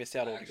fucking miss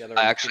out altogether.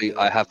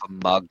 I have a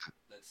mug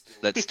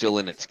that's still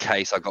in its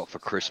case I got for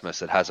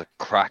Christmas. It has a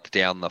crack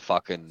down the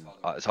fucking.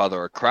 It's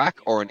either a crack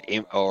or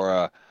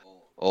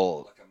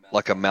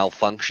like a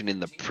malfunction in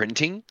the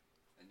printing,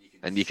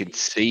 and you can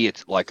see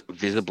it's like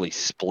visibly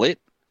split.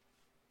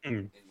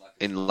 Mm.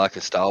 In like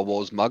a Star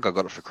Wars mug. I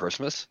got it for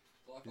Christmas.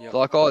 They're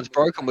like, oh, it's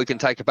broken. We can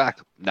take it back.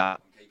 Nah,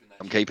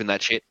 I'm keeping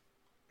that shit.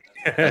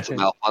 That's a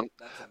malfunction.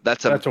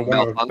 That's a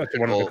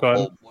malfunction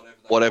or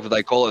whatever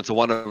they call it. It's a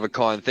one of a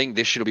kind thing.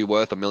 This should be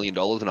worth $1 million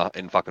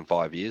in fucking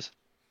 5 years.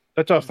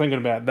 That's what I was thinking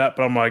about that,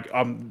 but I'm like,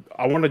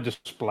 I want to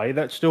display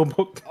that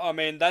steelbook. I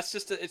mean, it's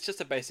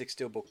just a basic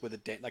steelbook with a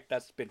dent. Like,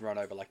 that's been run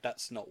over. Like,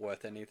 that's not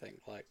worth anything.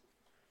 Like,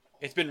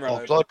 it's been run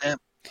over. Goddamn.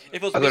 If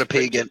it was I gotta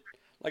pee again.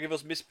 Like, if it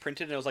was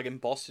misprinted and it was like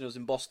embossed and it was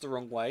embossed the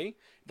wrong way,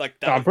 like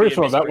that. I'm pretty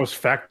sure that was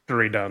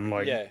factory done.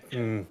 Like, yeah.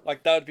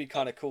 Like that would be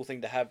kind of cool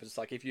thing to have. It's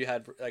like if you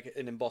had like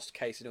an embossed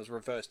case and it was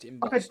reversed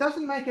embossed. it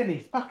doesn't make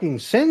any fucking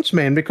sense,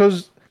 man,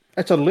 because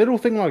it's a little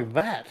thing like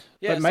that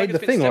Yeah, that made like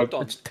the thing like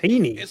on. it's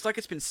teeny. It's like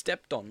it's been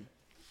stepped on.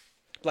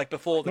 Like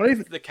before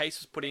the case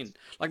was put in.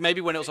 Like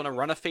maybe when it was on a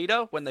runner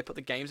feeder, when they put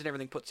the games and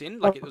everything puts in.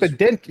 Like it was... The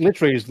dent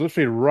is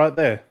literally right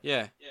there.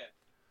 Yeah.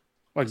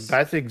 Like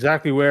that's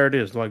exactly where it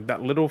is. Like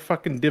that little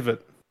fucking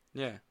divot.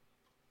 Yeah.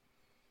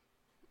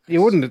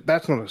 You wouldn't.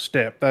 That's not a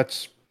step.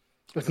 It's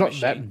not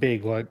that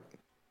big. Like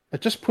it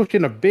just pushed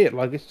in a bit.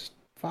 Like it's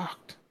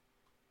fucked.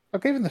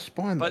 Like even the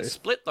spine. But it's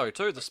split though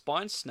too. The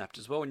spine snapped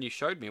as well. When you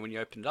showed me when you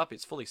opened it up,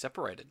 it's fully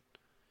separated.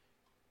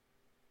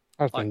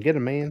 I was like, get it,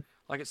 man.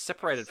 Like it's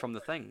separated from the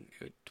thing.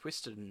 It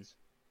twisted and.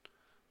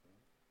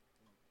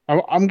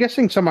 I'm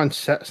guessing someone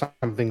set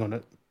something on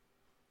it.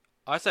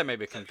 I say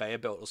maybe a conveyor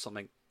belt or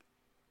something,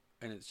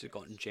 and it's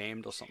gotten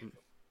jammed or something.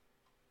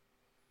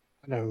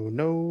 I don't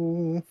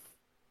know.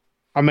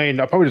 I mean,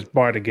 I'll probably just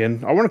buy it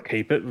again. I want to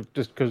keep it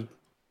just because.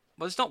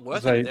 Well, it's not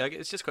worth it. Like,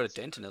 it's just got a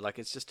dent in it. Like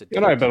it's just a. Dent.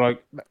 You know, but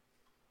like, I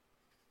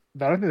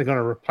don't think they're going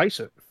to replace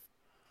it.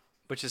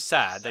 Which is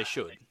sad. They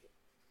should.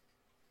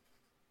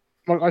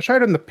 Like I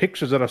showed them the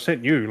pictures that I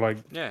sent you. Like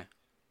yeah.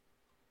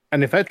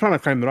 And if they're trying to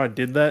claim that I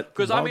did that,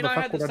 because I mean, I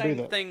had the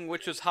same thing,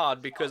 which was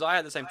hard because I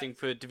had the same thing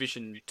for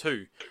Division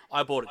 2.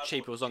 I bought it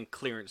cheap. It was on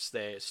clearance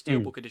there.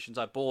 Steelbook editions.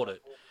 I bought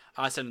it.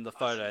 I sent them the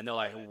photo, and they're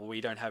like, well,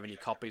 "We don't have any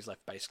copies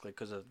left, basically,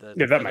 because of the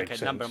that makes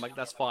sense. number." I'm like,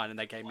 "That's fine," and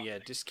they gave me a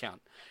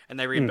discount, and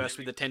they reimbursed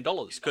me the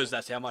 $10 because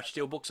that's how much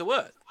steelbooks are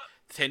worth,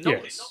 $10.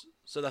 Yes.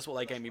 So that's what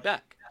they gave me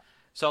back.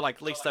 So like,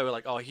 at least they were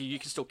like, "Oh, you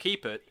can still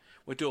keep it.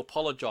 We do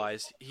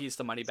apologize. Here's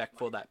the money back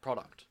for that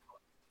product."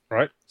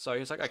 Right. So he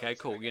was like, "Okay,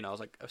 cool." You know, I was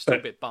like, I was still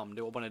a bit bummed.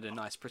 I wanted a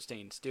nice,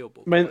 pristine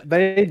steelbook. I mean,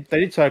 they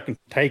did say I can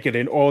take it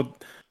in, or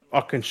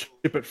I can ship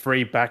it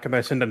free back, and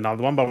they send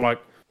another one. But I'm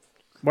like,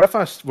 what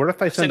if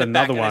they send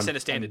another one? Send a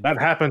standard. That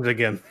happens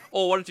again.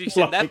 Or what if you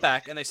send that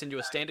back and they send you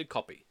a standard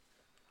copy?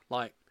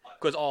 Like,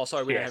 because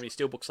sorry, we don't have any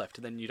steelbooks left,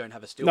 and then you don't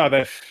have a steelbook.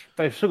 No,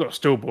 they've still got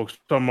steelbooks.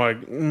 So I'm like,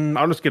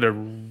 I'll just get a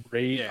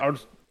read. Yeah.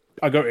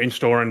 I'll go in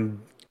store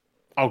and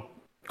I'll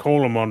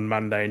call them on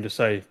Monday and just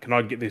say, can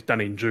I get this done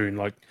in June?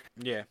 Like,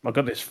 yeah, I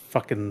got this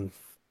fucking.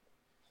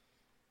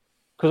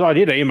 Because I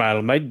did email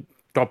them, they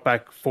got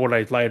back 4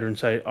 days later and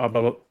say, "Oh,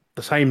 but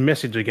the same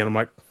message again." I'm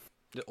like,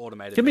 the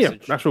automated. Give me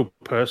an actual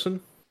person.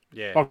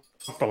 Yeah. Like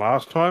the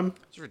last time.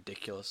 It's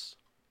ridiculous.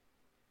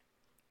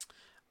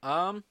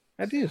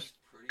 It is.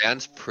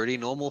 Sounds pretty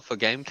normal for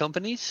game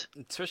companies,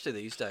 especially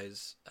these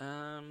days.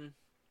 Anyway,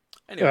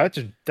 yeah,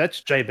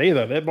 that's JB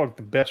though. They're like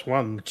the best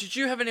one. Did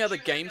you have any other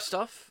game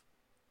stuff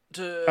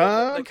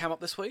that came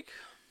up this week?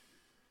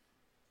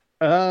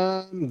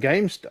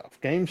 Game stuff.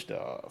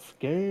 Oh,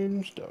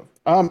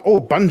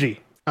 Bungie.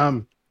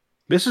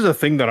 This is a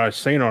thing that I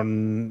seen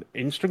on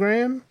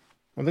Instagram.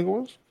 I think it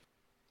was.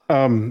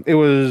 It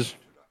was.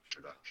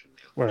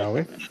 Where are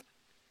we?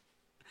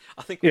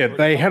 I think. Yeah,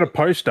 they had a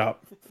post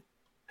up,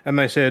 and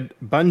they said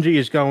Bungie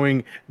is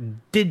going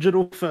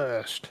digital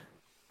first.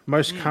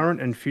 Most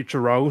current and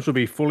future roles will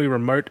be fully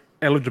remote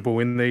eligible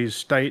in these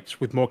states,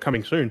 with more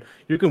coming soon.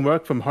 You can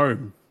work from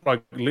home,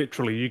 like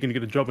literally, you can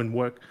get a job and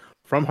work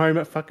from home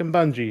at fucking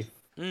Bungie.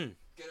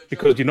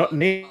 because you're not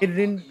needed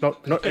in.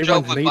 Not Good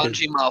job everyone's with needed.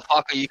 Bungie,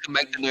 motherfucker. You can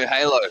make the new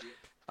Halo.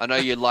 I know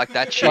you'd like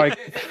that shit.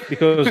 Like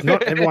because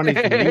not everyone is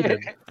needed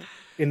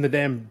in the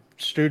damn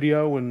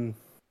studio, and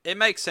It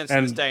makes sense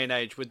in this And day and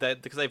age with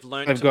that because they've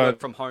learned they've to got- work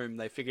from home.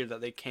 They figured that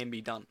they can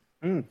be done.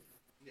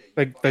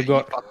 they've you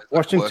got fuckers don't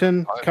Washington,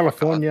 work from home,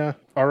 California,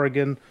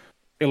 Oregon,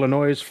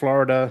 Illinois,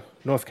 Florida,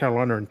 North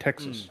Carolina, and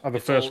Texas are the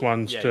It's first all-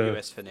 ones yeah, to.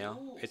 US for now.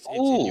 It's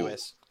in Ooh.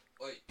 US.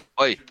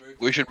 Wait,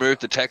 we should move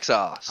to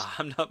Texas.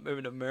 I'm not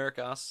moving to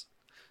America.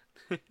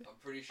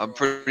 I'm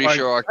pretty Like,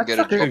 sure I can that's get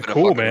a job fucking in a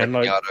cool, fucking man, wrecking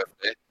like- yard over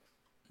there.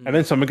 And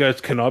then someone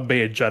goes, "Can I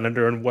be a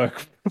janitor and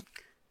work?"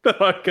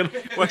 I can,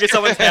 Work at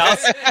someone's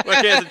house.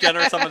 Working as a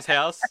janitor at someone's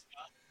house.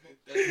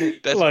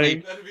 That's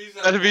like,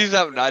 That'd be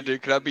something I do.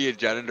 Can I be a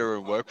janitor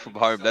and work from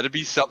home? That'd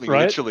be something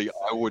Right? literally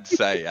I would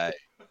say, eh?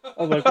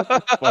 I was like, "What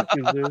the fuck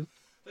is this?"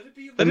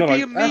 That'd not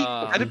be like, me.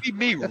 ah. That'd be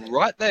me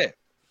right there.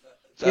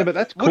 So, Yeah, but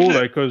that's wouldn't cool it?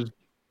 though, because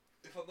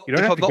you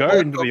don't If have I'm to not go working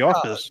into the on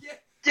cars. office.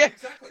 Yeah,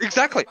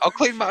 exactly. I'll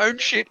clean my own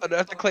shit. I don't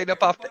have to clean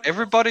up after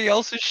everybody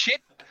else's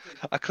shit.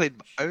 I clean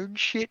my own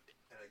shit,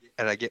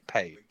 and I get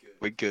paid.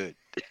 We're good.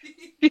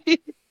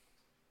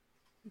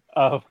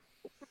 I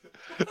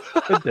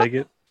dig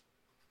it.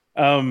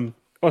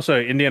 Also,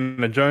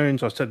 Indiana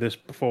Jones. I said this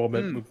before,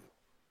 but we'll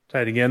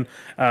say it again.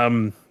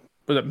 Was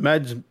it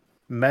Mads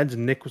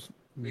Mikkelsen?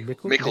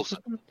 Mikkelsen.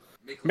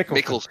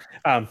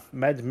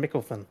 Mads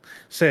Mikkelsen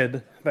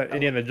said that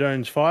Indiana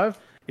Jones 5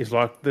 is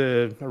like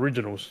the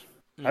originals.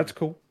 That's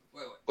cool.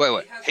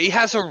 Wait. He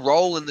has a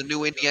role in the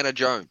new Indiana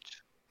Jones.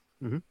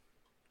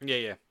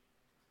 Yeah.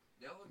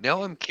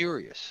 Now I'm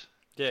curious.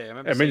 Yeah, I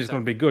remember I mean, seeing it's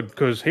going to that. be good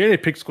because he only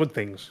picks good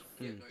things.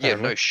 Yeah,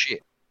 Apparently. no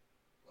shit.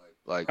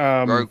 Like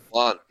Um, Rogue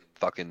One,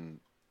 fucking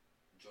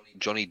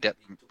Johnny Depp.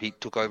 He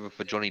took over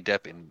for Johnny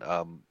Depp in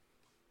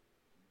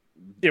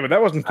Yeah, but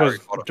that wasn't because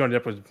Harry Potter. Johnny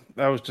Depp was.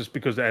 That was just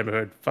because they ever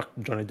heard "fuck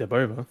Johnny Depp"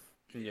 over.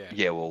 Yeah.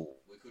 Yeah, well,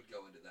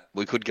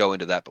 we could go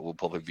into that, but we'll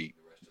probably be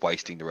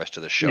wasting the rest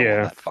of the show Yeah.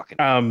 on that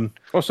fucking.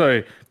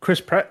 Also, Chris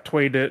Pratt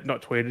he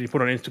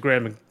put on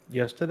Instagram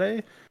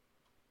yesterday.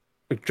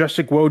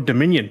 Jurassic World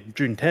Dominion,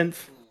 June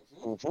 10th.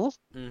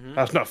 Mm-hmm.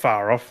 That's not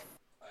far off.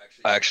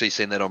 I actually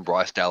seen that on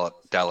Bryce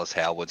Dallas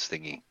Howard's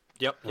thingy.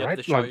 Yep. Right,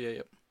 The show. like-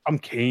 Yep. I'm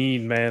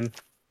keen, man.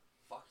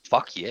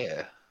 Fuck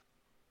yeah.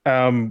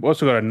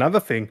 Also got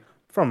another thing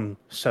from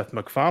Seth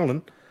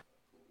MacFarlane.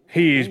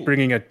 He is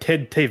bringing a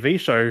TED TV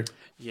show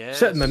Yeah.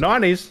 set in the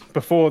 90s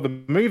before the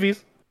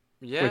movies,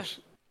 Yeah. which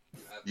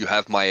You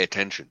have my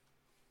attention.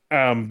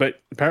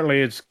 but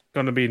apparently it's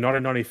going to be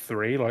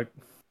 1993. Like,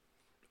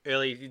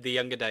 Early, the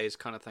younger days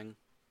kind of thing.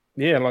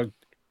 yeah, like,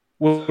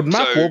 would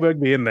Mark So- Wahlberg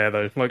be in there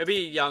though? Like, It'd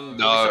be young.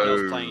 No. Someone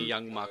else playing a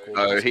young Mark Wahlberg.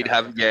 No, he'd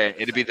have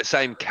it'd be the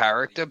same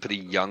character, but a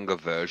younger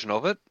version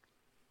of it.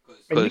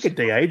 and you could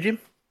de-age him.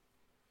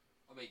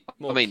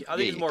 More, I mean, I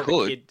think yeah, it's more you of a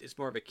could. kid. It's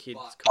more of a kid's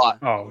But kind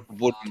of. Oh,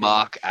 would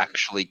Mark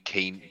actually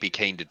be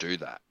keen to do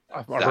that?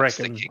 I That's the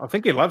reckon. kick. I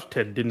think he loves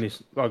Ted, didn't he?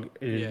 Like,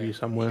 interview Yeah.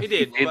 somewhere. He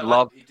did. He but,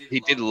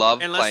 did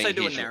love unless they playing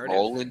do a his narrative.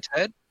 role in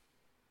Ted.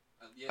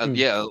 And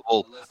yeah,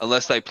 well,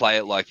 unless they play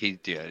it like he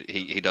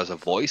does a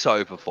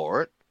voiceover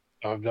for it,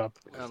 Oh, no.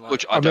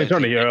 which I I mean, don't it's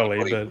only think early,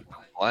 anybody but would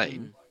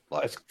complain.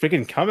 Like, it's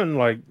freaking coming.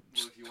 Like,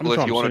 well, if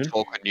sometime you want to soon.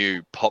 talk a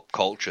new pop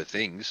culture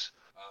things,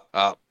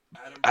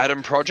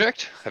 Adam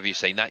Project, have you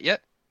seen that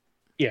yet?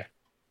 Yeah.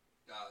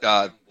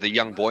 The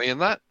young boy in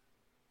that,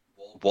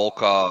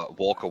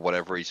 Walker,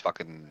 whatever his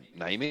fucking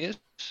name is,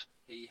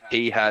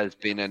 he has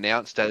been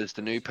announced as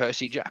the new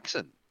Percy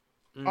Jackson.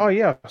 Oh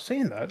yeah, I've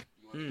seen that.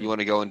 You want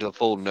to go into the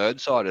full nerd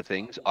side of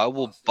things? I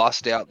will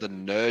bust out the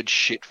nerd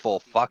shit for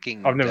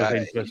fucking I've never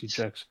days. seen Percy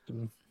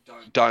Jackson.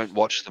 Don't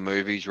watch the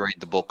movies, read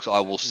the books. I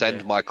will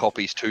send my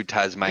copies to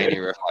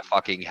Tasmania if I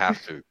fucking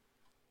have to.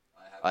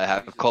 I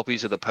have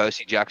copies of the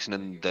Percy Jackson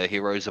and the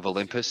Heroes of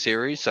Olympus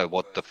series, so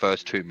what the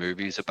first two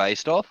movies are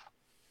based off.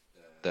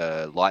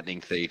 The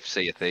Lightning Thief,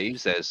 Sea of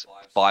Thieves, there's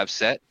 5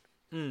 set.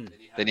 Then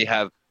you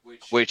have,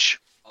 which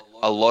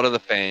a lot of the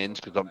fans,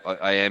 because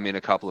I am in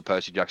a couple of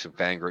Percy Jackson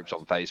fan groups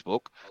on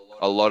Facebook,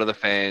 a lot of the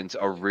fans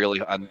are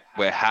really,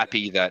 we're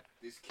happy that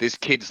this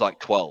kid's like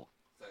 12,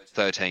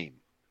 13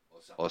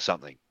 or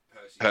something.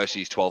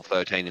 Percy's 12,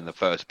 13 in the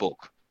first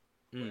book.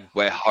 We're So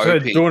they're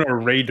hoping doing a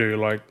redo.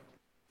 Like,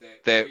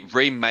 they're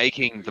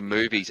remaking the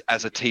movies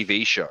as a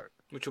TV show.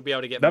 Which will be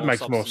able to get that more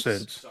makes more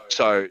substance. sense.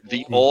 So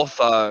the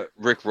author,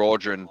 Rick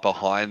Rodrin,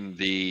 behind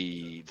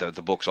the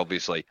books,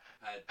 obviously,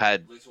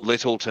 had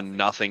little to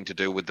nothing to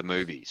do with the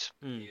movies.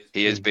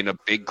 He has been a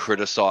big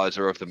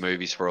criticizer of the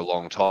movies for a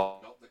long time.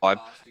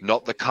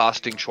 Not the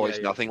casting choice,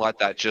 nothing like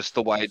that, just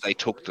the way they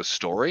took the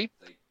story.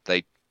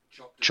 They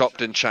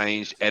chopped and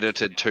changed,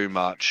 edited too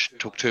much,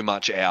 took too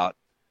much out.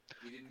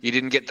 You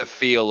didn't get the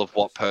feel of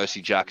what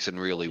Percy Jackson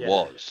really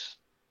was.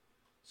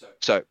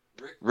 So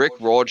Rick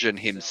Rodrin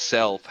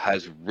himself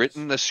has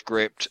written the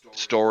script,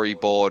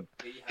 storyboard.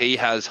 He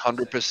has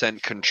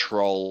 100%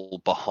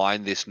 control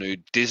behind this new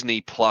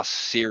Disney Plus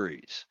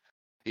series.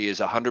 He is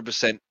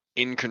 100%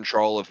 in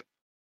control of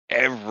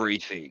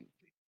everything.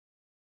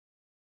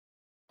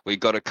 We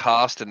got a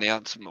cast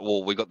announcement.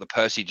 Well, we got the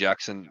Percy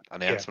Jackson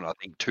announcement, I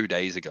think, 2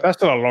 days ago. That's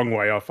still a long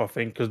way off, I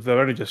think, because they've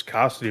only just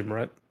casted him,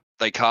 right?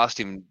 They cast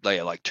him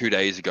like 2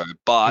 days ago.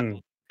 But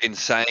Mm. in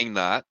saying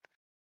that,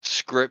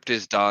 script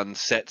is done,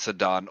 sets are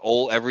done,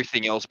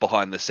 everything else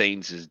behind the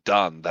scenes is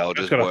done. They'll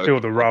Just just got to work fill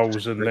the on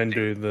roles and then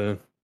do the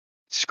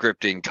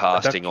scripting,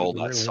 casting, all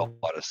adaptation, that really.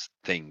 sort of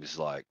things.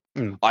 Like,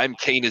 Mm. I'm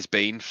keen as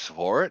beans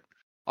for it.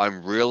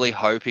 I'm really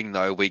hoping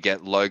though we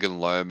get Logan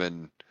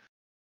Lerman,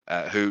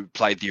 who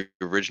played the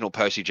original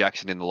Percy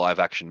Jackson in the live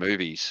action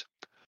movies.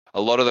 A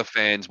lot of the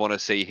fans want to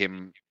see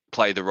him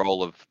play the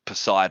role of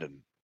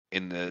Poseidon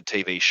in the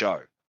TV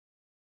show.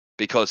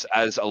 Because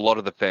as a lot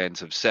of the fans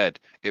have said,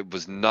 it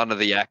was none of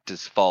the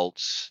actors'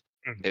 faults.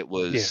 Mhm. It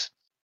was,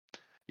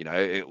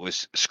 it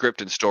was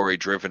script and story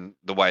driven.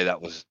 The way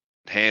that was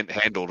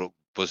handled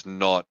was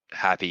not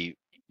happy.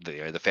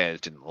 The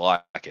fans didn't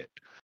like it.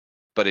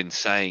 But in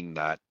saying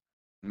that,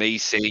 me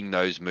seeing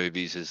those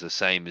movies is the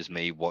same as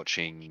me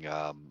watching,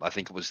 I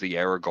think it was the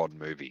Aragon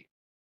movie.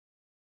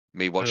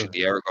 Me watching Ugh.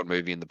 the Aragon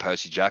movie and the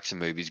Percy Jackson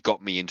movies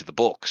got me into the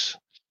books.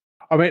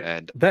 I mean,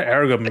 And that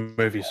Aragon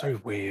movie is so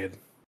weird.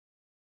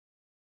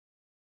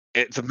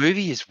 the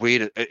movie is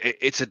weird.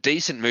 It's a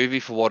decent movie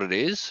for what it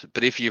is,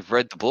 but if you've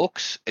read the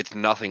books, it's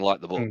nothing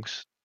like the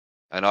books.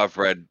 And I've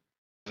read,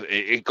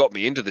 it got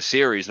me into the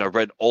series, and I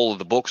read all of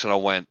the books, and I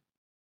went,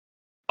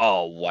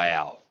 "Oh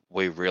wow,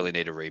 we really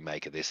need a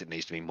remake of this. It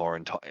needs to be more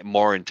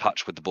in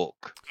touch with the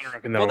book." I don't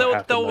reckon Well, that'll they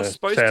happen, were though,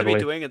 supposed to be sadly.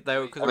 doing it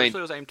though, because I mean, originally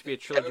it was aimed to be a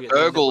trilogy. And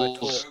then there were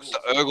talks. The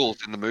Urgles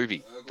in the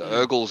movie. The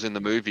Urgles in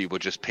the movie were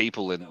just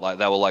people in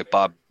they were like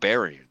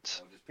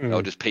barbarians. They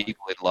were just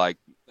people in like.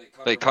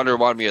 They kind of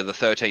remind me of the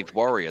 13th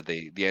Warrior,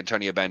 the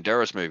Antonio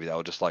Banderas movie. They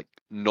were just like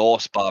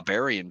Norse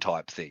barbarian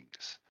type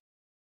things.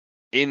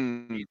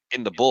 In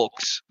the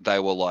books, they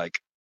were like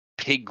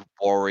pig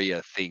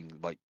warrior thing,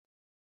 like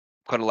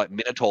kind of like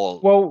Minotaur.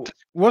 Well,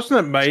 wasn't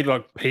it made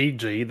like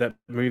PG, that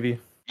movie?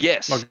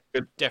 Yes, Like,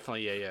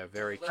 Definitely, yeah,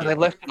 very. and they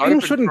left it things open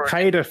shouldn't for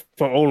cater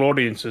for all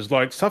audiences.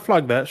 Like, stuff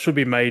like that should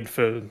be made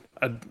for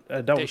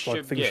adults, like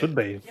should- things yeah. should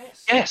be.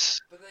 Yes,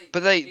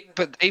 but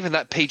even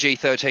that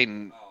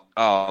PG-13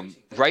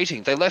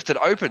 rating, they left it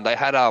open. They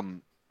had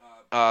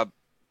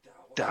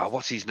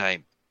what's his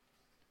name?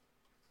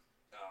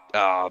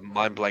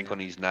 Mind blank on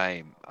his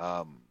name.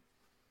 'Cause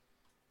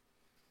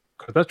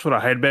that's what I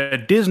hate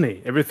about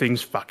Disney.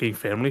 Everything's fucking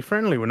family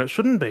friendly when it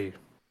shouldn't be.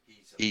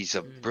 He's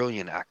a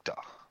brilliant actor.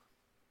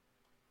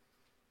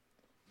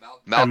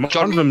 And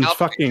one of them's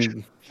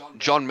fucking.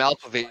 John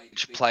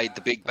Malkovich played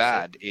the big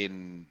bad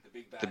in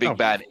the big Oh.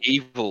 bad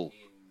evil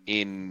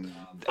in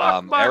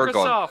Fuck Aragon.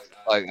 Microsoft.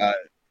 Like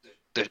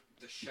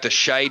the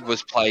Shade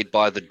was played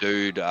by the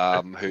dude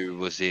who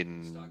was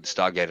in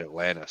Stargate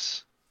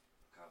Atlantis.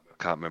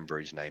 I can't remember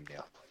his name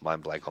now.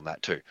 Mind blank on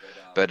that too.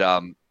 But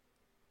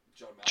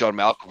John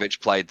Malkovich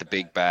played the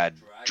big bad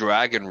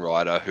dragon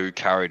rider who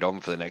carried on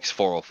for the next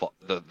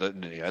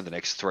the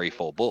next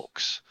 3-4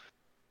 books.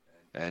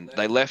 And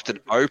they left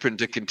it open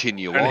to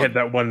continue Only had on.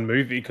 that one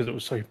movie because it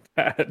was so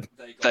bad.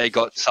 They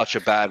got such a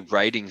bad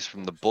ratings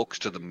from the books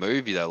to the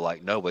movie. They're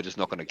like, no, we're just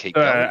not going to keep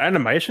going.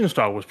 Animation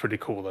style was pretty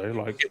cool though.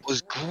 Like, It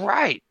was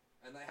great.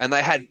 And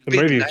they had The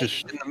big movie names was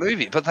just- in the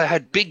movie, but they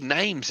had big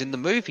names in the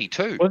movie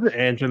too. was it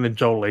Angelina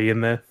Jolie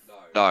in there?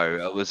 No,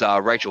 it was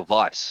Rachel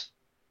Weisz,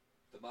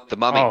 the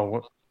Mummy,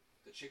 Oh,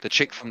 the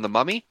chick from the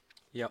Mummy,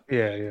 yeah.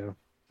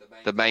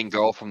 the main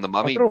girl from the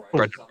Mummy, thought it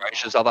was- Brendan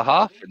Fraser's other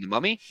half in the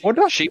Mummy. What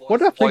did I She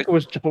think it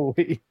was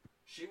Jolie?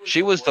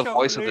 She was the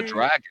voice of the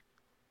dragon.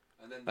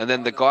 And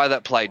then the guy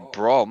that played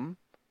Brom,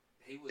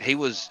 he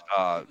was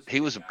a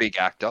big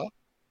actor.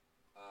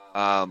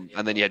 And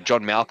then you had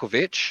John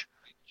Malkovich.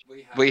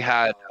 We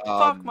had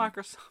Fuck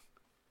Microsoft.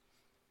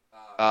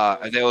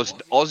 and there was an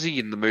Aussie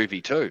in the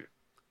movie too.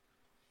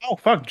 Oh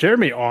fuck,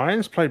 Jeremy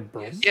Irons played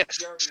Brom. Yes,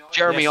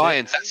 Jeremy Yes,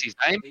 Irons, that's his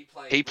name.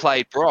 He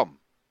played Brom.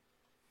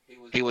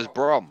 He was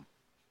Brom.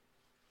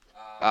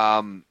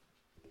 I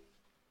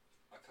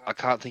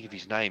can't think of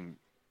his name.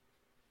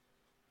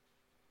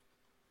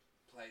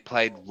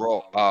 Played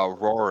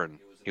Roran.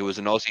 He was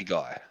an Aussie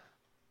guy.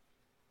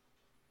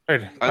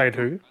 Played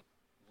who?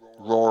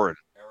 Roran,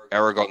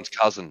 Aragon's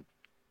cousin.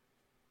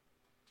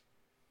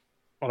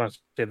 I don't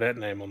see that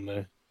name on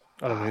there.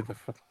 I don't know the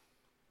fuck.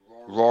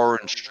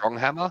 Roran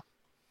Stronghammer.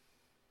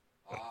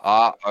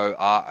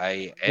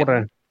 Roran. What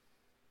a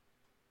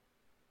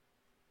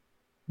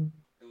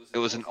It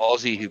was an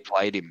Aussie who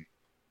played him.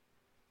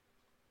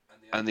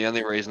 And the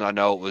only reason I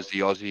know it was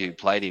the Aussie who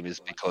played him is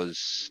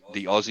because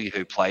the Aussie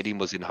who played him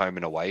was in Home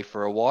and Away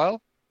for a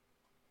while.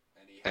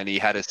 And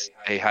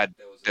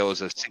there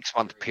was a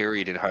 6-month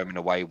period in Home and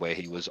Away where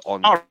he was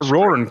on. oh,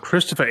 Roran,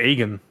 Christopher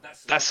Egan.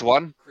 That's the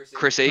one.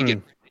 Chris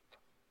Egan.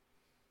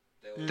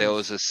 Hmm. There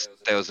was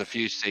a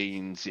few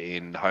scenes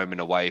in Home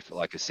and Away for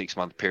like a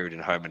 6-month period in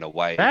Home and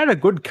Away. They had a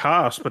good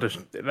cast, but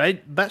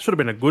that should have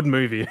been a good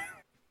movie.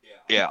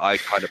 Yeah, I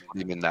kind of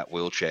put him in that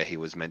wheelchair he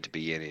was meant to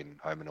be in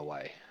Home and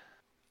Away.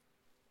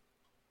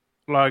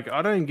 Like,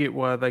 I don't get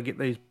why they get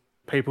these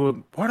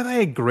people. Why do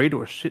they agree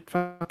to a shit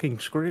fucking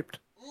script?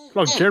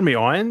 Like Jeremy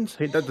Irons,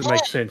 that doesn't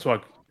make sense.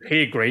 Like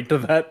he agreed to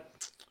that.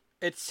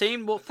 It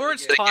seemed well for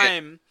its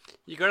time.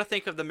 You got to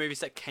think of the movies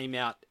that came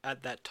out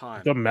at that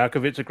time. John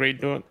Malkovich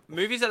agreed to it.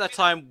 Movies at that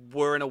time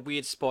were in a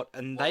weird spot,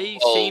 and they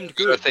Well, seemed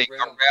you gotta good. think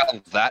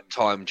around that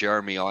time,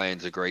 Jeremy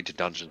Irons agreed to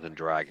Dungeons and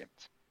Dragons,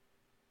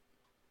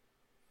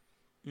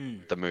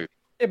 the movie.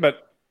 Yeah,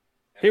 but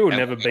he would And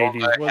never we beat all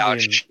his. know how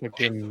Was in shit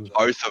fucking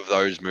both of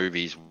those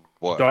movies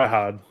were. Die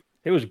Hard.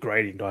 He was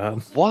great in Die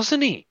Hard.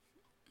 Wasn't he?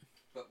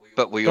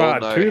 But we Die all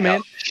Hard know 2, how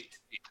man.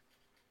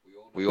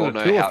 we all Was it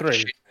know 2 or how 3?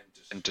 shit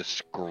and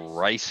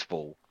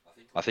disgraceful.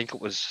 I think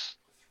it was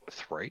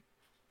 3.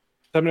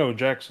 Samuel L.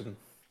 Jackson.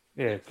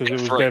 Yeah, because it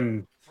was 3.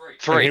 them.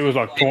 3. And he was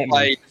like He taunting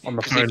played on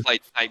the because he phone.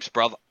 played Snape's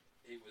brother.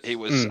 He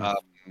was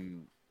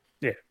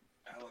Yeah.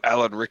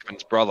 Alan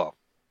Rickman's brother,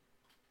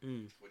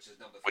 Mm.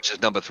 which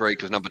is number 3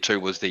 because number 2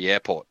 was the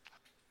airport.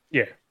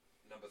 Yeah.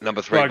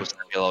 Number 3 Like, was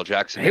Samuel L.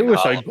 Jackson. He in was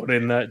so Harlem. good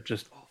in that.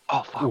 Just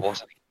Oh fuck, Oof.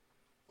 wasn't he?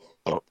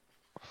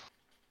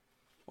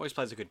 Always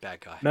plays a good bad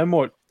guy. no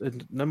more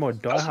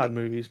Die Hard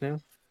movies now.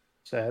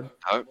 Sad.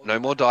 No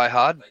more Die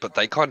Hard, but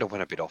they kind of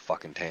went a bit off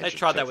fucking They tangent.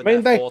 tried that too. with I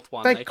mean, that fourth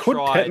one. they could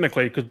tried.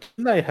 technically, because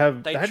they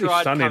had They his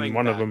tried son coming in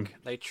one back. of them.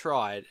 They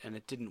tried, and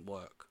it didn't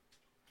work.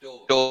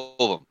 2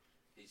 of them.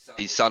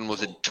 His son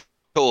was in 2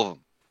 of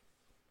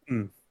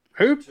them.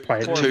 Who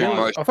played Two it?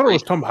 most I thought it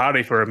was Tom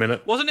Hardy for a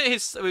minute. Wasn't it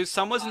his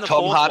son was in the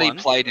Tom fourth Hardy one?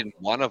 played in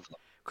one of them.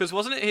 Because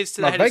wasn't it his?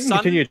 They Like, had they his can son.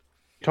 continue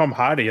Tom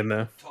Hardy in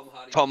there.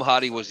 Tom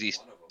Hardy was his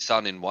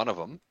son in one of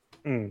them.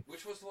 Mm.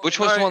 Which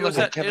was the No, one it was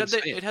that had it, Kevin had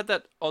Smith? it had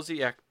that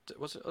Aussie actor.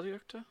 Was it Aussie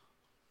actor?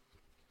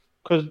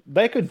 Because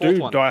they could Fourth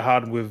do one. Die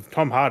Hard with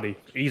Tom Hardy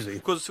easy.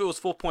 Because it was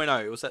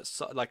 4.0. It was that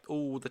like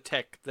all the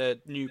tech,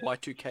 the new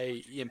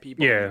Y2K EMP.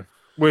 bomb. Yeah,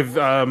 with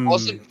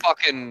Wasn't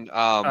fucking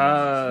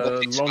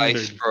what's his long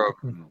face dude.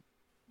 from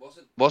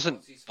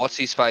wasn't what's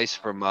his face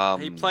from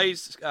He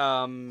plays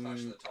Clash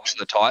of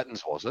the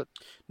Titans, was it?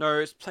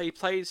 no, he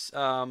plays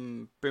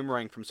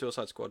Boomerang from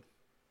Suicide Squad.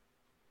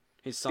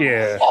 His son.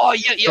 Yeah. Oh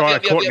yeah, Jai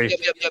Courtney.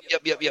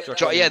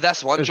 Yeah,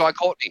 that's the one. Jai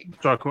Courtney.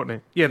 Jai Courtney.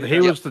 Yeah, he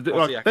Yeah. was the Aussie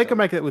like they actor. could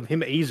make it with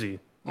him easy.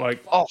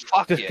 Like Oh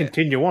fuck just yeah.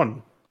 continue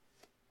on,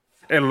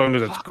 as long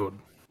as it's good.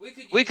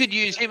 We could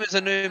use him as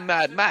a new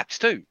Mad Max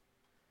too.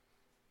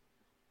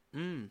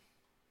 Mm.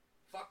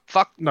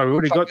 Fuck No, we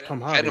already fuck got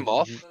Tom Hardy. Venom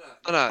off.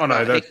 No, Oh no,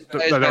 he that's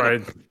plays no,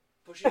 Venom.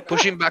 right.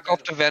 Push him back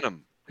off to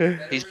Venom.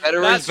 He's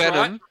better That's as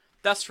Venom. right.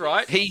 That's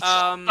right. He's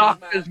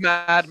stuck as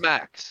Mad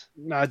Max.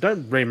 No,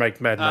 don't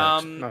remake Mad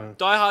Max. No.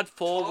 Die Hard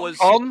 4 was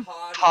Tom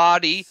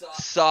Hardy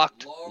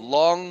sucked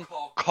long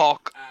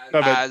cock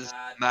No, but as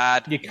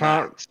Mad You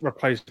can't Max.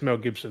 replace Mel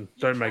Gibson.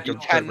 Don't make You it.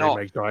 Don't cannot.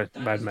 remake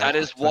Mad Max. That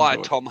is Don't why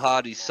do it. Tom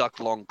Hardy sucked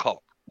long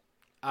cock.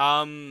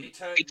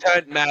 He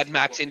turned Mad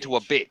Max into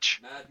a bitch.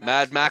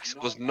 Mad Max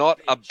was not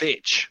a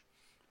bitch.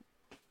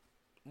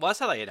 Well, that's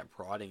how they ended up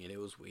writing it. It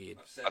was weird.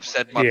 I've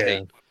said my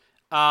Yeah. piece.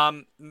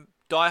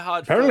 Die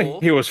Hard Apparently,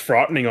 4. he was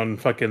frightening on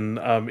fucking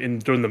in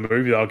during the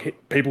movie.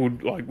 Like people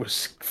like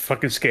was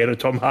fucking scared of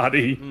Tom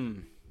Hardy.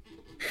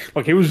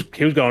 Like he was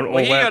going all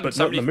Well, he out, had but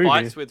so not in the many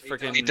movie. fights with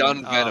freaking. He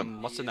done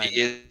Venom. What's her name?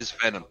 He is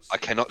Venom. I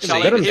cannot see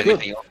Charlize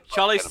anything else.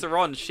 Charlize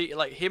Theron. She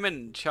like him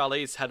and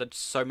Charlize had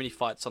so many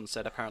fights on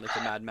set apparently for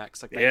Mad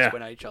Max. Like they Yeah. just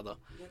went at each other.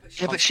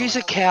 Yeah, but she's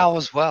a cow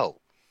as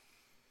well.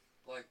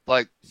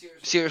 Like,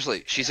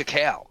 seriously, she's a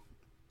cow.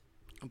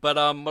 But what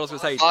I was gonna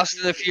say. Fast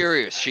and the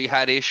Furious, she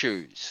had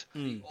issues.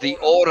 Mm. The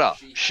Order,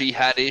 she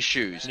had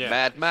issues. Yeah.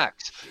 Mad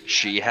Max,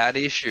 she had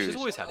issues. She's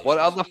always had What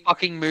issues. other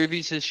fucking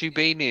movies has she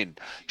been in?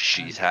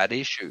 She's had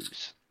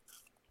issues.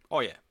 Oh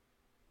yeah.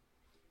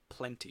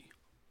 Plenty.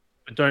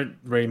 But don't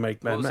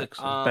remake Mad was it? Max. It's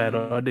a bad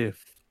idea.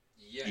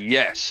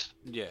 Yes.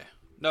 Yeah.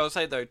 No, I'll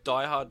say though,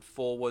 Die Hard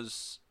 4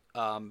 was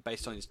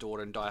based on his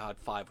daughter, and Die Hard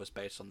 5 was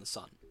based on the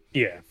son.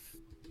 Yeah.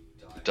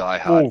 Die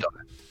Hard.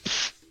 Ooh.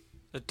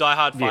 The Die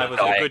Hard 5 Yeah. was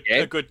Die a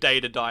again? good day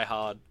to Die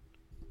Hard.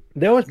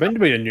 There was meant to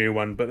be a new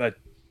one, but that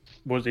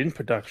was in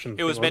production.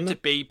 It was wasn't meant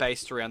to be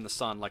based around the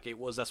sun. Like it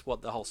was. That's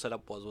what the whole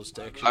setup was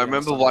to actually. I be on the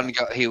remember sun. one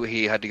guy,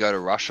 he had to go to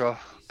Russia,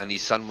 and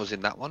his son was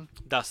in that one.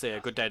 That's it. A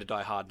Good Day to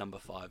Die Hard number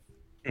 5.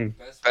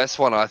 Best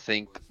one, I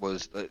think,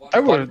 was... They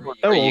were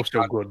all you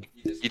still can't- good.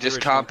 You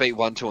just can't beat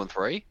 1, 2, and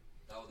 3.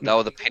 They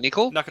were the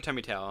pinnacle.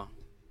 Nakatomi Tower.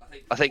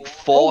 I think What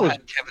 4 was,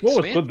 had Kevin what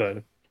was Smith. good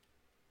though?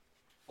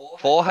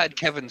 4 had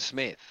Kevin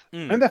Smith.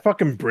 And that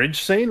fucking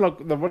bridge scene, like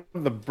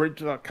the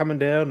bridge like coming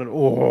down, and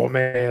oh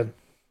man,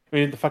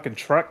 we need the fucking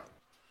truck.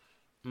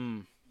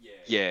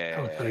 Yeah.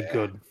 That was pretty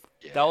good.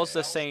 That was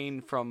the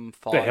scene from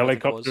 5. The I think it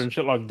helicopter was. and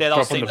shit, like Yeah, that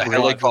was dropping the the The bridge.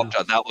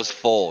 helicopter, that was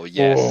 4,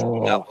 yes.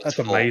 Oh, that was that's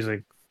 4.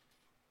 amazing.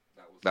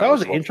 That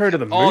was the 4. intro to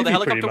the movie. Oh, the pretty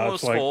helicopter much,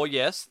 was like, 4.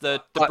 Yes,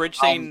 the But, bridge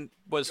scene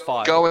was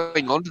 5.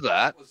 Going on to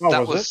that, Oh, that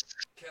was was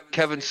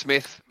Kevin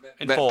Smith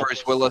In met 4.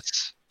 Bruce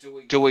Willis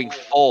doing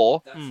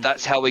 4.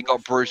 That's how we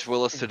got Bruce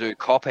Willis to do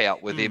Cop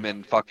Out with him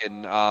and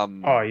fucking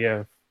Oh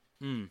yeah,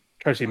 Mm.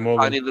 Tracy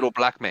Morgan. Tiny Little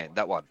Black Man.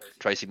 That one,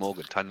 Tracy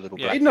Morgan, Tiny Little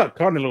Yeah. Black. He's not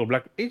tiny little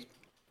black. He's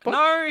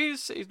No,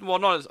 he's well,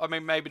 not as I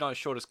mean, maybe not as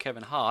short as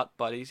Kevin Hart,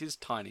 but he's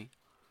tiny.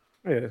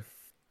 yeah.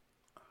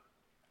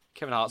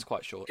 Kevin Hart's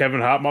quite short.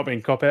 Kevin Hart might be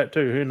in Cop Out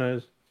too. Who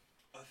knows?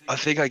 I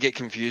think I get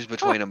confused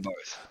between them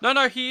both.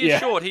 No, he is Yeah.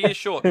 short. He is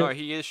short. No,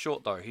 he is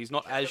short though. He's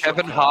not as short.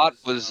 Kevin Hart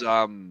was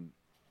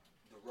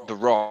The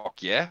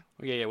Rock, yeah.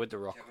 Yeah, with the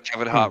Rock.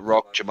 Kevin Hart,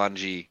 Rock,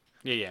 Jumanji,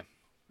 Yeah.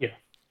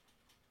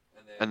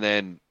 and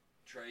then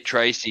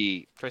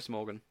Tracy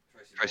Morgan.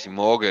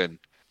 Morgan,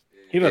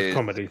 He loves is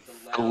comedy.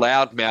 a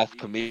loudmouth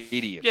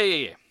comedian.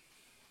 Yeah.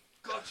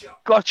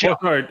 Gotcha.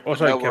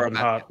 Also know where Kevin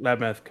I'm at. Hart,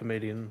 loudmouth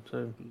comedian.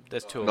 So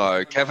There's two of them.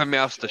 No, Kevin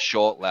Mouth's the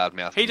short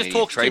loudmouth. He just comedian.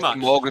 talks too Tracy much.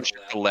 Morgan's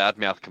just the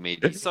loudmouth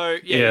comedian. So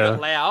you Yeah.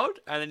 got loud,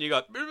 and then you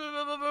got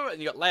and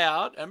you got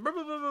loud, and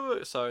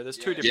so there's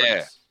two different.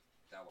 Yeah.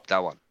 That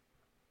one.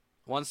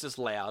 One's just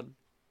loud,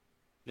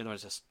 the other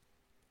one's just.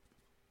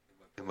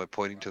 And we're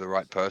pointing to the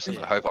right person.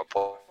 Yeah. I hope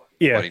I'm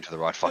yeah, pointing to the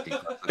right fucking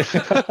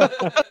person.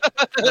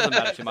 Doesn't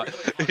matter too much.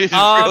 He's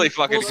really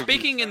fucking. Well,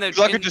 speaking in the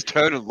I could just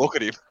turn and look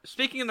at him.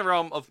 speaking in the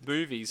realm of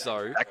movies,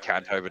 though, That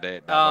cat over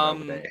there. That one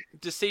over there.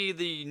 to see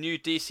the new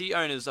DC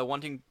owners are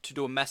wanting to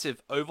do a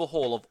massive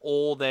overhaul of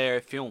all their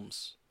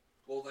films.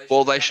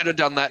 Well, they should have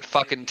done that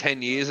fucking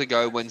 10 years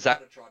ago when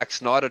Zack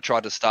Snyder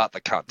tried to start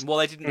the cunt. Well,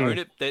 they didn't own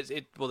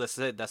it. Well, that's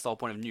the whole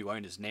point of new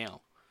owners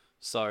now.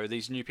 So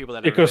these new people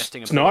that are because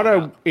investing.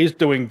 Snyder is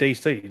doing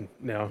DC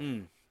now.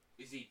 So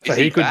Is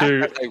he could back?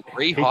 do- Have they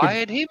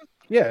rehired him?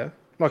 Yeah,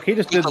 like he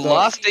just did The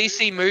last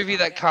DC movie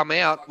that come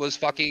out was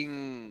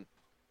fucking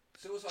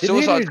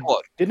Suicide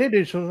Squad. Didn't he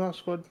do Suicide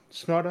Squad?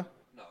 Snyder?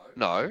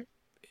 No,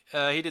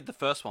 He did the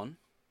first one.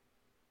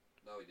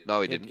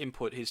 no, he He had didn't.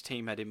 input. His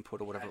team had input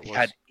or whatever it was. He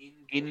had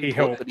input,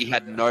 helped. but he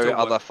had no Still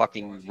other work.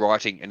 fucking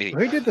writing anything.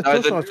 Who did the No,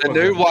 Suicide the Squad?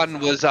 new one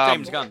was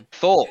James Gunn.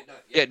 Thor.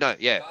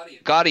 Yeah,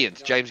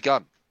 Guardians. James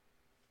Gunn.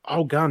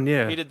 Oh, Gun,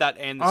 yeah. He did that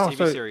and this Oh, TV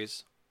so-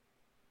 series.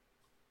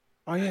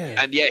 Oh,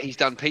 yeah. And yeah, he's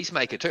done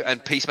Peacemaker too.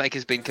 And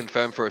Peacemaker's been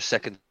confirmed for a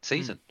second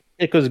season.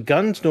 Because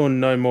Gunn's doing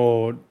no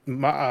more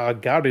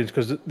Guardians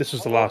because this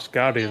is the last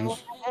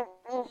Guardians.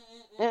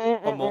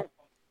 One more.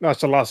 No,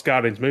 it's the last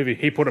Guardians movie.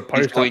 He put a He's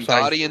post up doing saying,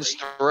 Guardians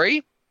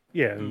 3,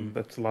 yeah, and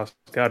that's the last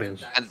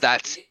Guardians. and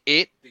that's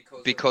it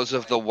because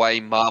of the way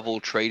Marvel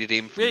treated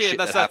him from Yeah, shit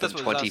that's that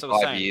happened what I was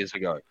 25 saying. years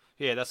ago.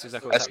 Yeah, that's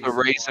exactly That's what's the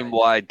reason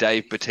why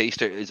Dave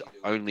Bautista is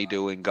only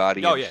doing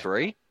Guardians Oh, yeah.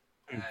 3.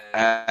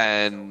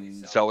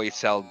 And Zoe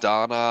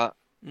Saldana.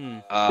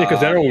 Because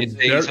they're all Vin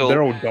Diesel,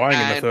 they're all dying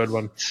in the and- third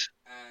one.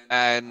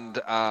 And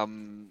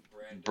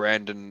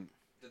Brandon,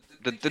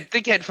 the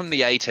dickhead from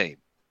the A-Team.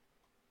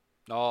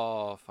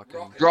 Oh,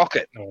 fucking.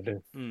 Rocket. No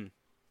idea. Mm.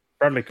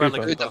 Bradley Bradley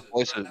Cooper. Who's the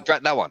voice of-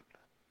 that one.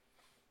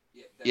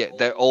 Yeah,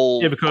 they're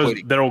all Yeah, because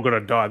quitting. they're all gonna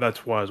die.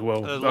 That's why as well.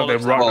 A Like, lot they're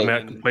of writing stuff them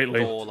out in completely.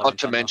 Thor, Love Not and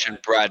to Thunder.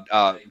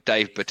 mention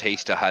Dave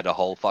Bautista had a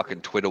whole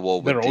fucking Twitter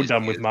war with They're all Disney.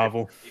 done with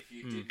Marvel.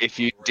 If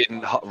you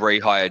didn't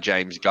rehire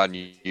James Gunn,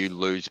 you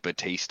lose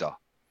Batista.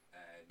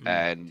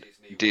 And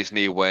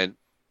Disney went,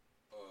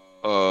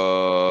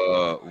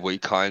 we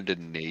kind of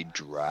need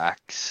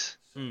Drax.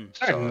 Mm.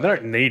 They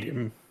don't need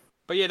him.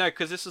 But yeah, no,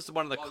 because this is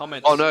one of the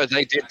comments. Oh no,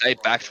 they did. They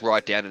backed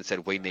right down and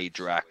said we need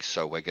Drax,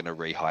 so we're gonna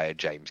rehire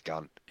James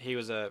Gunn. He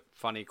was a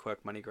funny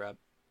quirk money grab.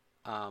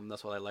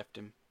 That's why they left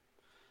him.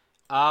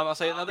 I'll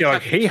say another. Yeah,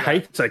 like caveat he to that.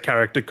 hates that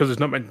character because it's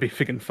not meant to be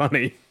freaking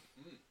funny.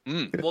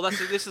 Well,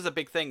 this is a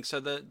big thing. So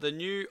the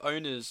new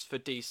owners for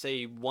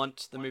DC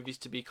want the movies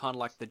to be kind of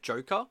like the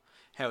Joker,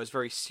 how it was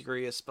very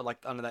serious, but like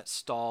under that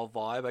style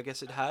vibe, I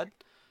guess it had.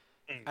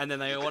 And then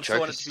they also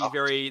want it to be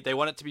Joker they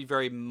want it to be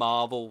very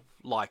Marvel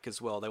like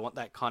as well. They want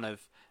that kind of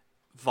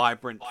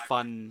vibrant,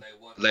 fun.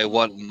 They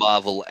want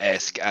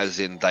Marvel-esque, as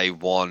in they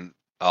want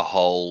a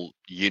whole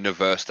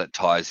universe that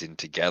ties in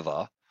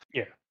together.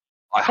 Yeah.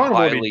 I Kind of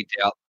already highly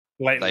doubt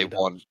Lately they does.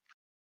 want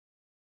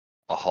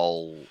a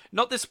whole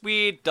Not this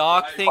weird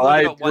dark thing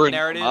where you got one vibrant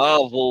narrative.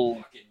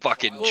 Marvel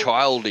fucking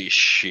childish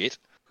shit,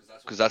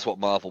 because that's what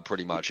Marvel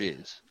pretty much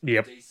is.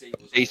 Yep.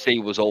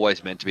 DC was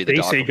always meant to be the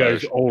DC darker goes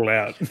version. all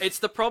out. It's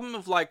the problem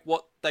of like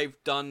what they've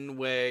done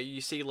where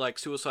you see like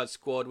Suicide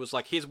Squad was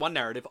like, here's one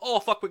narrative. Oh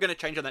fuck, we're gonna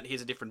change on that.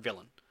 Here's a different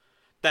villain.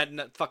 That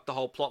fucked the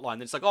whole plot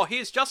line. It's like, oh,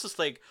 here's Justice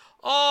League.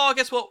 Oh,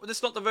 guess what? This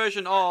is not the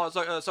version. Oh,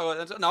 so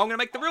no, I'm gonna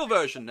make the real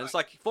version. It's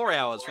like 4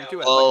 hours from 2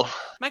 hours. Well, Like,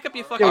 make up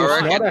your fucking. Yeah, I well,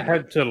 reckon- Snyder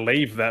had to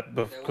leave that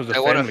because of they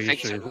want to family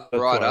fix issues. it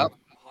That's right why. up,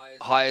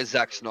 hire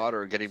Zack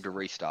Snyder and get him to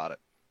restart it.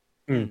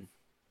 Mm.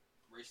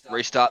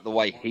 Restart the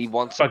way he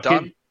wants it But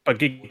done.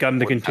 get Gunn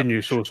to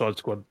continue Suicide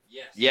Squad.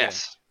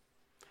 Yes.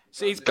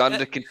 So he's Gun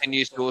to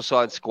continue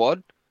Suicide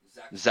Squad.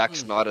 Zack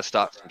Snyder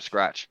starts from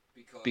scratch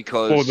Or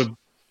because the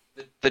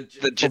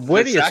the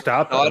where do you Zack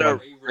start that Snyder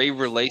one?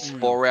 re-released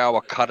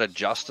 4-hour cut of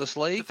Justice the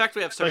League fact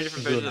we have so many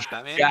different versions of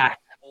Batman.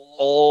 jacked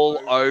all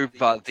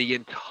over the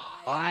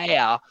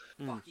entire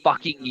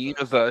fucking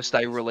universe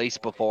they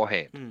released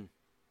beforehand.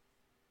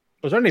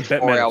 it was only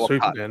Batman 4-hour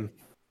and cut. Superman.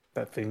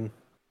 That thing.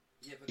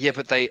 Yeah,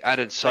 but they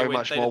added so They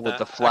much did more with the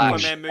the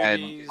Flash Aquaman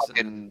and movies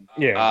fucking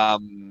Yeah.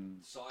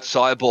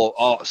 Cyborg.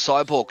 Oh,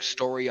 Cyborg's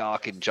story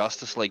arc in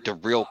Justice League, the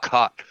real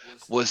cut,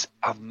 was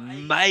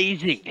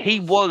amazing. He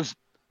was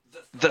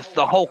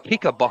the whole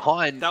kicker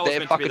behind That was their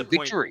meant to be fucking the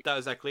point. victory. That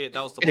was exactly it.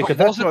 That was the Yeah, If point.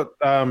 because that's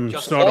wasn't- what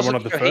Just Snyder wasn't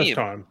wanted the for first him.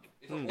 time.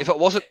 If it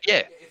wasn't,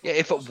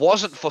 if it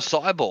wasn't for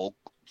Cyborg,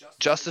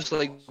 Justice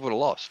League would have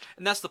lost.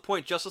 And that's the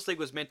point. Justice League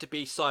was meant to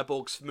be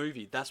Cyborg's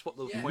movie. That's what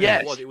the point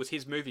Yes. was. It was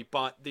his movie,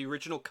 but the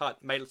original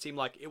cut made it seem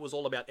like it was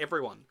all about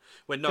everyone.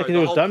 When no, Because the it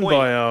was whole done point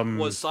by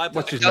was Cyborg.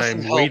 what's his It doesn't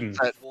name, help Whedon.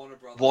 that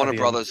Warner At the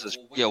Brothers is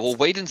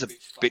Whedon's a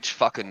bitch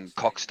fucking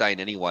cockstain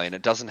anyway, and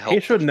it doesn't help. He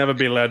should never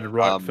be allowed to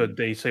write Um, for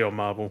DC or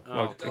Marvel.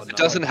 Oh, Like, God, It no.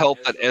 doesn't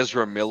help that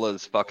Ezra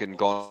Miller's fucking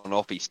gone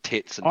off his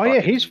tits. And oh yeah,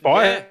 fucking- he's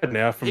fired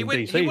now from He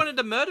DC. wanted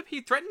to murder.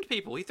 He threatened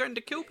people. He threatened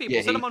to kill people.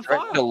 Yeah, Set he them on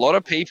threatened fire. a lot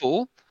of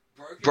people,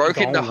 broke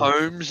into Violence.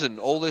 homes and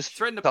all this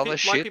Threatened to other light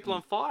shit. people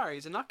on fire.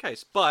 He's a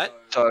nutcase.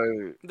 But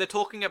So they're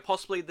talking at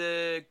possibly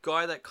the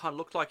guy that kind of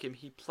looked like him.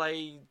 He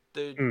played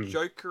the Hmm.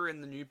 Joker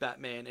in the new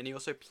Batman, and he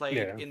also played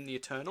Yeah. in the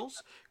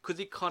Eternals. Because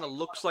he kind of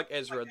looks like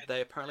Ezra, they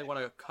apparently want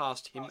to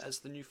cast him as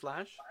the new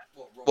Flash.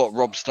 what?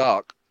 Rob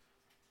Stark.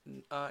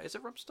 Is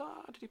it Rob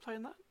Starr? Did he play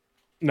in that?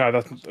 No,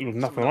 that's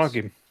nothing like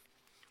him.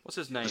 What's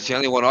his name? It's the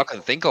only one I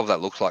can think of that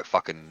looks like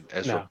fucking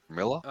Ezra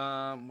Miller.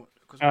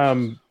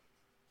 'Cause-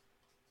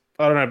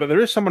 I don't know, but there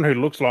is someone who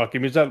looks like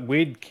him. Is that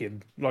weird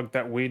kid, like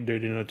that weird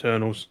dude in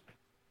Eternals,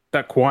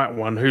 that quiet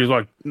one who's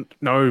like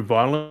no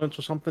violence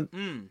or something?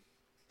 I'm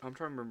trying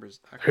to remember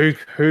his actor.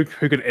 Who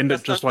could end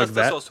it just like that's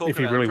that what I was talking if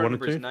he about. really I'm trying wanted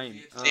to to? remember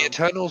his name. The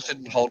Eternals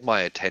didn't hold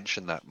my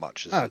attention that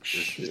much as Ah, it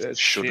shit.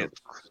 should have.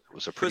 It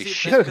was a pretty Because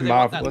shit. That was they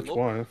want Marvel. that That's look.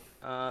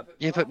 why.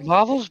 Yeah, but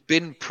Marvel's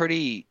been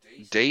pretty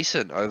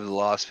decent over the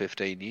last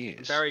 15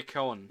 years. Barry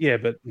Cohen. Yeah,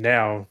 but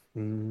now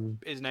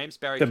His name's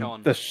Barry the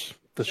Cohen. the shows.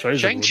 are good.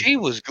 Shang-Chi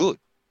was good.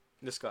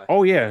 This guy.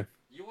 Oh yeah,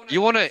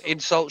 You want to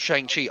insult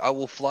Shang-Chi? I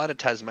will fly to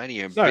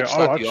Tasmania and No, bitch I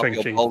slap like you off your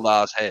Shang-Chi. bald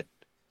ass head.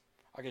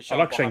 I can I show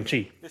like it behind me.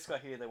 Shang-Chi. This guy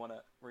here, they want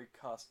to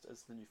recast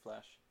as the new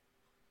Flash.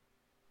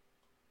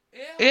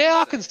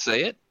 Yeah, I can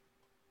see it.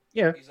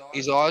 Yeah.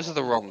 His eyes are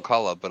the wrong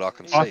color, but I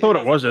can see I thought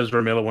it. it was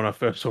Ezra Miller when I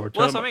first saw it.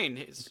 Well, that's what I mean.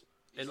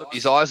 It looks.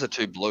 His eyes are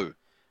too blue.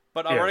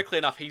 But Yeah. ironically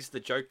enough, he's the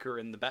Joker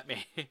in the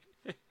Batman.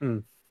 Hmm.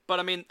 But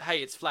I mean,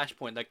 hey, it's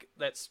Flashpoint. Like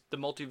that's the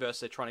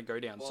multiverse they're trying to go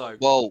down. So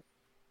Well,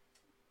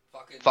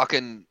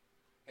 fucking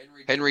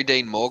Henry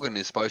Dean Morgan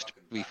is supposed to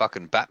be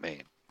fucking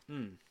Batman.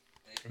 Hmm.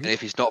 And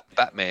if he's not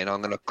Batman,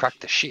 I'm gonna crack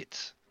the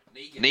shits.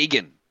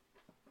 Negan.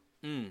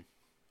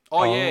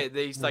 Oh yeah,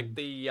 he's like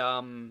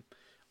the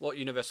what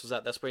universe was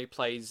that? That's where he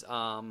plays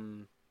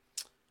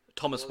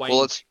Thomas Wayne.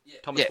 Well, it's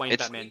Thomas yeah, Wayne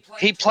it's, Batman.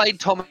 he played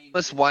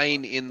Thomas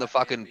Wayne in the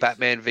fucking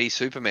Batman v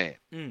Superman.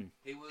 Mm.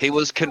 He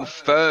was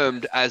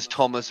confirmed as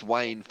Thomas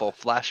Wayne for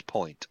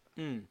Flashpoint.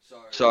 Mm.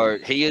 So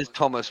he is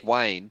Thomas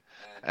Wayne,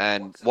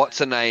 and what's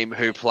her name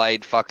who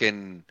played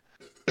fucking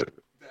the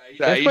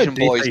That's where Asian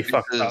boys DC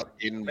fucked up.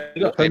 in, They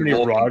got so in many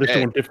Walking writers Dead.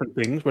 doing different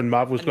things when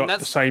Marvel's And got the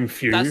that's- same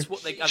few. That's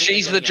what they. I think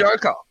She's they're the getting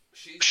at. Joker.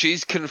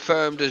 She's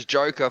confirmed as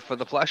Joker for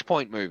the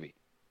Flashpoint movie.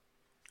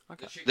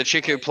 Okay. The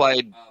chick who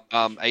played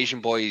Asian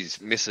boy's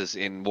missus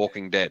in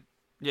Walking Dead.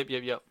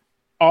 Yep.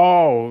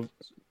 Oh,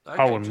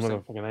 Okay, Owen, what interesting.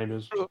 the fucking name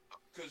is.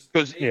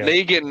 Because Yeah.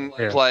 Negan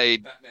Yeah.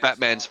 played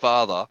Batman's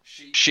father.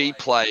 She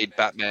played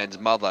Batman's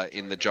mother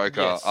in the Joker.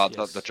 Yes, Not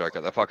yes. the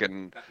Joker. The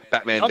fucking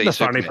Batman v The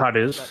funny Superman. part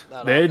is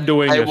That they're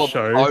doing They a were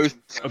show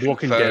both of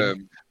Walking Dead.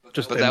 confirmed,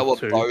 Just but them they were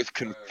two. both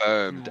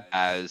confirmed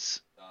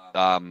as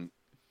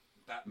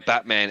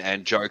Batman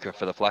and Joker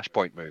for the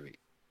Flashpoint movie.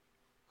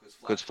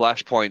 Because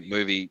Flashpoint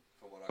movie,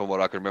 from what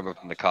I can remember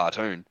from the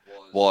cartoon,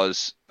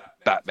 was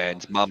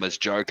Batman's mum as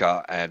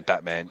Joker and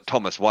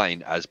Thomas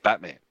Wayne as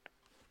Batman.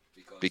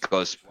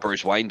 Because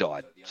Bruce Wayne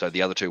died, so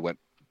the other two went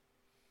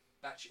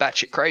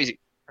batshit crazy,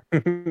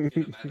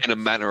 in a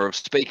manner of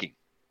speaking.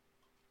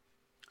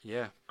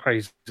 Yeah.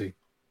 Crazy.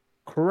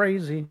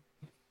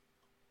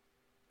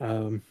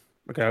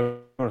 Okay, I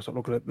want to stop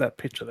looking at that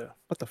picture there.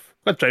 What the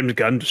got James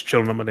Gunn just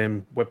chilling on my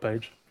damn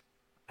webpage.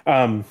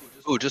 We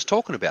were just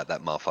talking about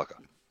that motherfucker.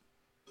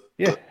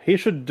 Yeah, he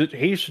should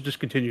just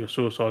continue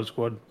Suicide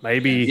Squad.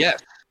 Maybe Yeah,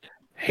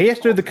 he has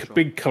to do the For sure.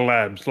 big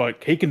collabs.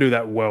 Like he can do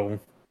that well.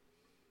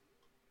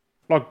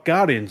 Like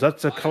Guardians,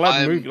 that's a collab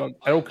I'm- movie. Like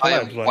they all I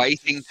collabs. am Like,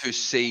 waiting to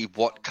see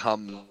what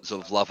comes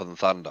of Love and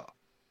Thunder.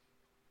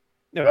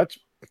 yeah, that's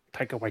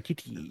Taika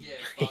Waititi.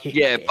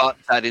 Yeah, but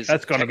that is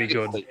That's gotta be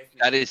good. technically-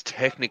 That is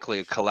technically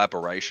a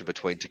collaboration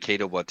between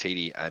Taika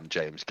Waititi and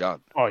James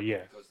Gunn Oh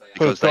yeah,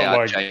 because it's they got, are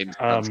like, James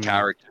Gunn's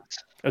characters.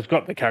 it's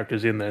got the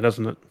characters in there,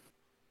 doesn't it?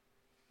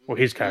 Or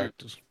his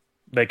characters,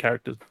 their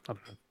characters. I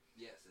don't know.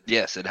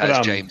 Yes, it But,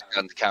 has James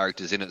Gunn's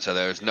characters in it, so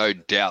there is no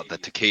doubt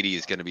that Takiti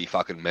is going to be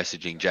fucking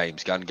messaging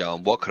James Gunn,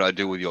 going, "What could I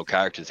do with your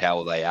characters? How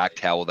will they act?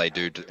 How will they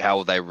do? How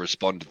will they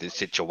respond to this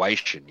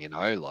situation?" You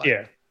know, like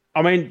Yeah,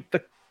 I mean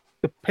the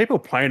people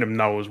playing them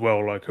know as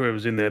well. Like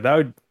whoever's in there,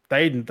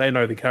 they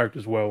know the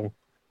characters well.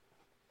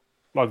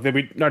 Like there'd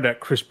be no doubt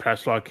Chris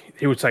Pratt's like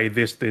he would say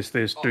this,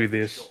 do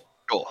this.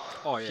 sure.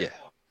 Oh yeah.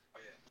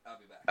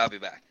 I'll be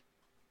back.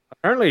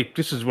 Apparently,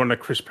 this is one of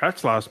Chris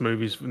Pratt's last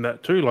movies from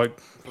that too, like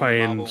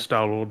playing Marvel.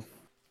 Star Lord.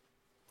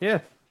 Yeah,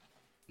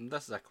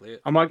 That's exactly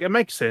it. I'm like it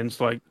makes sense.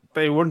 Like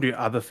they want to do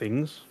other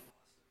things.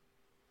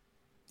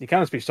 You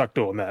can't just be stuck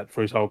doing that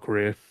for his whole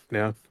career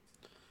now.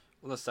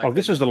 Well, that's Oh,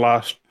 this is the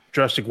last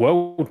Jurassic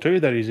World too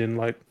that he's in.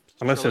 Like,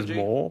 unless there's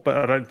Trilogy? more, but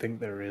I don't think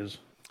there is.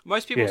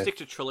 Most people Yeah. stick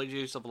to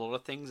trilogies of a lot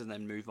of things and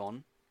then move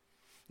on.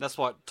 That's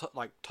what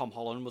like Tom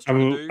Holland was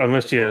trying to do.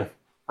 Unless as well.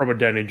 Robert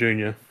Downey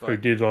Jr., who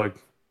But- did like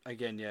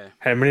Again, yeah.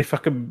 how many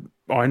fucking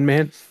Iron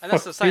Man? And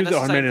that's the Like, same. he was That's the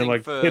Iron same Man in thing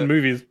like for 10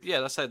 movies.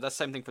 Yeah, that's the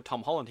same thing for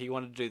Tom Holland. He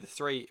wanted to do the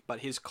 3, but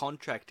his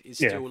contract is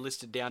Yeah. still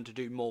listed down to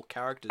do more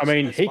characters. I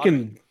mean, as he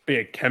Spider-Man. can be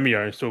a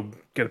cameo and still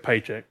get a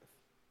paycheck.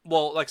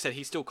 Well, like I said,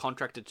 he's still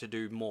contracted to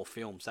do more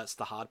films. That's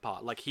the hard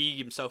part. Like he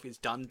himself is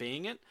done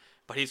being it,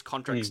 but his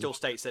contract still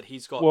states that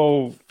he's got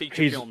Well,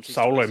 feature his films.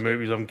 solo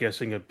movies, I'm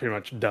guessing, are pretty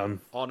much done.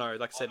 Oh no,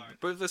 like I said,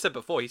 but as I said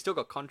before, he's still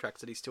got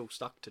contracts that he's still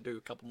stuck to do a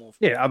couple more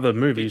Yeah, other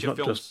movies, feature not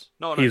films. just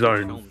No, his feature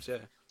own. films. Yeah,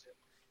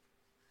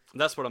 and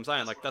that's what I'm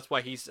saying. Like that's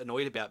why he's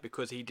annoyed about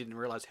because he didn't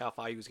realize how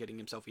far he was getting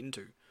himself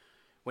into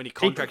when he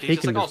contracted. He He's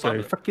just can like, just oh, go, sign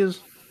it. fuck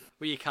yous.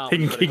 Well, you can't. He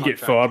you've got a can get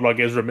contract. fired like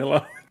Ezra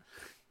Miller.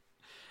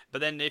 But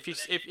then if you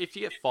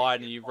get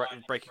fired and you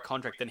break your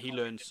contract, then he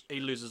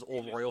loses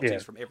all royalties Yeah.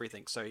 from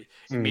everything. So he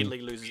immediately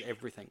loses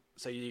everything.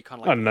 So you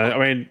kind of I like don't know.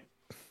 I mean,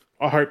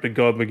 I hope to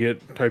God we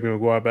get Tobey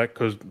Maguire back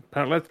because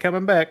apparently that's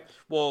coming back.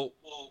 well,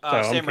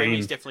 I'm Sam Raimi's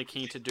keen. definitely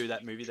keen to do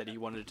that movie that he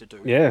wanted to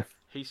do. Yeah.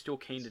 He's still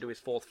keen to do his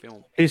 4th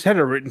film. He's had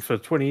it written for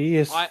 20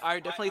 years. I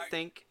definitely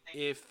think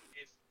if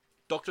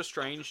Doctor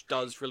Strange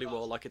does really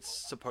well, like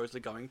it's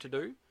supposedly going to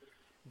do,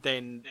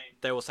 then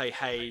they will say,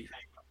 "Hey,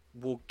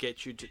 we'll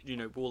get you to,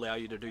 we'll allow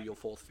you to do your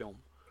 4th film."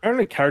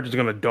 Apparently, characters are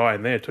going to die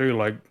in there too,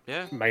 like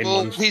Yeah. main Well,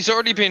 ones. he's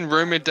already been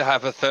rumored to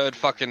have a third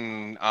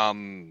fucking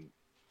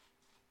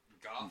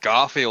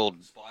Garfield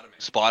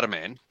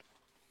Spider-Man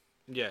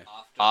Yeah.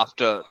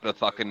 after the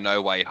fucking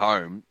No Way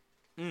Home.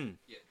 Mm.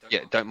 Yeah,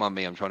 don't mind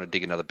me. I'm trying to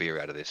dig another beer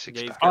out of this Yeah,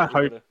 six he's pack. got- I he's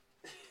hope- got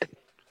a-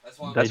 That's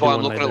They why do I'm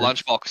when looking they at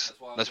do. Lunchbox.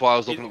 That's why I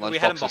was looking at We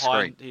had him Lunchbox's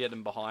behind. screen. He had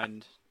him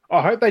behind.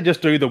 I hope they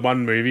just do the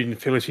one movie and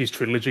finish his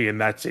trilogy and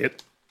that's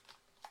it.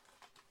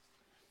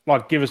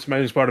 Like, give us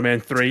Amazing Spider-Man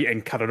 3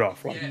 and cut it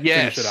off. Like,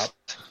 Yes. finish it up.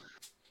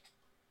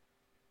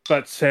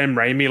 But Sam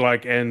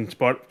Raimi, and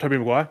Tobey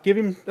Maguire, give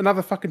him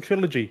another fucking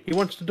trilogy. He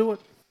wants to do it.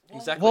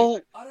 Exactly.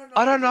 Well,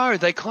 I don't know.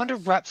 They kind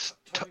of wrapped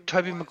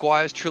Tobey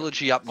Maguire's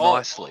trilogy up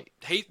nicely.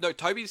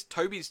 Toby's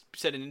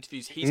said in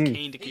interviews he's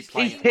keen to keep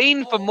playing. He's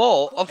keen for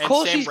more. Of And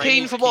course Sam he's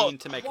keen Raimi's for more. keen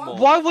to make more.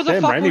 Why the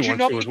Sam fuck Raimi would you wants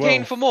not to be as well.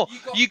 keen for more?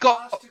 You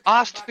got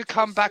asked to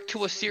come back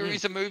to a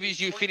series of movies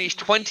you finished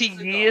 20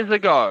 years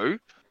ago.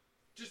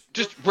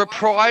 Just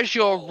reprise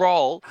your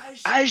role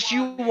as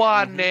you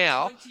are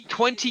now,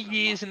 20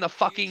 years in the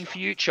fucking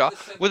future,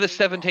 with a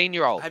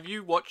 17-year-old. Have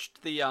you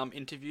watched the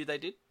interview they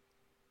did?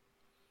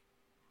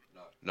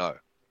 No.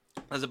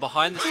 There's a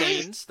behind the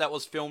scenes that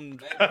was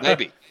filmed.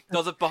 Maybe. There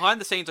was a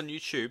behind the scenes on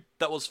YouTube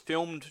that was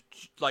filmed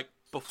like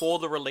before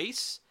the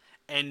release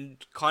and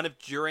kind of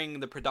during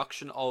the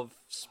production of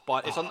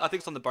Spider. I think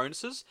it's on the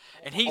bonuses,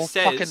 and he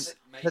says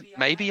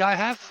Maybe I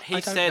have. he I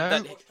don't said know.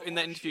 that in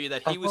that interview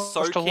that he I've was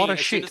so watched a keen lot of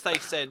as soon shit. as they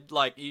said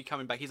like, "Are you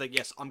coming back?" He's like,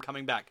 "Yes, I'm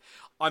coming back.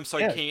 I'm so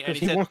Yeah, keen." And because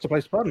he he said wants to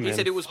play Spider-Man. he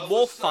said it was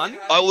more fun.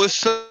 I was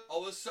so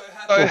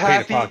Peter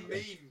happy. Parker.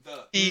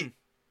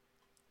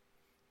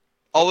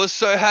 I was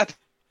so happy.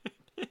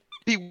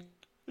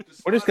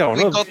 What is going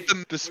We on? got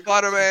the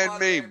Spider-Man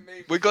meme.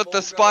 We got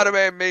the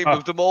Spider-Man meme Oh.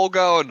 of them all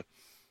going.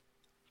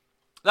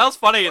 That was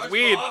funny. It's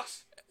weird. I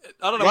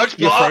don't know. Right, What,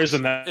 You're Box.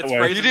 frozen that It's way.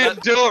 frozen. You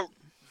didn't do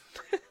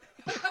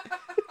it.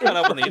 turn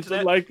up on the It's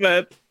internet. like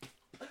that.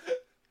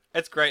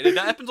 It's great. That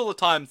happens all the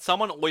time.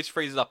 Someone always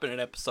freezes up in an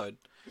episode.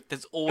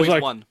 There's always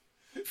like- one.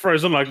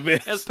 Frozen like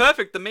this. It was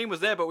perfect. The meme was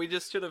there, but we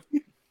just should have.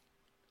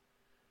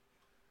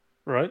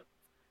 Right?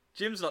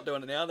 Jim's not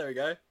doing it now. There we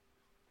go.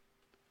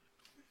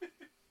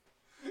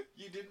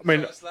 I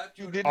mean,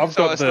 You didn't. I've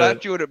So got I the-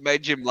 slapped you and it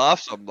made Jim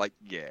laugh. So I'm like,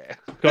 yeah.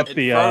 got It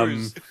the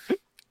froze.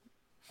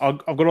 I've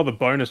got all the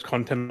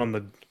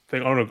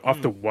I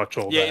have to watch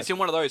all Yeah, that. it's in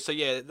one of those. So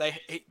yeah,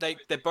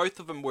 they both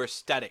of them were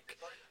static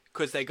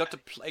because they got to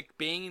play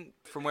being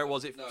from where it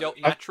was. It felt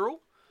natural.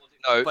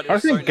 No, But it I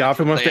was so think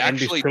Garfield wants They to end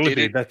his actually did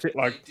trilogy. it- That's it.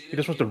 Like, he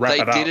just wants to wrap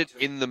they it up. did it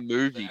in the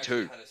movie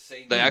too.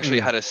 They actually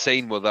had a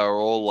scene where they were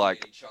all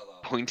like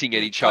pointing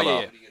at each Oh,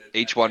 other, yeah.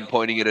 each one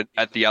pointing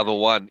at the other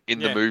one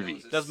in Yeah. the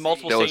movie. There's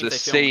multiple There was scenes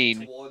a they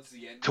filmed.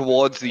 scene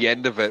towards the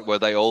end of it where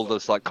they all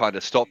just like kind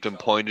of stopped and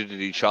pointed at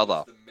each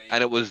other,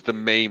 and it was the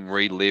meme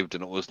relived,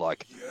 and it was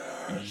like,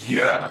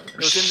 yeah, It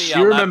was in the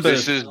You lab remember-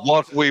 this is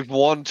what we've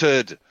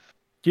wanted.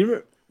 Do you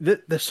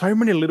remember, there's so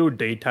many little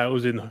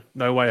details in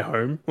No Way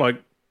Home. Like,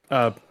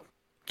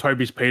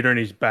 Toby's Peter and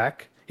his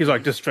back. He's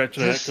like just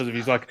stretching it Yes. because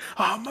he's like,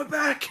 oh, my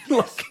back.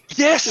 Like,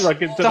 Yes,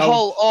 Like, it's the an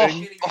whole old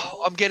thing.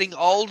 I'm getting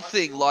old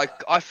thing.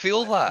 Like I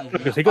feel that.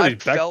 because he got I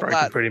his back felt broken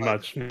that, pretty like-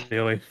 much,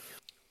 nearly.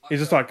 He's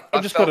just like, I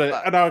I've just felt got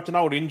that. I know it's an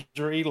old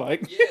injury.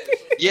 Like,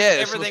 Yeah, so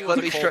Everything let was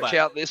a me stretch callback.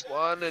 out this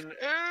one and.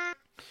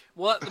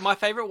 Well, my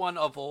favorite one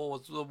of all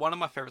was one of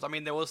my favorites. I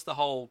mean, there was the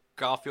whole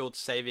Garfield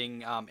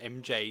saving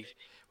MJ,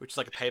 which is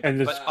like a payback.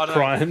 and But just I don't know.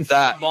 crying.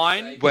 That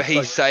Mine, where he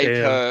Like, saved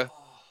yeah. her.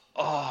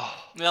 Oh,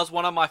 That was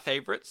one of my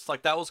favorites.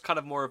 Like that was kind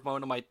of more of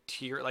one of my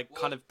tear, like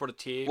kind of brought a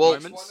tear well,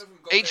 moments.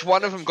 each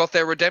one of them got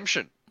their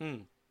redemption.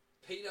 Mm.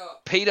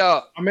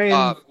 Peter, I mean,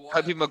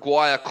 Tobey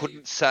Maguire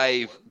couldn't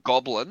save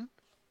Goblin.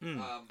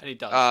 And he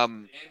does.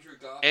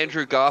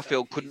 Andrew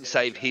Garfield couldn't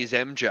save his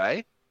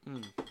MJ.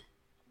 Mm.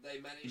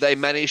 They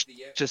managed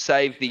to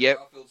save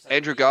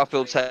Andrew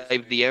Garfield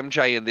saved the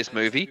MJ in this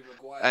movie,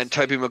 and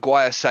Tobey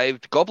Maguire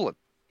saved Goblin.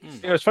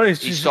 yeah, it's funny.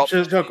 He stopped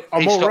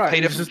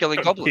Peter from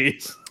killing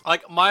goblins.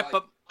 Like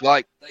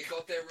Like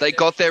they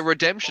got their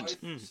redemptions.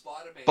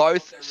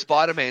 Both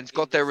Spider-Mans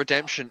got their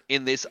redemption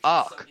in this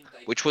arc,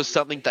 which was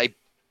something they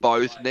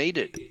both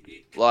needed.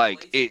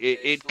 Like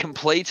it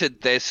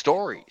completed their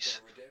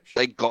stories.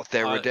 They got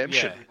their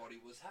redemption. yeah.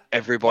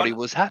 Everybody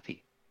was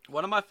happy.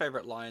 One of my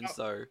favorite lines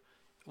though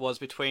was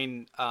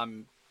between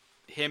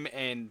him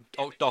and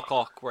Doc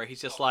Ock, where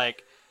he's just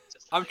like,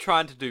 "I'm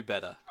trying to do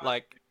better."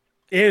 Like,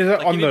 yeah,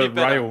 Like, on you need to the do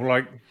better. rail,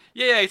 like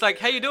yeah, he's like,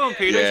 "How you doing,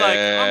 Peter?" He's like,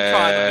 "I'm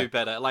trying to Yeah. do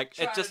better." Like,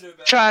 it just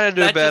Trying to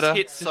do that better. just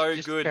hits so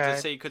Just good try.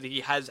 to see because he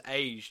has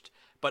aged,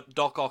 but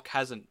Doc Ock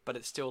hasn't. But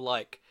it's still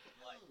like,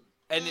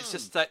 and it's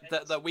just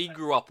that we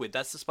grew up with.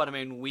 That's the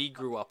Spider-Man we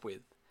grew up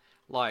with.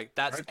 Like,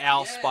 that's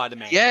our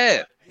Spider-Man.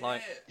 Yeah,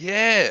 Like,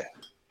 yeah.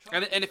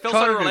 and it felt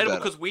Trying so to do relatable better.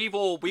 because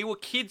we were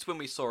kids when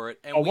we saw it.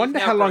 And I we've wonder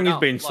now how long grown he's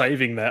up. been Like,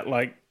 saving that,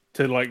 like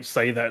to like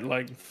say that,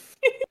 like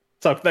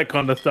stuff, that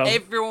kind of stuff.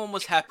 Everyone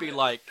was happy.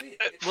 Like,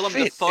 Willem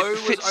It Dafoe was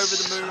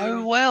fits over the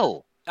moon. so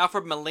well.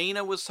 Alfred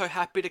Molina was so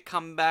happy to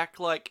come back.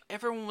 Like,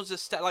 everyone was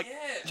ecstatic. Like,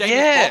 Jamie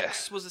Yeah.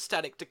 Foxx was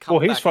ecstatic to come Well,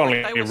 back. he's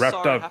finally Like, they were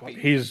wrapped so up. happy.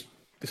 He's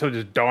sort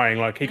of just dying.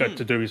 Like he got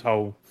to do his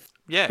whole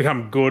Yeah.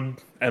 become good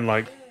and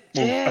like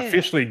Yeah.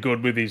 officially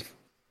good with his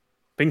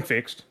thing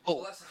fixed.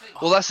 Well,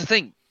 that's the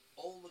thing.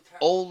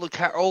 All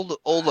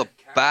the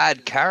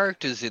bad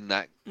characters in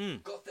that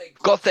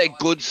got their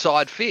good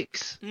side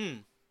fix.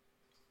 Mm.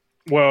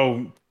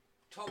 Well,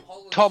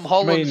 Tom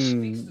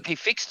Holland, mean- he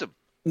fixed them.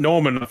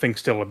 Norman, I think,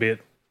 still a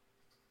bit.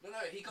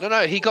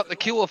 No, he got the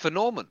cure for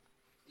Norman.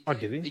 I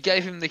did He he?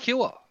 gave him the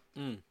cure.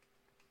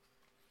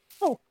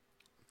 Oh,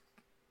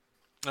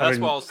 That's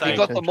mean, what I was He saying.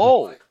 got them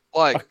all.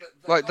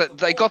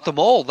 They got them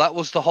all. That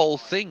was the whole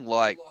thing.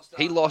 Like,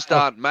 he lost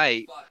Aunt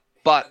May,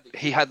 but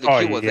he had the Oh,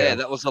 cure yeah. there.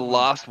 That was the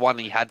last one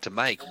he had to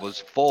make, was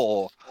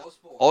for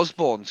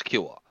Osborn's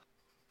cure.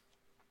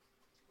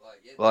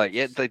 Like,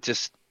 yeah, they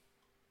just...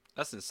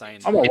 That's insane.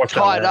 I might It watch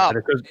tied that up.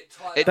 later, because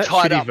It that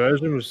tied shitty up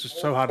version was just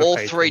so hard to all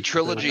pay three attention to.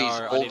 trilogies, No,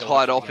 I all need to tied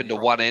watch it off again. into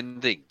one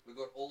ending.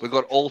 We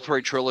got all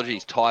three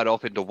trilogies tied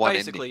off into one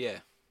Basically, ending. yeah.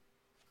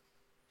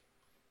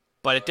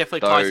 But it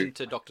definitely So- ties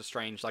into Doctor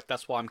Strange. Like,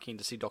 that's why I'm keen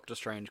to see Doctor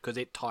Strange, because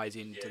it ties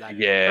into that. I reckon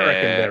they're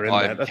Yeah, in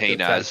that. I'm That's keen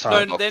the sad as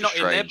part. No, they're not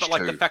in there, Strange but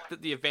like the too. fact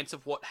that the events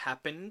of what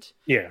happened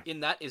Yeah, in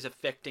that is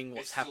affecting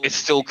what's happening. It's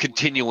still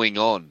continuing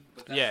on.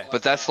 Yeah.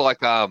 But that's like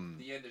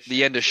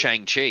the end of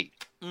Shang-Chi.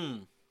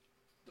 Mm.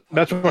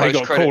 that's what he got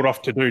Post-credit- called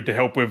off to do to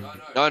help with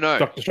No.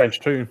 Doctor Strange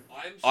 2.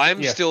 I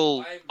am Yeah.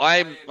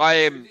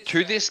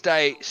 to this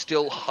day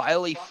still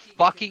highly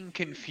fucking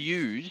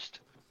confused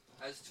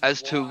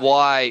as to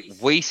why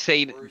we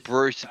seen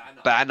Bruce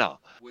Banner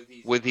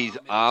with his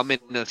arm in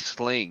a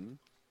sling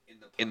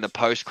in the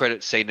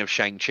post-credit scene of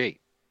Shang-Chi.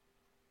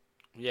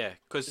 Yeah, He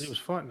because was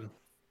fighting.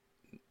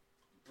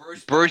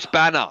 Bruce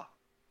Banner,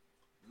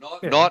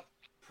 Yeah. not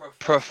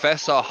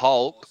Professor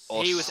Hulk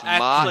or He was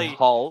Smart actually-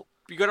 Hulk.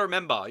 you got to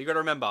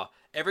remember,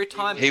 every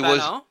time He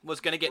Banner was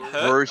going to get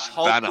hurt, Bruce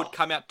Hulk Banner. would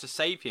come out to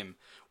save him.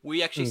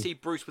 We actually see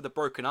Bruce with a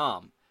broken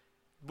arm.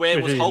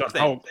 Where was He's Hulk not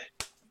then? Hulk.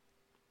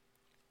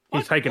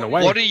 He's taken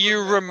away. What do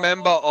you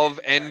remember of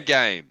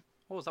Endgame?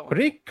 What was that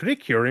one? Could he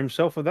cure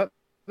himself of that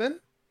then?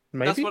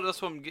 Maybe.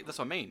 That's what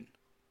I mean.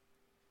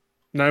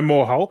 No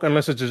more Hulk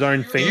unless it's his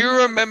own Do thing. you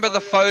remember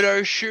the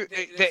photo shoot?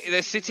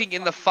 They're sitting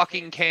in the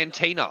fucking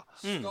cantina.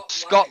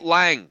 Scott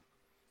Lang.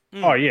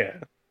 Oh yeah.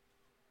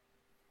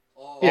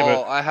 Yeah,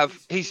 Oh, I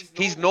have.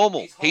 He's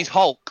normal. He's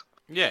Hulk.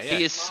 Yeah, yeah.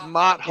 He is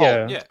Smart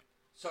Hulk. Yeah.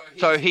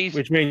 So he's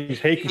Which means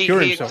he can he, cure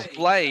he himself.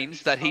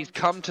 explains that he's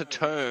come to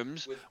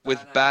terms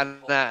with Banner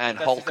and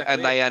That's Hulk, exactly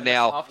and they it. are And that's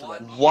now after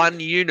that. one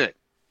unit.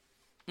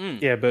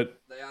 Yeah, but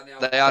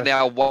They are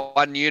now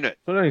one unit.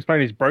 I don't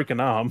explain his broken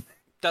arm.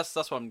 That's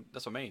what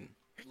I mean.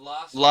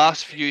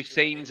 Last few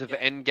scenes of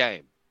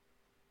Endgame.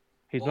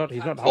 He's not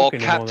While Hulk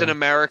anymore. Captain then.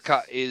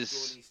 America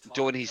is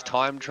doing his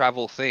time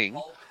travel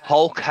thing,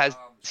 Hulk has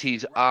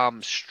his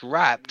arm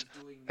strapped,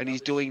 and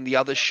he's doing the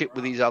other shit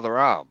with his other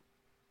arm.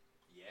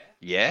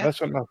 Yeah? That's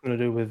got nothing to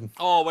do with.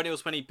 Oh,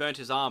 when he burnt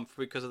his arm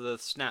because of the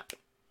snap.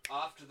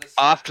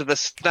 After the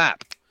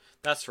snap.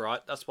 That's right.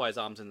 That's why his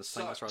arm's in the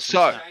sling. That's right.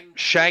 So, Snap.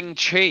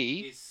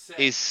 Shang-Chi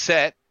is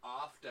set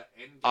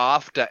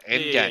after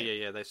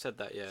Endgame. Yeah. They said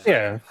that. Yeah.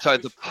 Yeah. So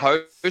the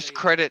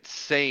post-credit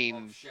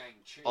scene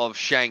of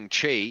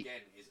Shang-Chi,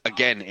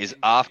 again, is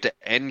after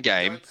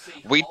Endgame.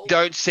 We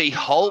don't see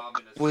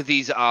Hulk with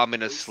his arm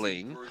in a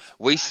sling.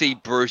 We see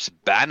Bruce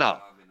Banner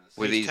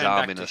with He's his turned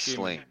arm back in to a human,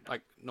 sling.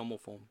 like normal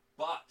form.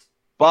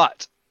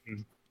 But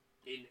Mm.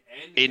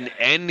 in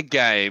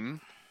Endgame,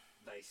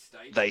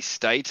 they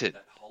stated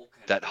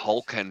that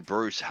Hulk and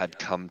Bruce had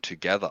come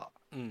together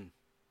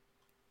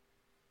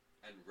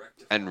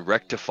and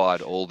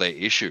rectified all their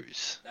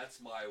issues.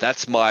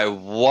 That's my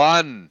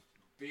one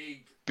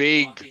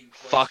big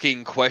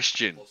fucking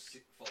question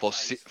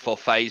for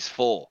Phase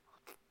 4.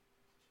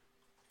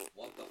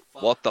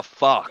 What the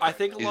fuck I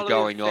think a is lot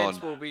going of the events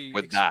on will be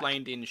with that?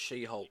 explained in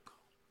She-Hulk.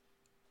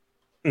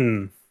 I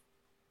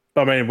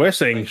mean, we're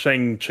seeing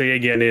Shang-Chi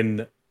again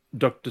in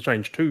Doctor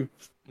Strange 2.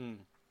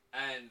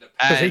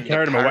 Because he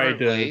carried him away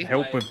to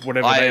help with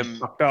whatever I they am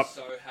fucked up.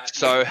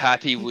 so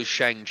happy with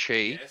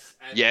Shang-Chi.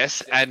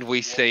 Yes, and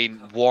we've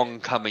seen Wong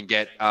come and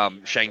get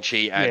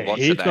Shang-Chi and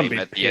what's the he's gonna name be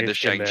at the end of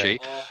pissed in there.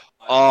 Shang-Chi.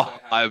 Oh,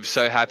 I'm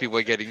so happy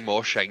we're getting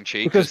more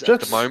Shang-Chi Because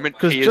because at the moment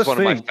he is just one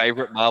of my think,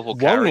 favorite Marvel Wong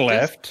characters.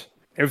 left,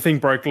 everything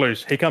broke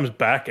loose. He comes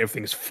back,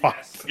 everything's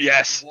fucked.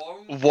 Yes,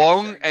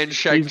 Wong and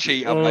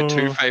Shang-Chi are my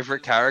two oh.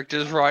 favorite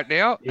characters right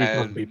now, He's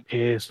gonna be and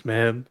pissed,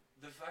 man.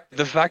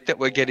 the fact that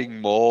we're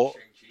getting more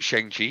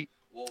Shang-Chi.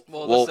 Well,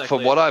 Well, that's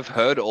from exactly what it. I've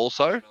heard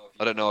also,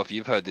 I don't know if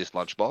you've heard this,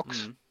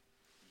 Lunchbox.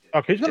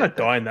 Oh, he's gonna Dead.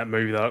 die in that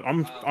movie though.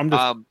 I'm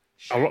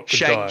just a lot could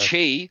die.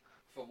 Shang-Chi,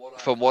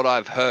 from what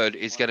I've heard,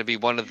 is going to be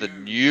one of the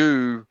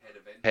new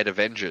head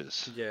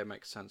Avengers. Yeah, it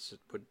makes sense. It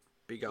would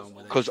be going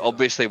with it. Because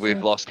obviously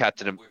we've lost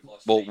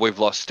we've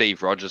lost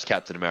Steve Rogers,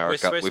 Captain America.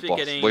 supposed to We've be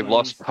lost, getting- we've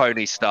lost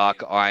Tony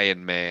Stark,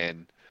 Iron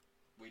Man.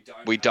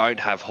 We don't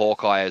have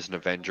Hawkeye as an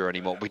Avenger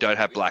anymore. We don't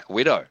have Black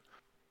Widow.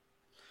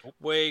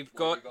 We've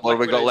got What have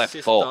we got Widow's left?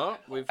 sister. Thor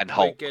We're and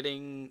Hulk.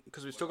 getting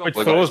because we've still Which got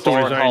We've got Thor's doing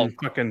Thor his and own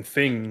Hulk. fucking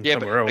thing Yeah,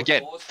 but somewhere else.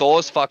 again,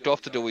 Thor's fucked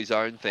off to do his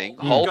own thing.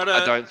 Hulk, gotta-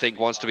 I don't think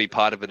wants to be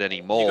part of it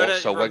anymore. gotta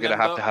So we're going to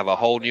remember- have a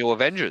whole new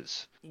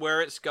Avengers.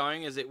 where it's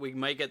going is that we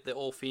may get the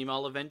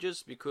all-female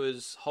Avengers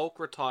because Hulk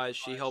retires,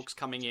 She-Hulk's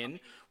coming in.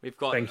 We've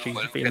got Shang-Chi's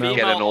We're female. going to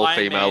get an Iron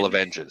all-female Man.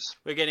 Avengers.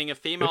 We're getting a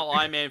female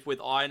Iron Man with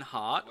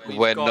Ironheart.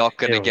 We're not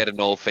going to Ew. get an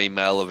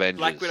all-female Avengers.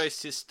 Black Widow's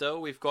sister.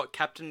 We've got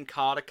Captain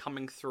Carter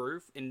coming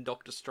through in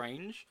Doctor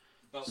Strange.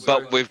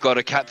 But we've got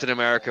a Captain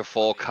America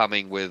 4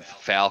 coming with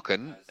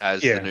Falcon as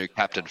the new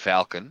Captain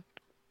Falcon.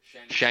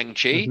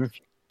 Shang-Chi.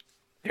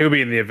 He'll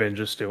be in the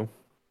Avengers still.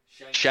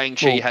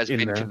 Shang-Chi Well, has in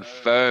been there.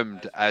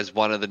 confirmed as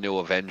one of the new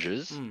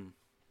Avengers.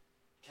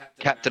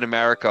 Captain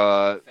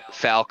America,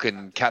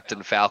 Falcon,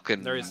 Captain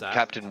Falcon, There is that.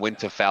 Captain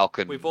Winter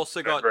Falcon. We've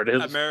also got Whatever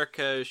it is.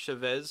 America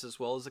Chavez as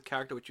well as a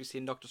character which we see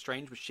in Doctor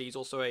Strange, but she's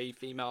also a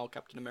female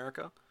Captain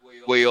America.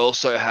 We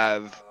also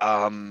have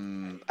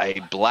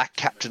a black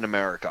Captain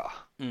America.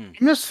 I'm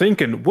just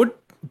thinking, would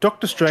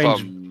Doctor Strange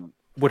From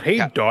would he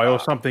Cap- die or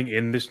something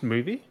in this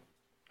movie?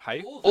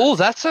 Hey? Oh,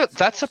 that's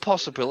a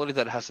possibility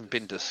that hasn't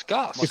been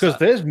discussed. Because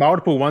there's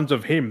multiple ones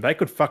of him. They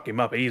could fuck him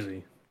up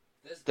easy.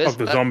 There's Like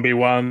the that- zombie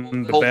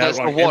one, the Well, bad there's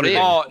the like what if. everything.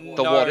 Oh,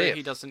 The no, what if.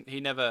 he doesn't.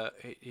 He never.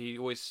 He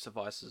always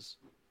suffices.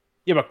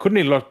 Yeah, but couldn't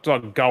he like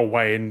go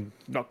away and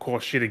not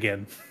cause shit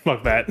again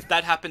like that?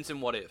 That happens in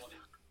What If.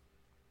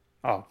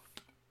 Oh,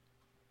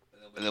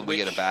 and then we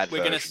get a bad We're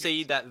version. going to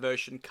see that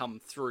version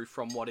come through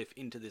from What If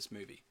into this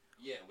movie.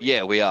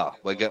 Yeah, we are.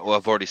 Well,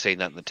 I've already seen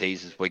that in the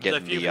teasers. We're So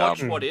getting if you the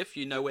watch What If,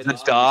 you know where the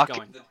this dark,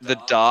 movie's going. the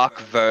dark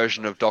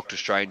version of Doctor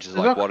Strange is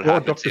like what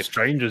happens Doctor if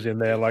Strange is in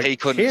there. Like he he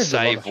couldn't has a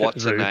lot of save shit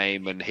what's to her do.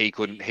 name, and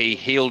he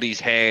healed his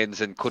hands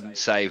and couldn't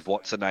save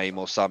what's her name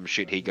or some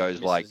shit. He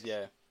goes like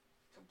Yeah.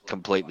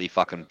 completely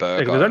fucking Yeah, Burko.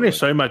 'cause there's only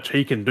so much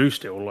he can do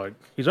still. Like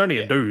he's only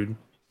a dude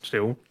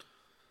still.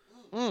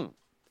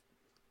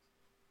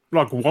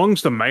 Like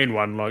Wong's the main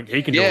one. Like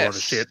he can do a lot of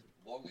Yes. shit.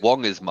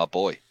 Wong is my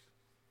boy.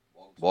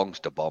 Wong's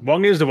the bomb.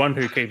 Wong is the one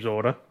who keeps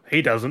order.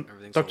 He doesn't.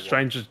 Everything's all Doctor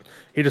Strange is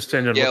he just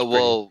sends in. Yeah, what's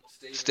pretty. well,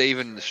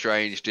 Stephen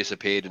Strange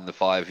disappeared in the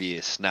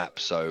 5-year snap,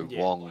 so Yeah.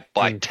 Wong,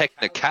 by Mm.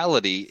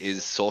 technicality,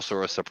 is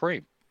Sorcerer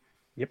Supreme.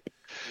 Yep.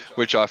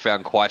 Which I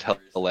found quite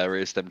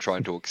hilarious, them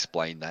trying to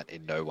explain that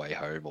in No Way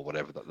Home or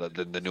whatever,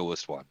 the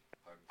newest one.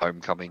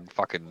 Homecoming,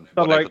 fucking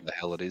But, whatever like, the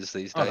hell it is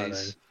these I don't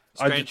days.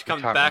 I Strange just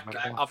comes can't back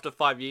remember. after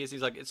 5 years.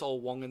 He's like, it's all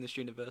Wong in this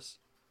universe.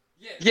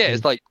 Yeah,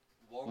 it's like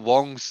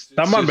Wong's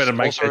Someone better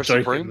make Sorcerer that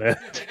joke Supreme.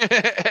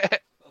 in there.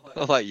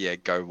 I'm like, yeah,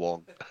 go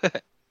Wong.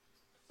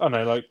 I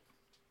know, like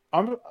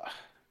I'm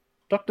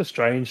Doctor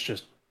Strange.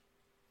 Just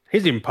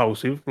he's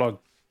impulsive, like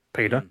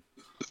Peter.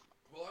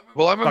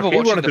 Well, I remember Like he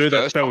watching wanted to the do that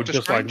first spell Doctor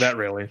just like Strange. that,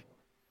 really.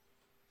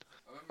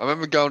 I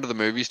remember going to the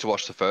movies to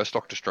watch the first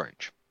Doctor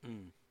Strange.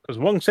 Because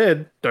Wong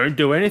said, "Don't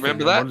do anything."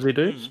 Remember And that? What does he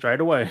do? Straight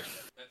away.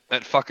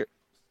 At fucking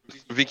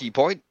Vicky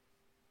Point.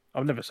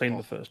 I've never seen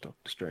the first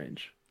Doctor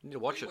Strange. You need to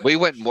watch it. We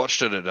went and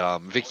watched it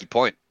at Vicky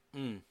Point.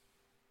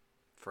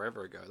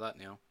 Forever ago, that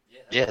now.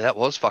 Yeah, that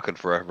was fucking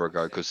forever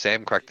ago because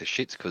Sam cracked the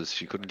shits because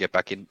she couldn't get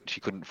back in. She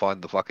couldn't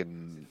find the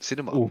fucking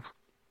cinema. Ooh.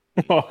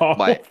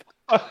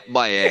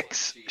 My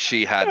ex,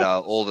 she had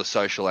all the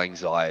social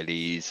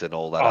anxieties and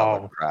all that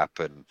other Oh. crap,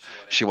 and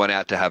she went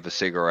out to have a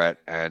cigarette,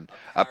 and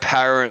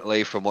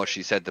apparently, from what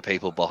she said, the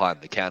people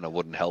behind the counter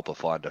wouldn't help her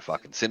find a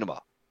fucking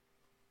cinema.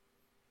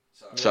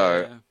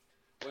 So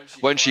Yeah.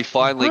 when she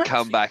finally What?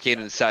 come back in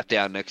and sat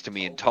down next to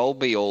me and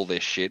told me all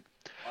this shit,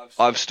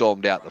 I've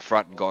stormed out the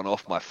front and gone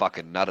off my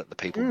fucking nut at the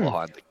people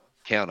behind the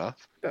counter.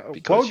 Why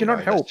Because would you not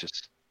that's help?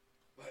 just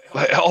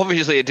But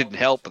obviously, it didn't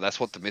help, but that's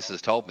what the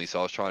missus told me, so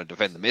I was trying to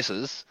defend the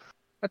missus.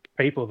 That's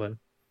people then.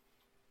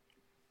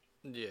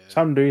 Yeah.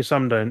 Some do,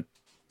 some don't.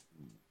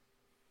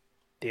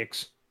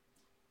 Dicks.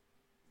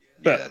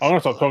 But Yeah, I'm gonna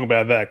stop talking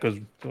about that because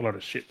a lot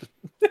of shit.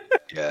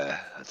 yeah,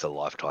 it's a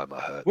lifetime I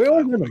hurt. We're I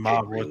always don't in wanna a keep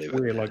Marvel. It's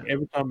reliving weird. it. Like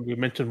every time we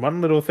mention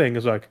one little thing,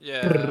 it's like,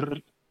 Yeah.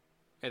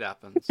 It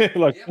happens.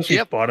 like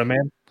Yep.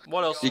 Spider-Man.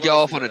 What else? You what go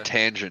else off is on a there?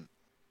 tangent.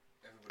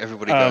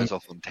 Everybody Um, goes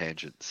off on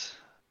tangents.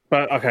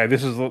 But okay,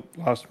 this is the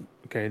last.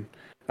 Okay,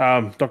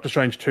 Doctor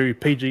Strange 2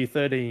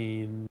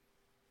 PG-13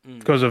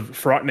 because of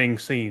frightening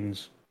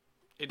scenes.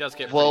 It does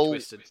get pretty Well,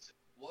 twisted.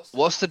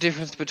 what's the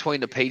difference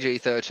between a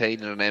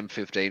PG-13 and an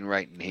M15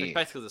 rating It's here?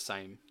 basically the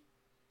same.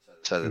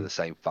 So they're the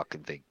same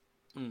fucking thing.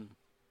 Mm.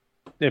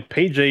 Yeah,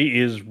 PG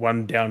is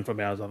one down from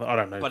ours. I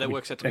don't know. But it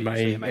works out to be MA,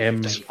 usually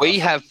M. MA15. We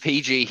have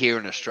PG here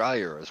in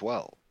Australia as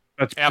well.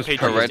 That's Our just PG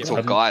is Parental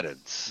different.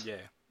 guidance Yeah.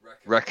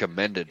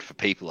 recommended for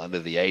people under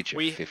the age of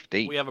We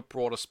 15. we have a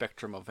broader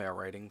spectrum of our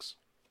ratings.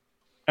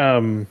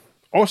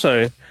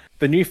 Also,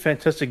 the new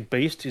Fantastic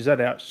Beast is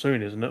that out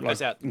soon, isn't it? Like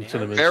It's out in now.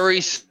 cinemas.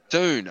 Very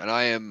soon, and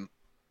I am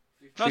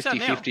No, it's out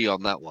now. 50-50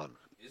 on that one.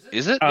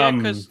 Is it? Yeah,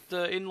 because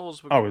the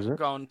in-laws were is it?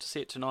 going to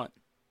see it tonight.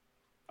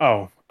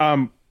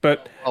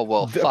 But Oh,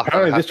 well, fuck. I'll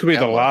apparently have this to will be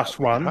the download last that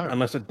when one, I get home.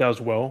 unless it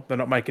does well. They're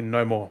not making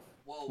no more.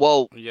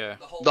 Well, Yeah.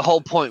 the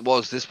whole point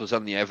was this was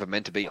only ever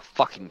meant to be a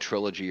fucking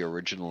trilogy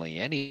originally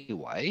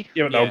anyway.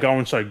 Yeah, but they were Yeah.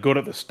 going so good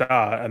at the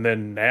start, and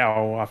then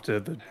now after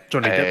the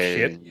Johnny Depp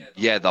shit, And,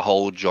 yeah, the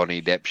whole Johnny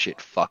Depp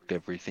shit fucked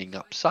everything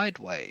up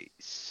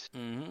sideways.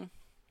 hmm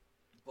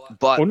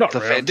But Well, not the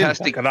really. It didn't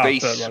Fantastic fuck it up, but,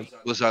 Beasts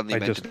like, was only they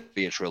meant just- to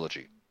be a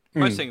trilogy.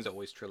 Most Hmm. things are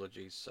always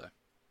trilogies, so.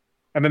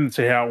 and then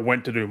see how it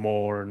went to do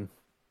more, and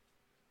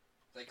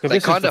because They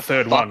this is kind the of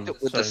third fucked one.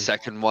 it with the so-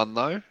 second one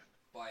though,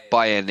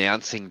 by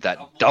announcing that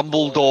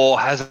Dumbledore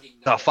has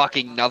a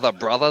fucking another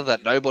brother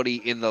that nobody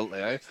in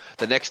the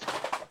next.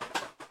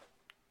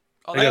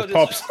 Oh, There they,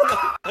 goes just,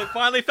 they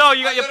finally fell.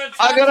 You got your.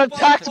 I got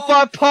attacked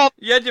by Pop.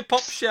 You had your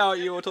pop shower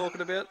you were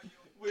talking about.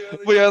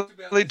 We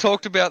only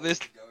talked about this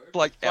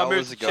like I moved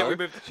hours the chair, we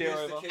ago. moved the chair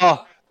over.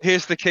 Oh,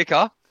 here's the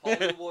kicker: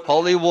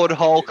 Hollywood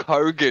Hulk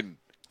Hogan.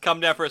 Come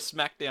down for a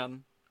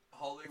smackdown.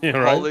 Yeah,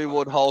 right.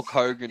 Hollywood Hulk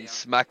Hogan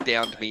smacked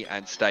down me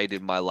and stayed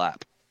in my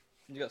lap.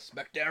 You got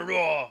smackdown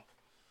raw.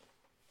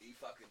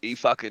 He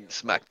fucking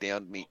smacked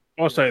down me.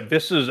 Also,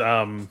 this is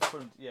Yeah.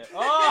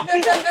 Oh!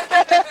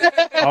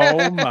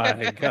 oh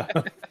my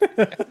god.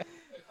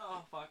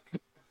 Oh, fuck.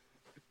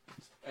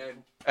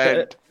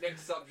 And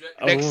Next subject.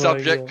 Oh next my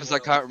subject, God. because I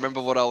can't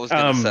remember what I was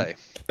going to say.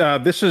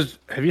 This is.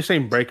 Have you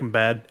seen Breaking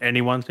Bad?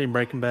 Anyone seen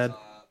Breaking Bad?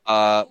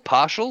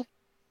 Partial.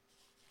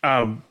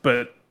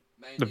 But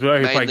the guy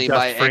who played Mainly Gus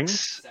my Fring.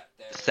 ex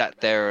sat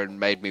there and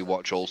made me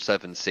watch all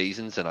 7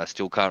 seasons, and I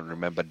still can't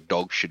remember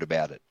dog shit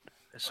about it.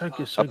 It's so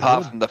good. So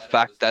Apart good. from the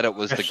fact that it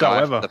was the Best show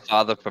guy, ever. the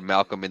father from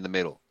Malcolm in the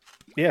Middle.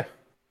 Yeah.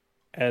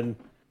 And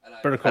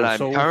Better Call And I'm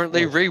Saul.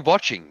 currently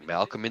rewatching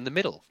Malcolm in the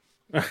Middle.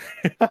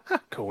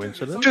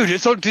 Coincidence. Dude,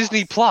 it's on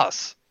Disney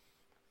Plus.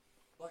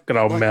 Good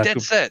old Like, Malcolm.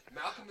 dead set.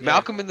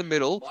 Malcolm in the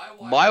Middle,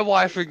 My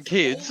Wife and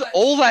Kids,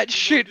 all that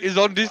shit is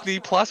on Disney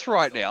Plus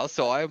right now,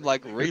 so I am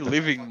like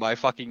reliving my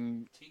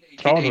fucking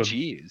Childhood. teenage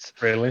years.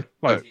 Really?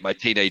 No, Like, my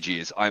teenage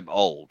years. I'm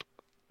old.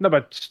 no,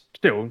 but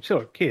still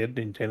a kid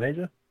and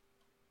teenager.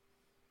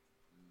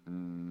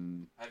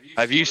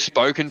 Have you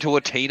spoken to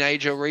a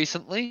teenager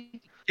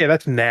recently? Yeah,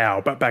 that's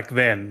now, but back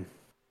then.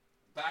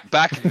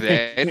 Back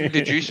then,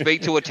 did you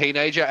speak to a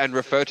teenager and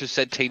refer to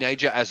said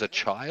teenager as a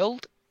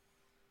child?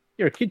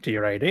 You're a kid till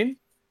you're 18.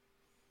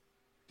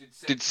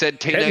 Did said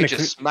teenager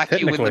Technically- smack you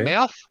in the technically.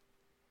 mouth?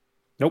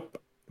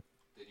 Nope.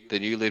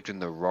 Then you lived in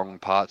the wrong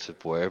parts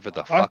of wherever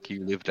the fuck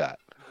you lived at.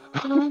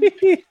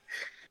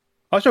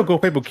 I still call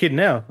people kid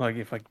now. Like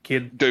if a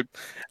kid. Dude,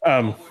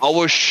 Um. I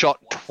was shot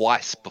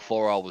twice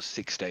before I was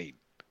 16.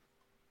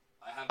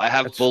 I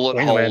have That's bullet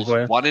Queensland, holes,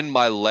 boy. one in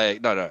my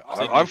leg. No,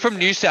 I'm from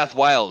New South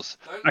Wales.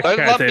 Don't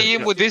Okay, lump so- me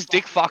in with this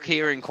dick fuck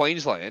here in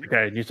Queensland.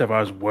 Okay, New South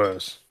Wales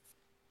worse.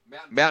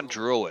 Mount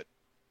Druitt.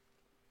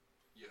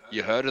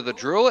 You heard of the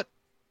Druitt?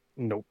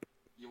 Nope.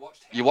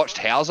 You watched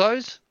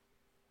Housos?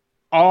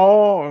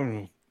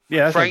 Oh.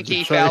 Yeah. That's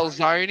Frankie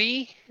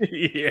Falzoni?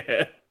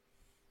 Yeah.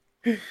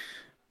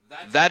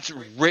 That's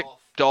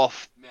ripped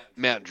off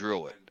Mount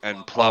Druitt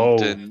and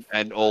Plumpton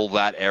and all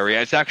that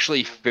area. It's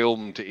actually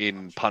filmed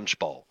in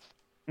Punchbowl,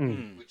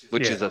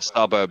 which Yeah. is a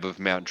suburb of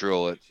Mount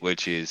Druitt,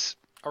 which is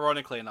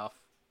Ironically enough.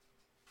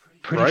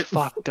 pretty Right.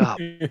 fucked up.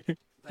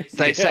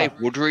 They say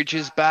Woodridge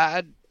is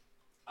bad.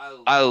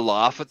 I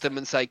laugh at them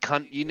and say,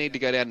 cunt, you need to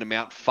go down to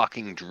Mount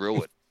fucking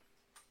Druitt.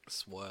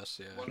 It's worse,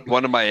 yeah.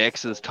 One of my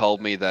exes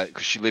told me that,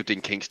 because she lived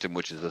in Kingston,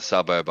 which is a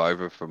suburb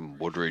over from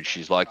Woodridge,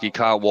 she's like, you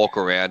can't walk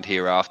around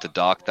here after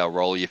dark, they'll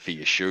roll you for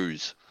your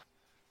shoes.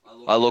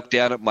 I look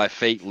down at my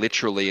feet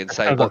literally and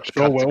say, Sounds what, like the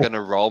cunts Stowell. are going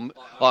to roll me?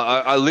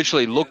 I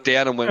literally looked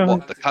down and went,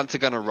 what, the cunts are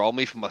going to roll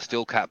me for my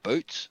steel cap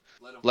boots?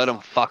 Let them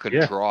fucking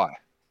Yeah. try.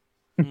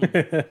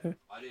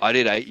 I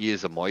did 8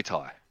 years of Muay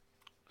Thai.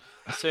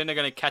 Soon they're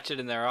going to catch it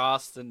in their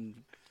ass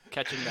and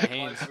catching their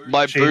hands.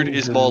 My boot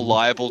is more Jesus.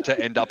 liable to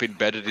end up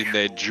embedded in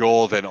their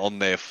jaw than on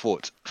their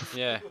foot.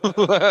 Yeah.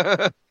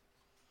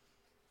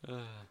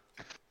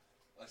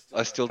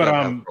 I still But,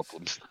 don't have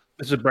problems.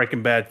 This is a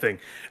Breaking Bad thing.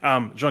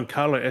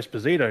 Giancarlo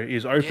Esposito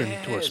is open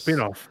to a Yes.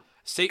 spin-off.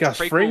 See, Gus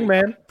Fring,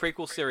 man.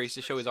 Prequel series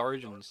to show his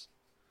origins.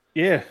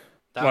 Yeah.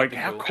 That would Like, be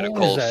how cool. Better cool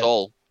call is that?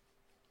 Saul.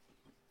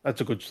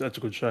 That's a good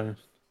show.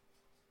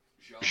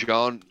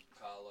 Giancarlo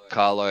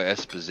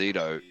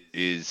Esposito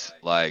is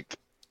like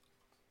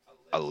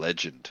a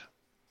legend.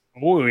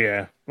 Oh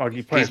yeah, like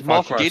he plays He's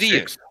Far Moff Cry Gideon.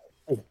 6,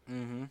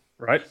 Mm-hmm.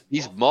 right?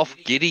 He's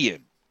Moff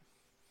Gideon.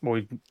 Well,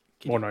 he's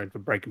more known for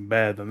Breaking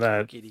Bad than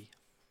that. Giddy.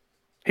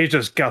 He's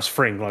just Gus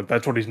Fring, like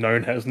that's what he's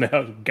known as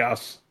now,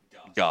 Gus.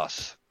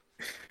 Gus.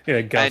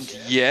 Yeah, Gus.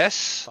 And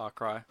yes, Far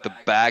Cry. the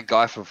bad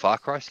guy from Far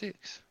Cry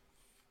 6.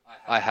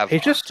 I have. He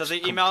just- Does he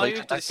email you?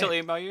 completed Does he that still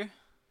game. email you?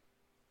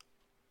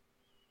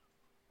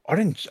 I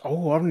didn't.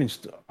 Oh,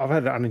 I've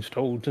had it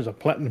uninstalled since I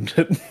platinumed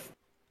it.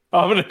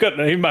 I haven't got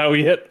an email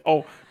yet.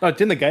 Oh, no, it's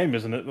in the game,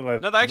 isn't it? No,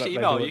 they actually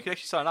email do you. it. You can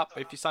actually sign up.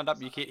 If you signed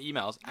up, you get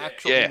emails.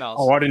 Actual Yeah. emails.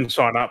 Oh, I didn't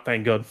sign up.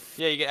 Thank God.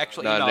 Yeah, you get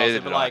actual No, emails. neither They'd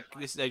be did I. like,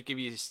 this. They'd give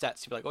you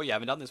stats. You'd be like, oh, you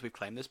haven't done this. We've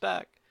claimed this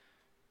back.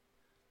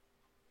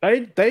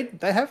 They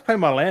have paid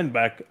my land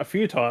back a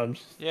few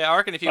times. Yeah, I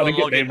reckon if you I were to didn't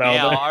get log an in email,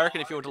 now, though. I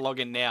reckon if you were to log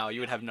in now, you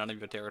would have none of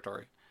your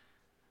territory.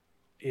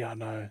 Yeah, I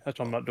know. That's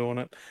why I'm not doing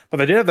it. But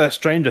they did have that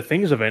Stranger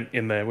Things event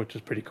in there, which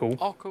is pretty cool.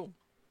 Oh, cool.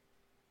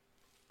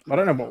 I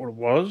don't know what it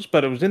was,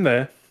 but it was in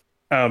there.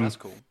 That's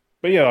cool.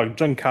 But yeah, like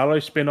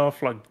Giancarlo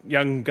spin-off, like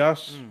young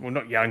Gus. Mm. Well,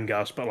 not young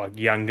Gus, but like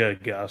younger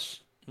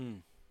Gus. Mm.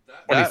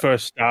 When he That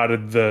first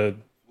started the...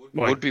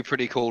 Like, would be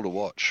pretty cool to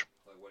watch.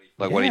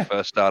 Like when he Yeah.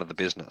 first started the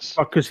business.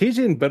 because he's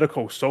in Better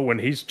Call Saul and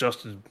he's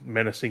just as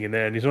menacing in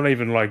there, and he's not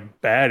even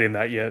like bad in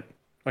that yet.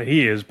 Like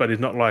he is, but he's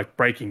not like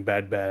Breaking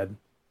Bad.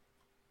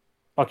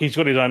 Like he's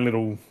got his own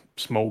little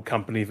small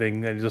company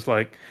thing, and he's just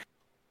like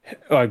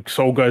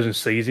Saul goes and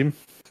sees him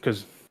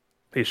because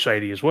he's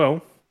shady as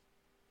well,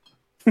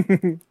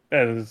 and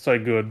it's so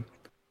good.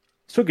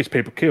 Still gets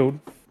people killed.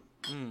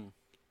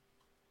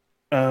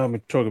 Mm. We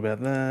talk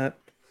about that.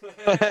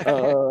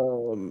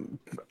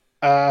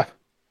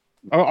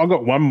 I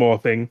got one more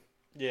thing,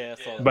 Yeah,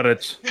 I saw that. but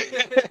it's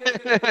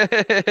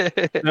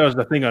that was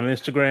the thing on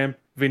Instagram.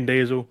 Vin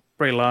Diesel,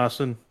 Brie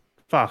Larson,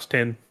 Fast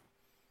 10.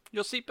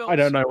 Your seatbelts. I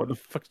don't know what the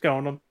fuck's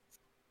going on.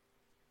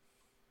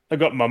 I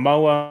got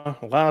Momoa,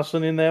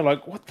 Larson in there.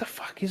 Like, what the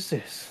fuck is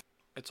this?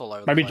 It's all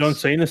over. Maybe the John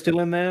place. Cena's still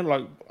in there.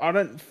 Like, I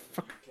don't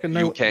fucking know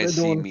You what they're can't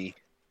see doing. me.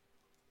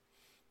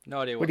 No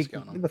idea Where what's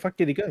going on. the fuck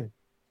did he go?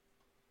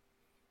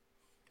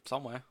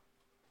 Somewhere.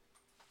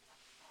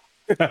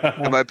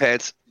 My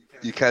pants.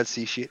 You can't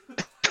see shit.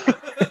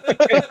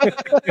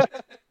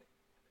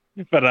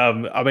 But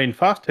I mean,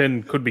 Fast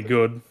 10 could be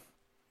good.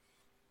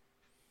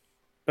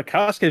 The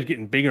cast keeps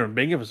getting bigger and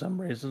bigger for some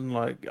reason.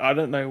 Like, I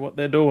don't know what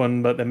they're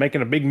doing, but they're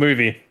making a big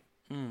movie.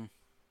 Mm.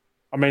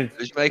 I mean,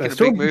 He's making there's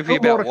a big still movie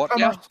more about to what come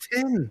now? after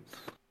 10.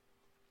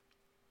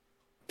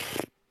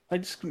 They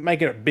just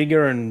make it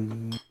bigger,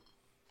 and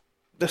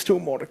there's still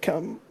more to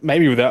come.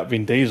 Maybe without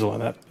Vin Diesel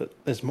and that, but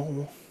there's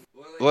more.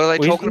 What are they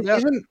Well, talking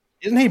about?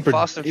 Isn't he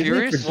Fast and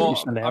Furious? Well,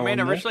 producing now I mean,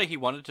 on there? originally he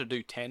wanted to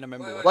do 10. I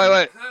remember.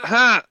 Wait.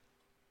 Huh?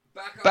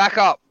 Back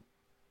up.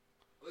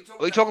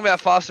 Are we talking about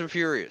Fast and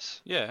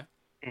Furious? Yeah.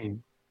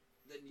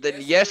 Then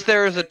yes,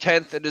 there is a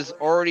 10th that is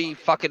already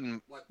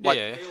fucking like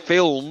Yeah.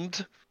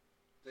 filmed.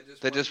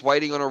 They're just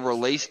waiting on a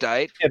release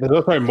date. Yeah, there's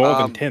also more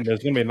than Um, 10.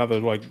 There's going to be another,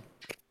 like,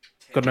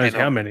 God knows 10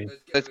 how many.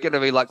 It's gonna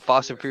be like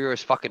Fast and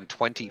Furious fucking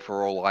 20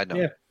 for all I know.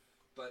 Yeah.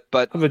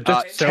 But Well, it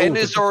just 10 sells-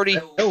 is already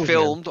it sells, yeah.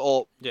 filmed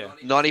or Yeah.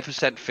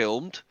 90%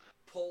 filmed.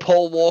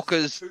 Paul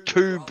Walker's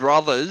two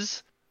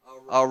brothers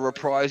are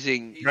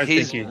reprising I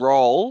his think he-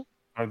 role.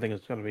 I don't think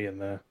it's going to be in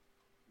there.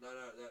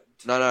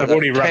 No, They've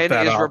already wrapped 10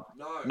 that is up.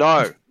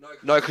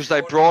 no, because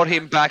they brought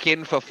him back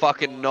in for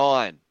fucking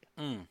 9.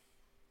 Mm.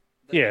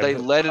 Yeah, They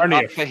but let it only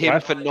up a for him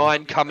for flash-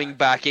 9 coming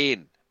back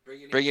in.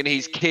 Bringing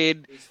his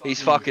kid,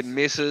 his fucking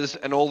missus,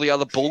 and all the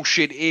other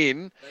bullshit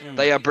in.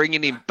 They are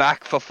bringing him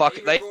back for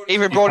fucking... They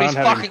even brought his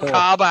can't have him fucking talk.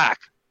 car back.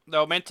 They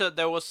were meant to.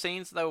 There were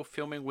scenes they were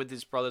filming with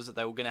his brothers that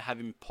they were going to have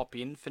him pop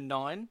in for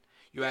 9.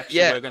 You actually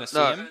Yeah, were going to see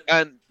no, him.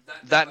 and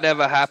that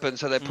never happened,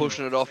 so they're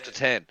pushing it off to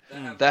 10.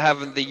 They're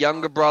having the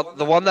younger brother,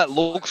 the one that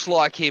looks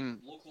like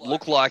him,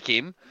 look like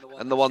him,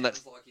 and the one that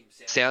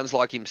sounds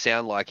like him,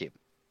 sound like him.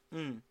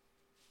 Mm.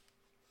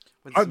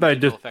 With Oh, some they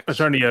visual just, effects.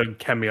 it's only a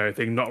cameo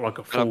thing, not like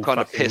a full And I'm kind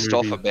of fucking pissed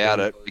off movie about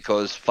thing. it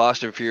because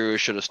Fast and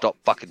Furious should have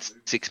stopped fucking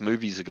 6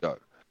 movies ago.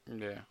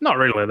 Yeah. Not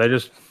really.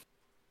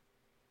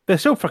 They're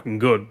still fucking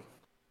good.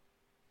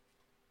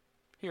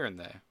 Here and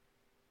there.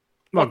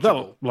 Like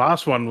Watchable. that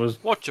last one was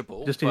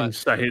Watchable. just but,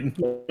 insane.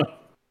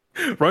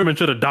 Roman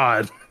should have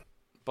died.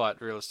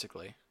 but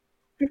realistically.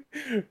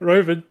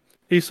 Roman,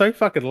 he's so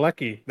fucking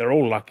lucky. They're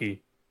all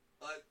lucky.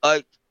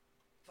 Like,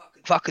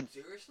 fucking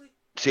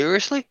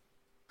seriously?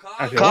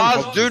 Actually,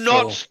 Cars one do of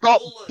not them's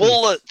stop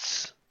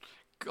bullets.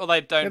 Or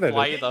they don't Yeah, they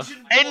fly do. either.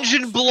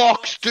 Engine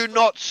blocks do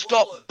not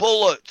stop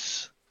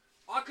bullets.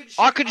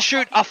 I could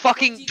shoot a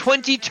fucking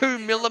 22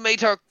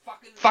 millimeter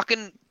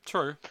fucking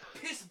True.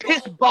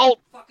 piss bolt,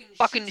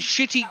 fucking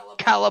shitty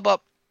caliber,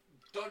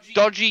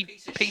 dodgy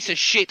piece of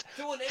shit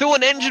through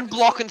an engine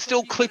block and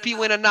still clip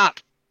you in a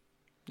nut.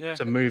 Yeah.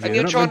 It's a movie. And They're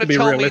you're not trying meant to be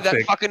tell me realistic.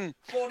 that fucking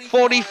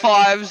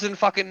 45s and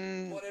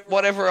fucking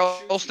whatever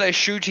else they're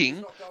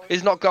shooting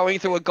is not going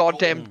through a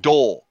goddamn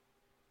door.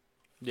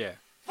 Yeah.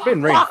 It's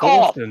been Fuck reinforced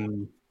off!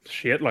 and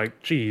shit.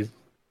 Like, geez.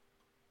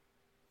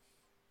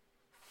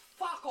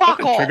 Fuck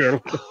off!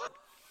 Trigger.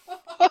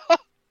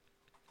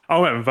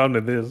 I'm having fun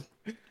with this.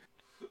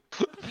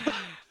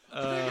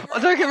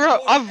 Don't get me wrong,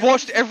 I've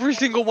watched every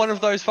single one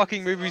of those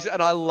fucking movies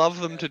and I love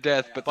them to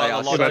death, but By they the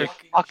are logic- so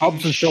fucking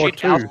Hobbs and Shaw shit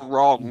house 2.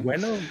 wrong.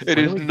 When It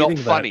is are we not getting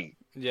that? funny.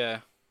 Yeah.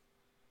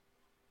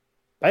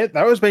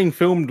 That was being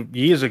filmed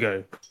years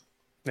ago.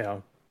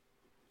 Now.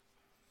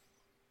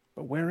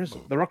 But where is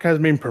it? The Rock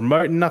hasn't been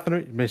promoting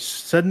nothing. He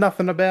said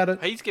nothing about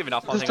it. He's given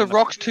up. I Because think. The on the-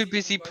 Rock's too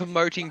busy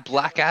promoting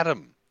Black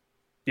Adam.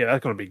 Yeah,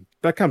 that's gonna be.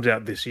 That comes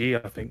out this year,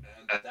 I think.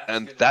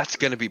 And that's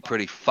going to be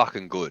pretty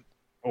fucking good.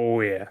 Oh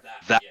yeah.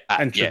 That,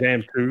 And yeah.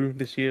 Shazam 2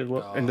 this year as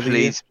well. End of the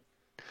year.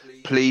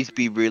 Please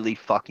be really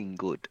fucking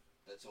good.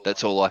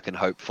 That's all I can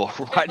hope for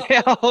right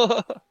now.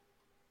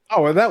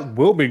 Oh, well, that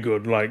will be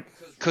good. Like,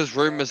 Because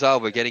rumors are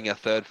we're getting a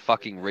third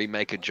fucking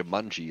remake of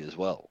Jumanji as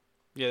well.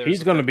 Yeah. there is he's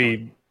the gonna third be.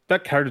 one.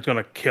 That character's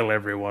gonna kill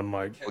everyone.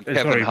 Like, With it's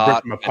gonna Kevin be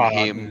Hart rip and them apart.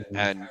 him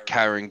and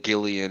Karen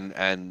Gillian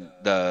and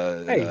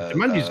the... Hey, the,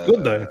 Jumanji's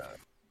good though.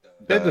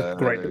 They're just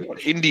great to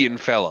watch. Indian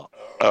fella.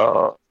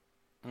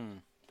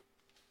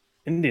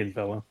 Indian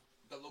fella.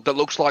 That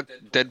looks like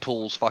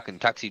Deadpool's fucking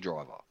taxi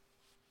driver.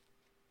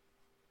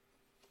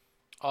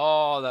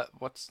 Oh, that.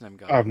 What's his name?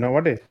 Guy. I have no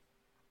idea.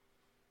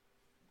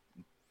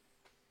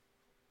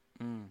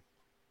 Mm.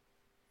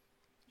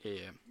 Yeah.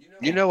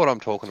 You know what I'm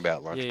talking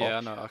about, Yeah. Lunchbox? Yeah.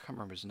 I know. I can't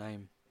remember his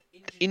name.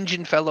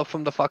 Indian fella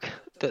from the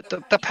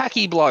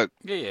Packy bloke.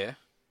 Yeah. Yeah.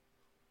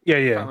 Yeah, I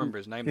yeah, can't remember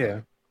his name. yeah.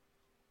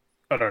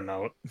 Though. I don't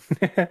know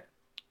it.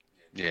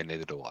 Yeah,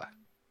 neither do I.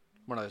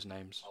 One of those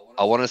names.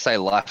 I want to say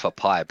Life of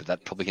Pi, but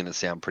that's probably going to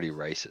sound pretty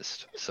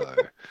racist. So,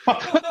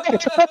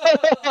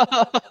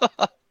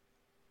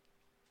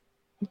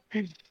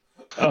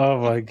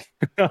 Oh my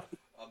god.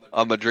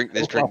 I'm gonna drink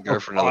this drink and go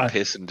for another Life of Pi.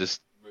 piss and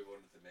just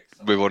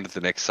move on to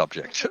the next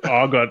subject. Oh,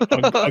 I got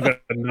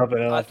another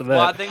after Well,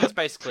 I that. think that's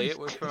basically it.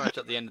 We're pretty much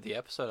at the end of the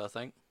episode. I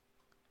think.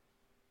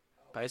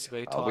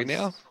 Basically. Are we times-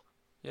 now?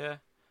 Yeah.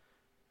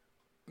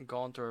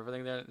 Gone through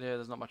everything. There. Yeah.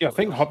 There's not much. Yeah, I else.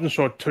 think Hobbs and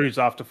Shaw 2 is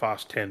after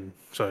Fast 10,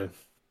 so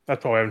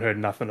that's why I haven't heard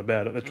nothing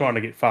about it. They're trying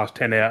to get Fast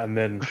 10 out and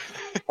then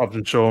Hobbs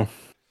and Shaw.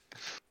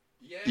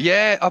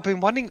 Yeah, I've been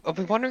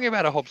wondering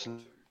about a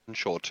Hobson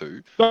Shaw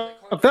too. That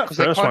they first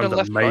kinda one's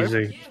left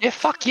amazing. Yeah,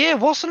 fuck yeah,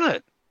 wasn't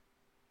it?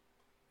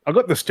 I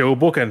got the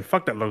steelbook and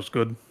fuck, that looks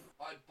good.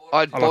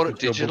 I I bought like it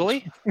the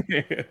steelbooks.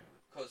 digitally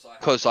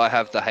because I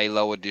have the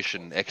Halo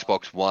edition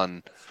Xbox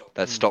One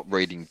that stopped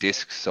reading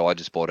discs, so I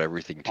just bought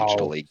everything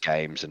digitally,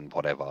 games and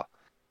whatever.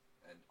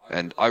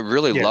 And I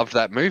really Yeah. loved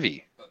that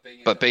movie.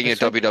 But being a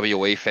It's like-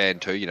 WWE fan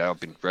too, you know, I've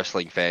been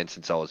wrestling fan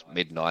since I was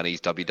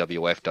mid-90s,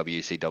 WWF,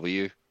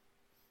 WCW.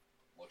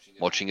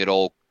 Watching it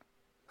all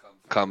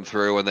come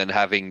through and then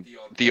having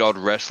the odd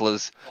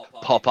wrestlers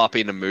pop up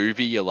in a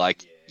movie, you're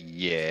like,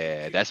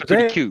 yeah, that's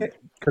pretty cute.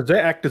 Because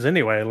they're actors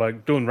anyway,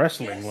 like doing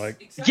wrestling.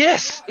 Like,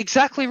 Yes,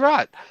 exactly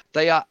right.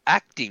 They are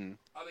acting.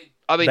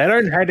 I mean, they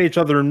don't hate each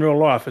other in real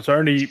life. It's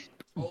only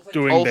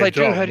doing oh, their they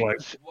do job. hate. Like,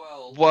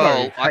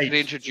 Well, No, I can hate.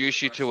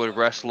 introduce you to a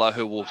wrestler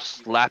who will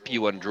slap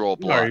you and draw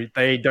blood. no,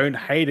 they don't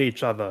hate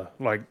each other.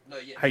 Like,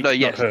 hate, No, not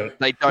yes, hurt.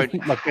 they don't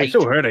Like, they hate.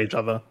 still hurt each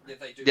other.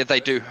 Yeah, they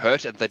do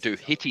hurt and they do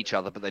hit each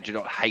other, but they do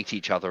not hate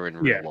each other in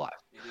real Yeah. life.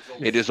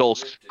 It is all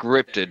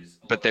scripted,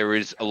 but there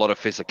is a lot of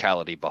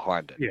physicality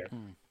behind it. Yeah.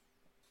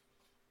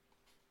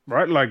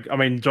 Right? Like, I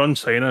mean, John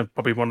Cena,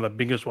 probably one of the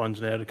biggest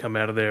ones now to come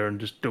out of there and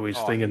just do his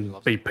Oh, thing he and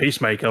loves be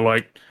Peacemaker.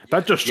 Like,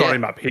 that just shot Yeah.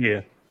 him up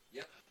here.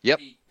 Yep,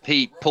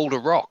 he pulled a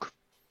rock.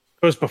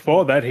 Because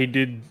before that, he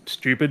did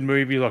stupid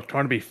movies, like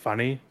trying to be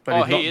funny, but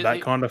Oh, he's he not is- that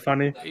he- kind of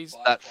funny. He's.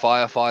 That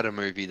firefighter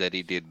movie that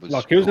he did was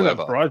Like, he was in whoever.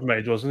 that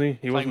Bridesmaids, wasn't he?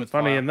 He wasn't with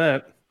funny fire. in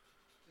that.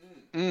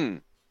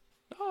 Mm.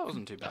 Oh, it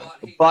wasn't too bad.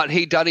 But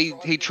he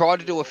tried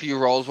to do a few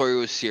roles where he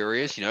was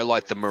serious, you know,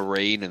 like the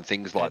Marine and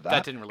things like That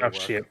that. didn't really Oh, work.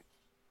 shit.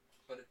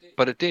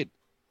 But it did.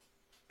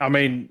 I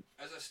mean,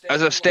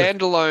 As a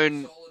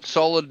standalone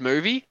solid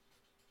movie,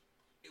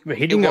 he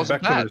didn't go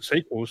wasn't back to bad. the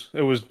sequels.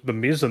 It was The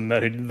Miz and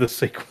that he did the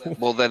sequel.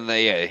 well then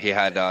he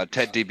had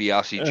Ted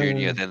DiBiase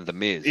Jr. then The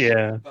Miz.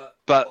 Yeah.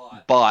 But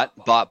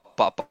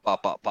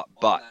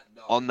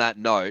on that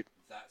note,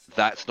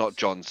 that's not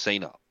John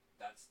Cena.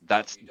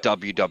 That's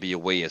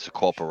WWE as a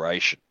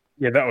corporation.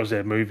 Yeah, that was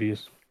their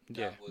movies.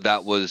 Yeah.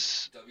 That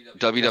was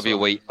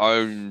WWE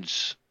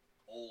owns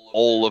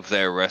all of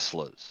their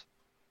wrestlers.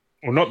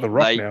 Well, not The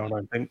Rock They- now, I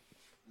don't think.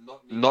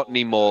 Not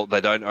anymore.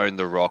 They don't own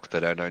The Rock. They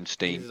don't own He's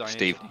Steve his own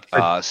Steve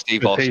entity.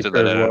 Steve Batista Austin. They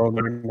as don't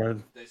well, own,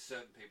 no. There's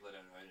certain people that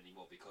don't own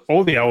anymore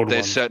All the old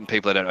There's ones. certain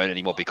people that don't own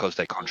anymore because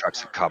their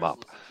contracts have come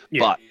up. Yeah.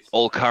 But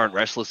all current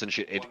wrestlers and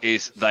shit,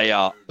 they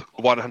are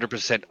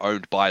 100%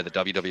 owned by the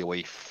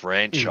WWE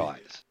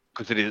franchise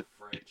because it is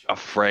a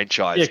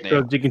franchise Yeah,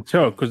 now. because you can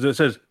tell because it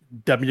says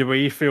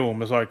WWE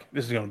film. It's like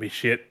this is gonna be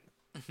shit.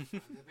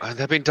 And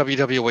they've been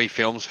WWE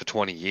films for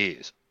 20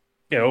 years.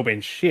 Yeah, all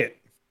been shit.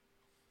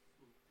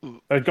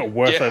 They've got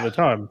worse Yeah. over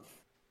time.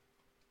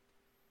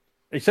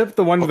 Except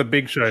the one with the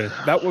Big Show.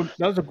 That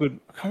was a good.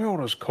 I can't remember what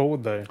it was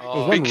called though. It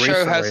was one Big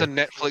Show has a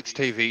recently. Netflix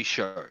TV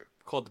show.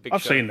 Called the Big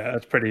I've Show. seen that.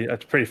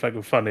 That's pretty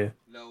fucking funny. It's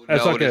No,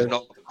 like it is a-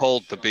 not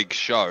called The Big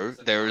Show.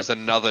 There is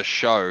another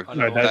show I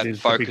know No, that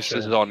is the Big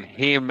focuses Show. on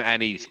him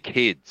and his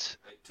kids.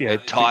 Yeah,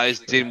 It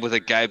ties in with a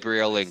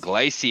Gabriel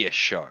Iglesias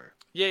show.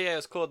 Yeah,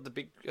 it's called the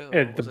Big. yeah, what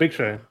the was Big it?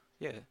 Show.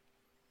 Yeah.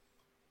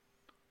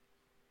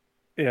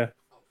 Yeah,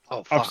 Oh,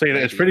 I've fuck, seen it.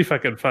 It's maybe. pretty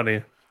fucking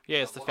funny. Yeah,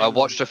 it's the. I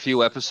watched a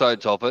few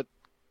episodes of it.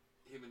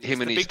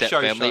 Him and the his Big Show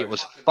step family. show. It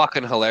was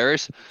fucking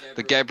hilarious.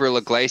 The Gabriel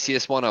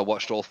Iglesias one, I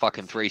watched all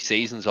fucking 3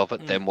 seasons of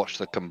it, then watched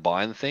the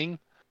combined thing,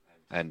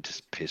 and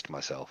just pissed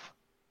myself.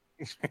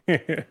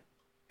 But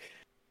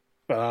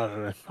I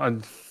don't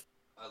know.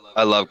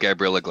 I love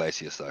Gabriel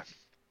Iglesias though,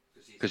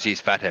 because he's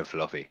fat and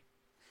fluffy.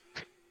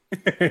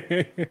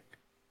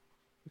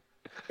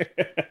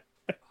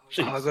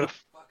 Oh, I gotta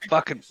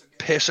fucking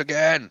piss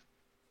again.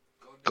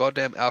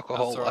 Goddamn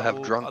alcohol! That's all right. I have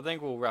I drunk.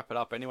 think we'll wrap it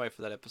up anyway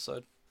for that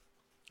episode.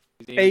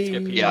 You Hey. need to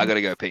get Yeah, I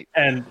gotta go pee.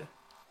 and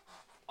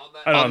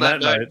On on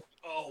that that note-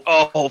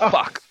 note, Oh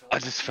fuck! I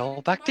just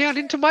fell back down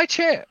into my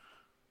chair.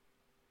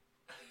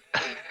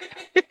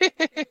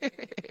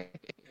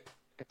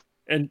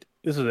 and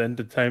this is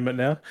entertainment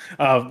now.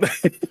 On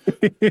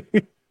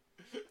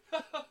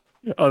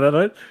that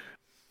note,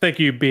 thank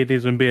you,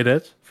 beardies and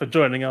beardettes, for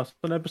joining us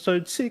on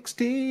episode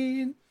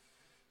 16.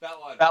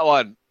 That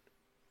one.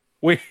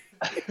 We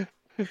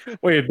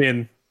we have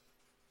been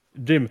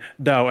Jim,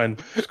 Dow,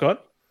 and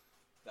Scott.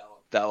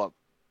 That one.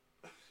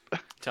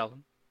 Tell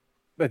them.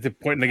 That's it,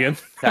 pointing again.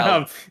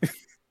 Talon.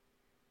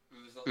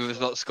 It was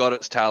not Scott,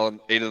 it's Talon.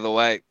 Either the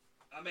way.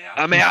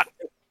 I'm out.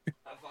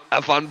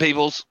 Have fun,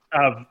 peoples.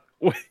 I'm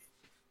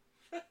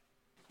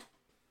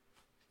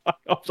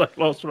so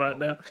lost right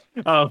now.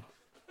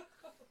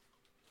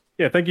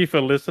 Yeah, thank you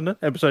for listening.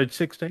 Episode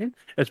 16.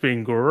 It's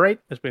been great.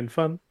 It's been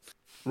fun.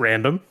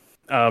 Random.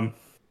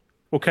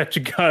 We'll catch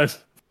you guys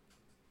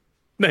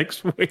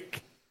next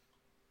week.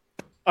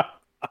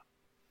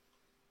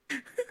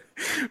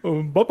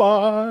 Bye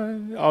bye.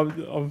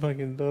 I'm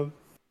fucking done.